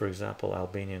 For example,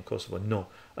 Albania and Kosovo. No,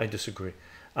 I disagree.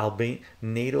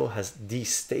 NATO has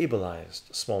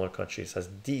destabilized smaller countries, has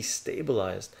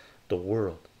destabilized the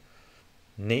world.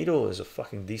 NATO is a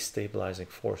fucking destabilizing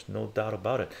force, no doubt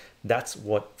about it. That's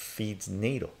what feeds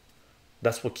NATO.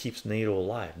 That's what keeps NATO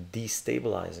alive,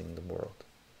 destabilizing the world.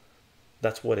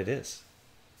 That's what it is,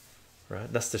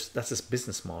 right? That's this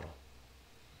business model.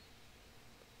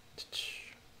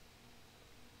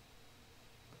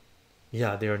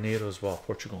 Yeah, they are NATO as well,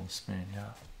 Portugal and Spain.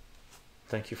 Yeah,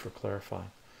 thank you for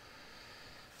clarifying.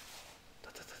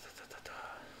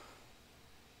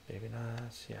 Baby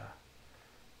nice, yeah.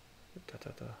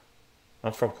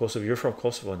 I'm from Kosovo. You're from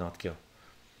Kosovo, not Gil.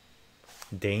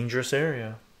 Dangerous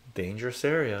area. Dangerous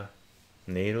area.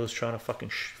 NATO's trying to fucking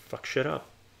fuck shit up.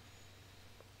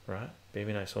 Right?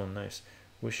 Baby nice, oh nice.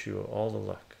 Wish you all the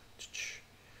luck.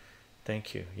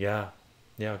 Thank you. Yeah.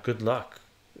 Yeah, good luck.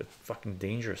 It's fucking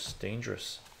dangerous.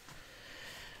 Dangerous.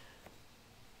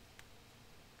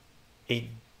 The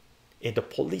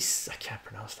police. I can't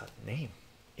pronounce that name.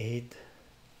 Aid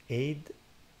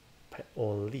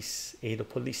police. Aid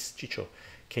police. Chycho,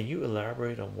 can you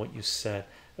elaborate on what you said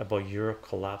about Europe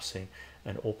collapsing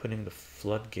and opening the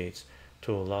floodgates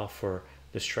to allow for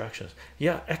distractions?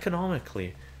 Yeah,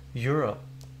 economically, Europe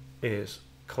is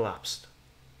collapsed.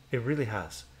 It really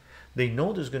has. They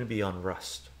know there's going to be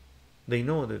unrest. They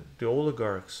know that the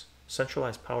oligarchs,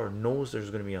 centralized power, knows there's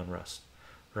going to be unrest,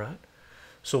 right?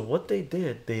 So what they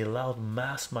did, they allowed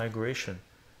mass migration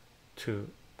to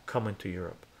come into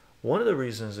Europe. One of the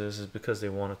reasons is because they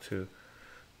wanted to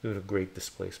do the great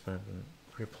displacement and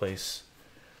replace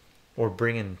or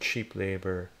bring in cheap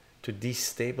labor to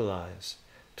destabilize,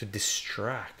 to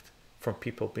distract from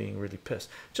people being really pissed.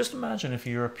 Just imagine if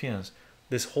Europeans,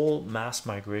 this whole mass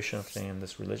migration thing and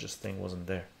this religious thing wasn't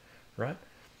there, right?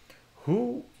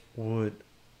 Who would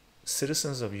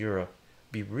citizens of Europe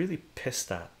be really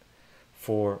pissed at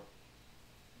for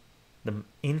the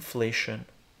inflation,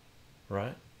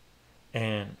 right?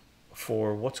 And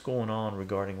for what's going on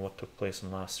regarding what took place in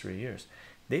the last 3 years?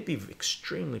 They'd be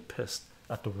extremely pissed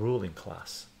at the ruling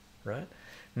class, right?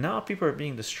 Now people are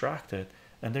being distracted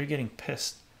and they're getting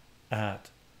pissed at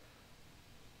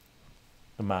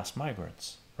the mass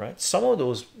migrants, right? Some of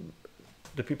those,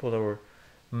 the people that were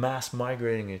mass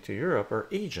migrating into Europe, are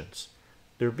agents.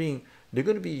 They're going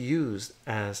to be used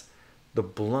as the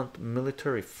blunt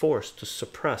military force to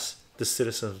suppress the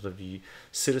citizens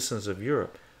of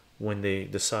Europe when they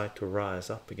decide to rise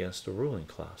up against the ruling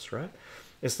class, right?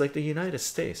 It's like the United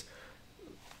States.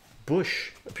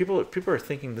 Bush, people are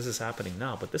thinking this is happening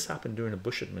now, but this happened during the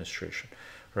Bush administration,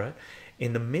 right?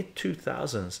 In the mid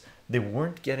 2000s, they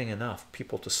weren't getting enough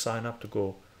people to sign up to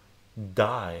go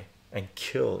die and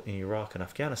kill in Iraq and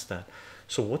Afghanistan.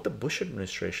 So what the Bush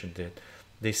administration did,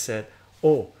 they said,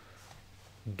 oh,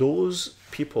 those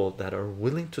people that are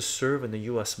willing to serve in the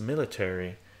US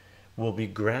military will be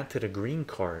granted a green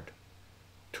card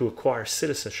to acquire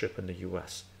citizenship in the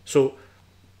US. So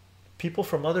people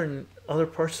from other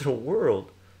parts of the world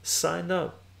signed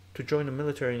up to join the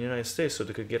military in the United States so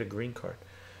they could get a green card.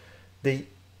 The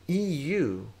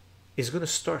EU is going to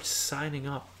start signing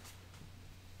up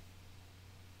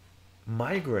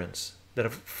migrants that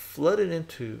have flooded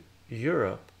into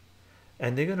Europe,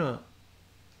 and they're going to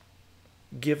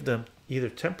give them either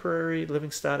temporary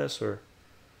living status or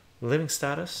living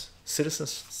status, citizen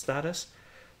status,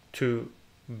 to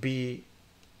be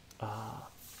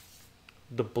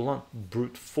the blunt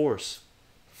brute force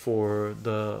for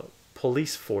the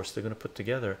police force they're going to put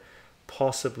together,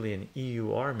 possibly an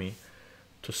EU army,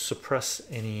 to suppress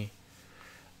any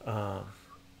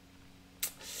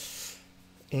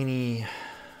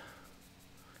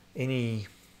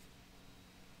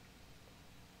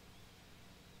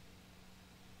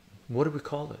what do we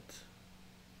call it,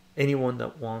 anyone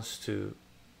that wants to,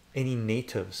 any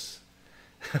natives.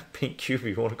 Pink cube,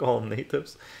 you want to call them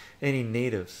natives, any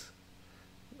natives,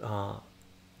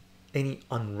 any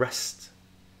unrest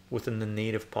within the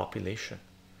native population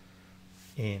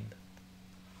in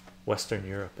Western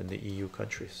Europe and the EU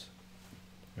countries,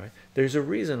 right? There's a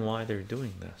reason why they're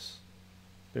doing this.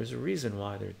 There's a reason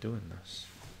why they're doing this,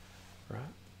 right?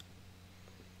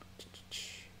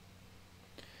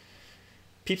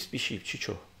 Peeps be sheep.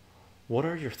 Chycho, what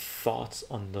are your thoughts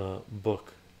on the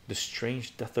book The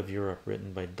Strange Death of Europe,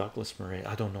 written by Douglas Murray?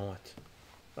 I don't know it.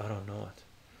 I don't know it.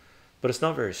 But it's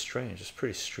not very strange. It's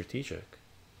pretty strategic,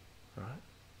 right?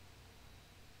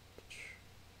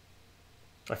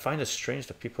 I find it strange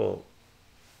that people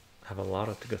have allowed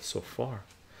it to get so far.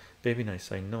 Baby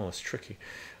nice, I know it's tricky.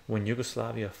 When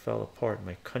Yugoslavia fell apart,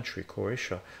 my country,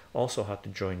 Croatia, also had to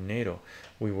join NATO.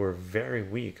 We were very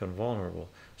weak and vulnerable,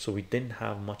 so we didn't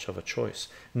have much of a choice.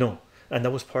 No, and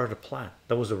that was part of the plan.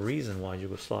 That was the reason why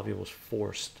Yugoslavia was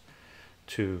forced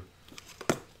to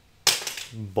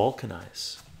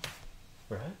balkanize,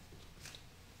 right?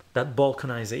 That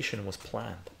balkanization was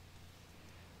planned.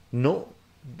 No,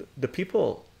 the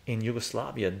people in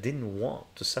Yugoslavia didn't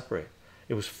want to separate.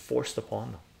 It was forced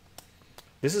upon them.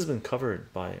 This has been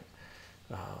covered by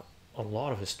a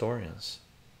lot of historians,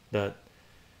 that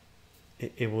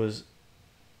it was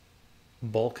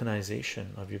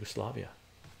Balkanization of Yugoslavia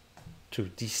to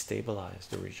destabilize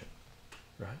the region,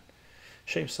 right?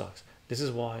 Shame sucks. This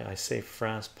is why I say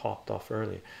France popped off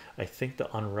early. I think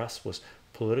the unrest was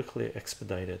politically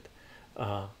expedited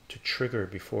to trigger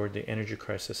before the energy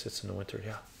crisis hits in the winter.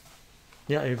 Yeah,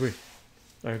 yeah, I agree.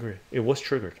 I agree. It was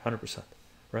triggered 100%,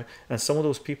 right? And some of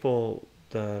those people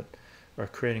that are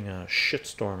creating a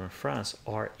shitstorm in France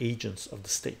are agents of the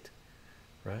state,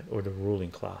 right? Or the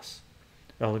ruling class.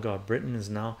 Oh God, Britain is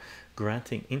now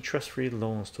granting interest-free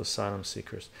loans to asylum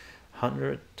seekers,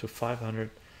 100 to 500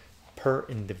 per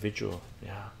individual.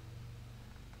 Yeah,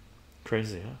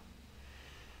 crazy, huh?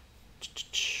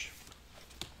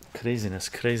 Craziness,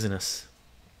 craziness.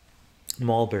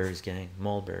 Mulberries, gang,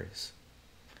 mulberries.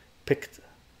 Picked a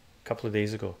couple of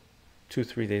days ago,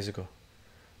 2-3 days ago,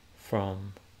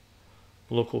 from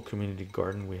local community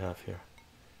garden we have here.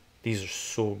 These are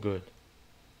so good,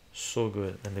 so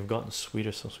good, and they've gotten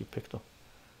sweeter since we picked them.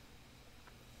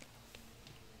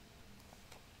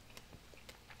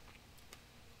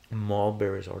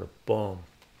 Mulberries are the bomb.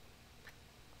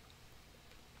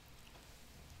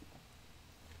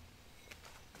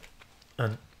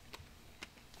 And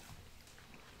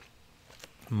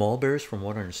mulberries, from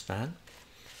what I understand,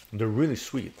 they're really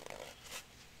sweet,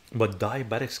 but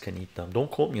diabetics can eat them.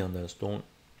 Don't quote me on this. Don't,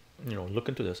 you know, look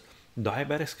into this.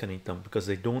 Diabetics can eat them because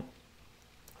they don't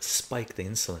spike the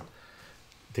insulin.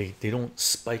 They don't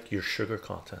spike your sugar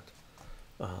content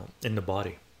in the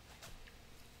body.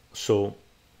 So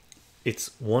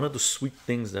it's one of the sweet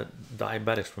things that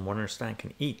diabetics, from what I understand,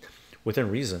 can eat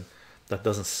within reason, that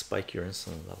doesn't spike your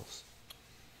insulin levels.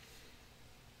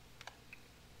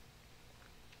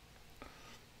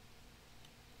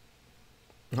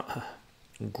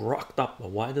 Grokked up.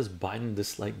 Why does Biden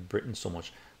dislike Britain so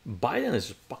much? Biden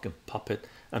is a fucking puppet,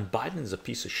 and Biden is a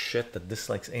piece of shit that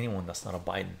dislikes anyone that's not a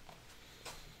Biden.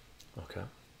 Okay,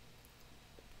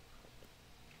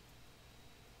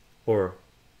 or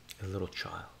a little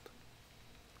child,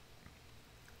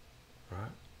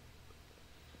 right?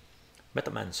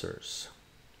 Metamancers,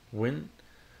 when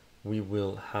we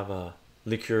will have a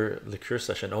liqueur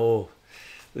session? Oh,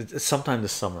 it's sometime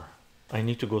this summer. I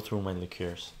need to go through my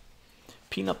liqueurs.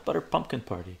 Peanut butter pumpkin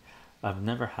party. I've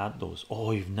never had those.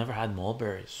 Oh, you've never had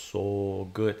mulberries? So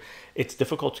good. It's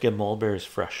difficult to get mulberries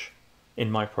fresh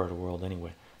in my part of the world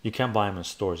anyway. You can't buy them in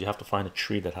stores. You have to find a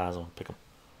tree that has them, pick them.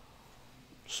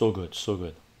 So good, so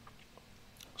good,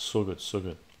 so good, so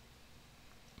good.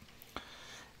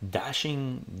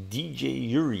 Dashing DJ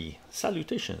Yuri,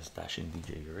 salutations. Dashing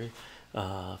DJ Yuri,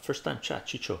 first time chat.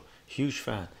 Chycho, huge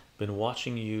fan, been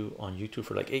watching you on YouTube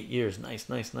for like 8 years. Nice,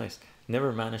 nice, nice.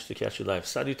 Never managed to catch you live.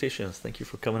 Salutations, thank you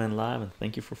for coming in live, and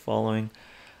thank you for following,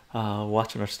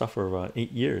 watching our stuff for about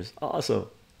 8 years. Awesome.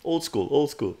 Old school, old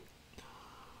school.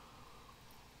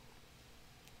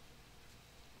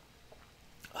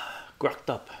 Grokked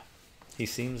up. He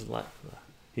seems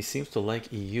to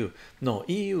like EU. No,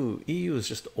 EU is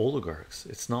just oligarchs.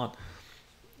 It's not.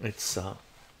 It's a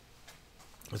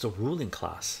ruling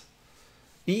class.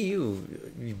 EU,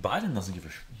 Biden doesn't give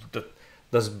a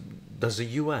does the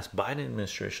US Biden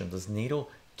administration, does NATO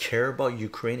care about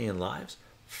Ukrainian lives?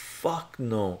 Fuck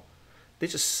no. They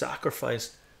just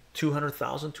sacrificed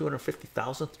 200,000,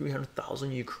 250,000,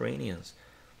 300,000 Ukrainians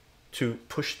to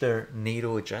push their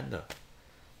NATO agenda.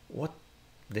 What?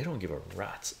 They don't give a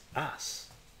rat's ass.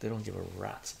 They don't give a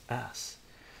rat's ass.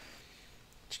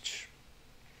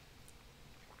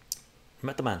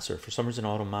 Metamancer, for some reason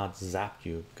Automod zapped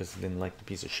you because they didn't like the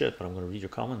piece of shit, but I'm going to read your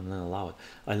comment and then allow it.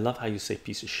 I love how you say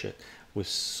piece of shit with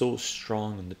so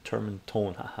strong and determined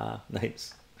tone. Haha,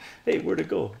 nice. Hey, where'd it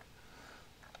go?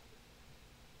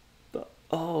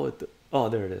 Oh, oh,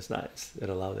 there it is. Nice, it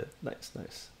allowed it. Nice,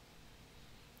 nice.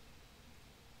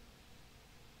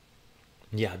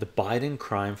 Yeah, the Biden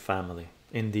crime family,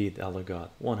 indeed. Elder God,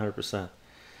 100%.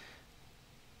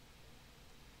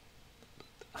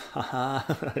 Haha.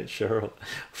 Cheryl,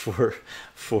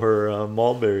 for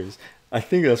mulberries. I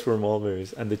think that's for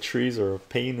mulberries, and the trees are a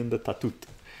pain in the tatut.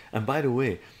 And by the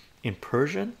way, in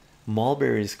Persian,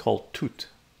 mulberry is called tut.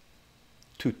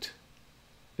 Tut.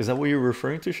 Is that what you're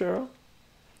referring to, Cheryl?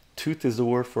 Tut is the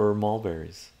word for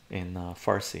mulberries in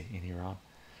Farsi in Iran.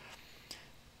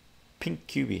 Pink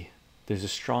QB. There's a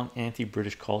strong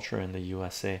anti-British culture in the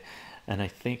USA, and I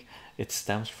think it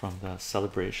stems from the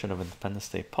celebration of Independence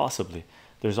Day. Possibly.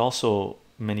 There's also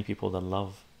many people that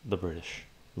love the British,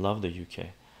 love the UK.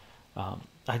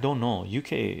 I don't know.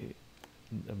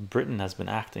 Britain has been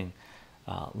acting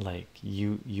like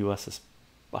US is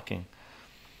fucking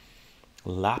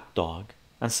lapdog,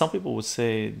 and some people would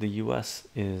say the US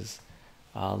is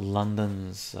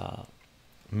London's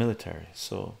military.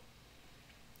 So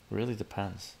really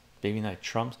depends. Baby Knight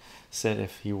Trump said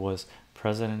if he was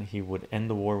president he would end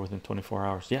the war within 24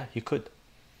 hours. Yeah, you could.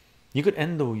 You could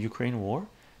end the Ukraine war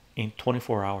in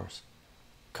 24 hours.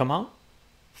 Come out,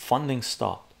 funding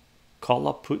stopped. Call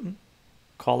up Putin,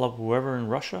 call up whoever in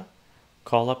Russia,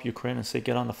 call up Ukraine and say,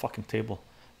 get on the fucking table.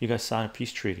 You guys sign a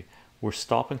peace treaty. We're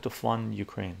stopping to fund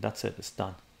Ukraine. That's it. It's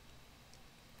done.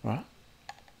 All right?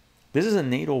 This is a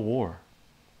NATO war.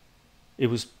 It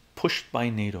was pushed by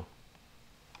NATO,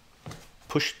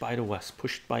 pushed by the West,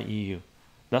 pushed by EU.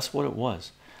 That's what it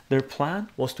was. Their plan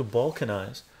was to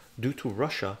balkanize, due to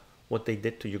Russia, what they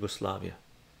did to Yugoslavia.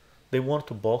 They wanted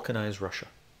to balkanize Russia.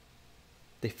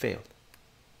 They failed.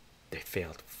 They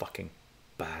failed fucking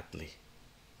badly.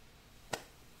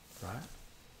 Right?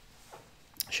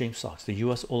 Shame socks. The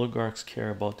US oligarchs care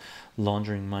about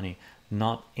laundering money,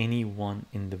 not any one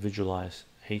individualized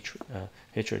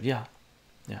hatred. Yeah,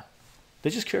 yeah. They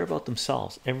just care about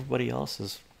themselves. Everybody else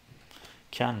is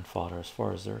cannon fodder as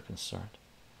far as they're concerned.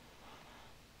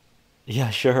 Yeah,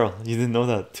 Cheryl, you didn't know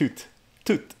that. Toot,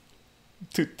 toot,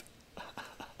 toot.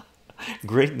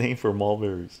 Great name for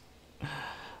mulberries.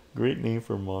 Great name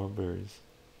for mulberries.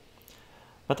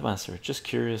 Master, just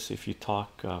curious if you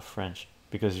talk French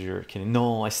because you're kidding.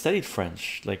 No, I studied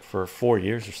French like for 4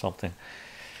 years or something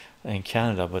in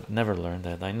Canada, but never learned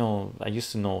it. I know I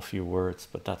used to know a few words,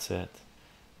 but that's it.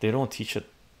 They don't teach it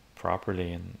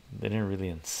properly, and they didn't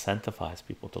really incentivize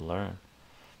people to learn.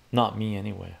 Not me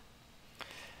anyway.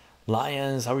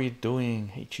 Lions, how are you doing?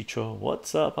 Hey Chycho,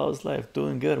 what's up? How's life?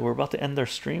 Doing good. We're about to end our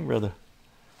stream, brother.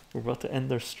 We're about to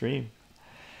end our stream.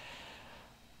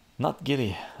 Not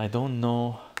giddy. I don't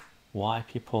know why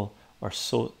people are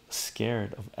so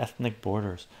scared of ethnic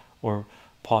borders or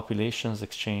populations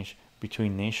exchange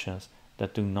between nations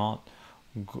that do not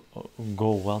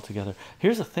go well together.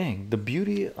 Here's the thing: the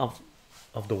beauty of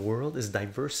the world is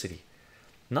diversity,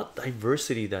 not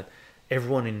diversity that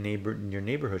everyone in your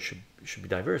neighborhood should be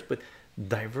diverse, but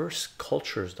diverse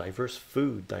cultures, diverse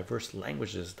food, diverse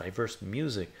languages, diverse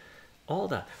music, all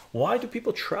that. Why do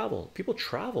people travel? People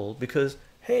travel because,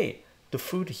 hey, the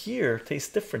food here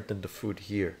tastes different than the food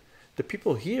here. The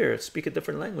people here speak a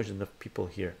different language than the people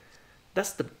here.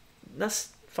 That's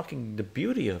fucking the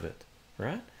beauty of it,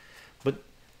 right? But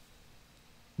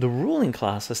the ruling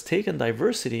class has taken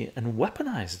diversity and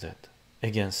weaponized it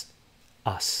against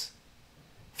us.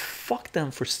 Fuck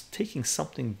them for taking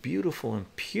something beautiful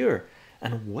and pure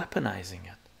and weaponizing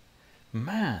it.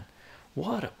 Man,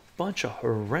 what a bunch of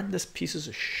horrendous pieces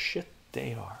of shit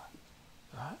they are,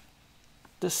 right?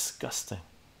 Disgusting.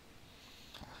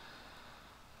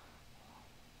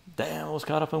 Damn, I was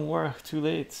caught up in work, too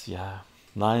late. Yeah,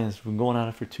 Lions, we've been going at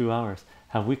it for 2 hours.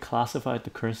 Have we classified the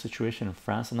current situation in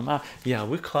France on the map? Yeah,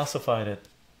 we classified it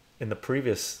in the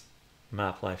previous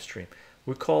map live stream.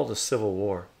 We called it a civil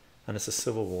war, and it's a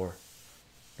civil war,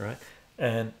 right?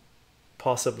 And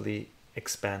possibly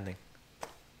expanding,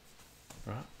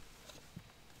 right?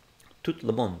 Tout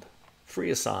le monde, free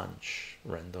Assange,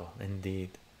 Rendo, indeed.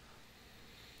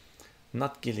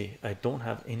 Not Gilly, I don't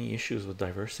have any issues with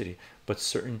diversity, but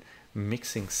certain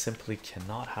mixing simply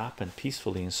cannot happen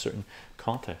peacefully in certain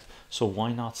contexts. So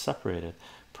why not separate it?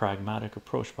 Pragmatic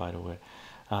approach, by the way.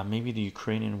 Maybe the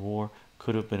Ukrainian war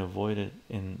could have been avoided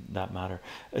in that matter.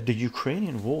 The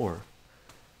Ukrainian war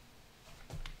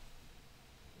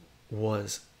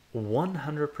was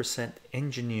 100%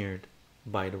 engineered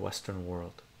by the Western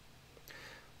world.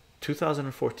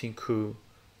 2014 coup,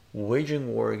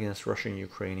 waging war against Russian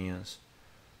Ukrainians,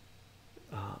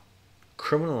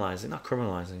 criminalizing, not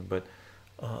criminalizing, but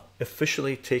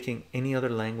officially taking any other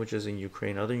languages in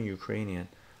Ukraine other than Ukrainian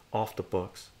off the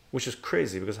books, which is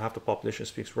crazy because half the population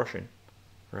speaks Russian,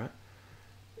 right?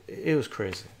 It was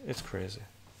crazy. It's crazy.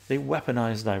 They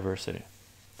weaponized diversity.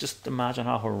 Just imagine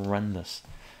how horrendous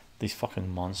these fucking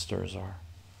monsters are,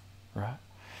 right?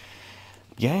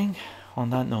 Gang, on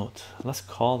that note, let's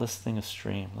call this thing a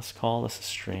stream. Let's call this a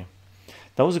stream.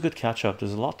 That was a good catch up.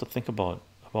 There's a lot to think about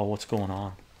what's going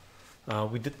on.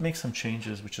 We did make some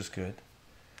changes, which is good,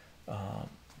 and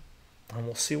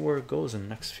we'll see where it goes in the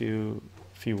next few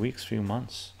weeks, few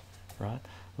months, right?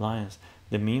 Lions,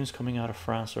 the memes coming out of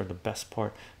France are the best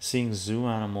part. Seeing zoo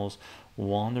animals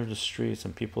wander the streets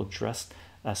and people dressed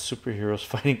as superheroes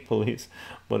fighting police,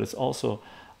 but it's also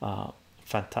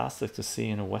fantastic to see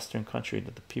in a Western country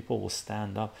that the people will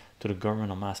stand up to the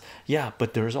government en masse. Yeah,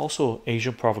 but there's also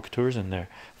Asian provocateurs in there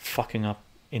fucking up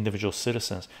individual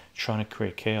citizens, trying to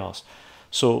create chaos.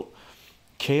 So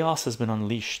chaos has been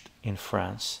unleashed in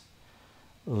France.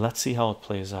 Let's see how it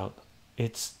plays out.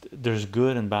 There's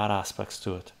good and bad aspects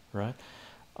to it, right?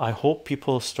 I hope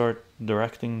people start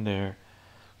directing their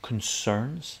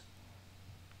concerns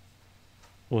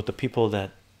with the people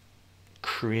that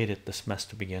created this mess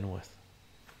to begin with.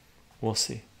 We'll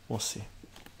see. We'll see.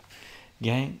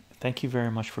 Gang, thank you very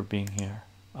much for being here.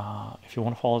 If you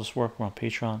want to follow this work, we're on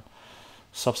Patreon,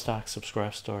 Substack,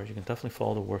 Subscribe Star. You can definitely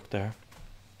follow the work there.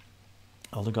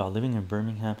 Elder God, living in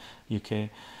Birmingham, UK.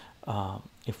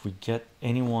 If we get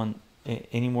any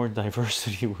more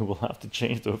diversity, we will have to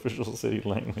change the official city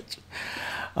language.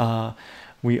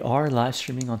 We are live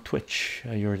streaming on Twitch.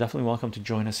 You're definitely welcome to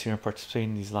join us here and participate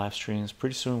in these live streams.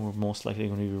 Pretty soon we're most likely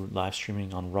going to be live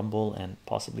streaming on Rumble and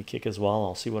possibly Kick as well.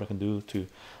 I'll see what I can do to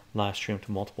live stream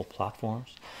to multiple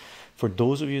platforms. For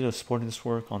those of you that are supporting this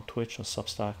work on Twitch, on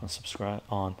Substack, on Subscribe,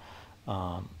 on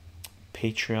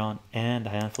Patreon, and a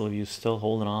handful of you still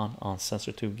holding on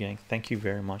CensorTube, gang, thank you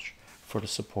very much for the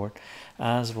support,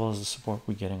 as well as the support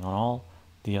we're getting on all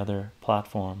the other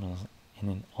platforms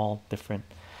and in all different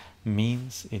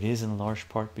means. It is in large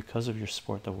part because of your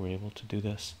support that we're able to do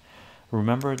this.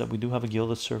 Remember that we do have a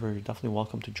Gilded server. You're definitely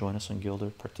welcome to join us on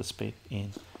Gilded, participate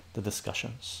in the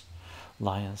discussions.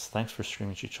 Lions, thanks for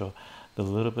streaming, Chycho. The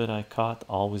little bit I caught,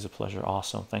 always a pleasure.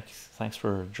 Awesome. Thanks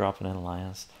for dropping in,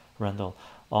 Lions. Rendell,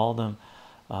 all them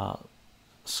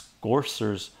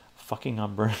scorcers fucking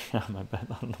up Birmingham. I bet.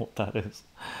 I don't know what that is.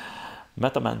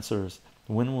 Metamancers,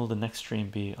 when will the next stream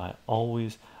be? I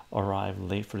always arrive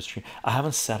late for the stream. I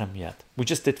haven't set them yet. We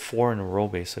just did 4 in a row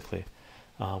basically.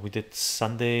 We did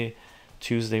Sunday,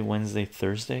 Tuesday, Wednesday,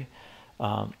 Thursday.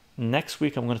 Next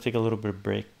week I'm going to take a little bit of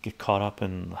break, get caught up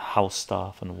in house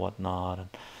stuff and whatnot,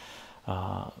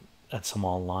 and some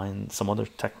online, some other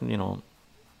tech,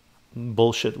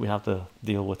 bullshit we have to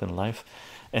deal with in life.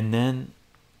 And then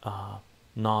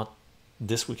not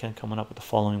this weekend coming up, but the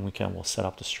following weekend we'll set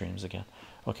up the streams again.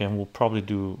 Okay, and we'll probably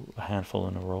do a handful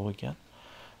in a row again.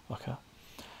 Okay,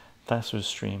 thanks for the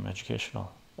stream,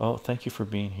 educational. Oh, thank you for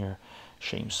being here.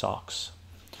 Shame socks.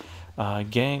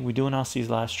 Gang, we do announce these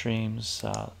live streams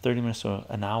 30 minutes to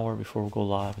an hour before we go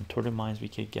live in Twitter Minds,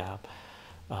 VK Gap,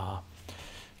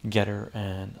 Getter,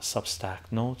 and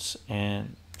Substack Notes.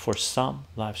 And for some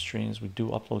live streams we do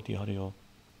upload the audio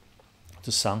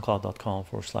to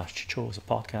soundcloud.com/chycho as a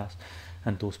podcast,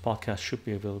 and those podcasts should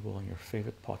be available on your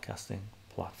favorite podcasting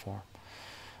platform.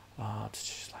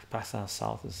 Just like Pakistan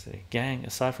South is the gang.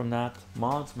 Aside from that,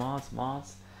 mods,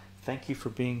 thank you for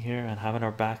being here and having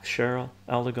our back. Cheryl,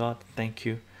 Elder God, thank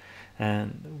you,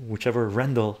 and whichever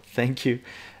Rendell, thank you,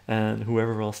 and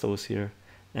whoever else that was here,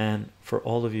 and for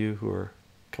all of you who are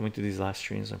coming to these live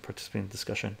streams and participating in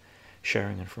discussion,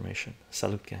 sharing information.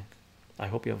 Salute, gang. I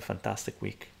hope you have a fantastic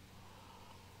week.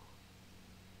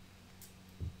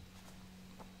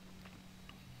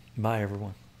 Bye,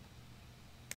 everyone.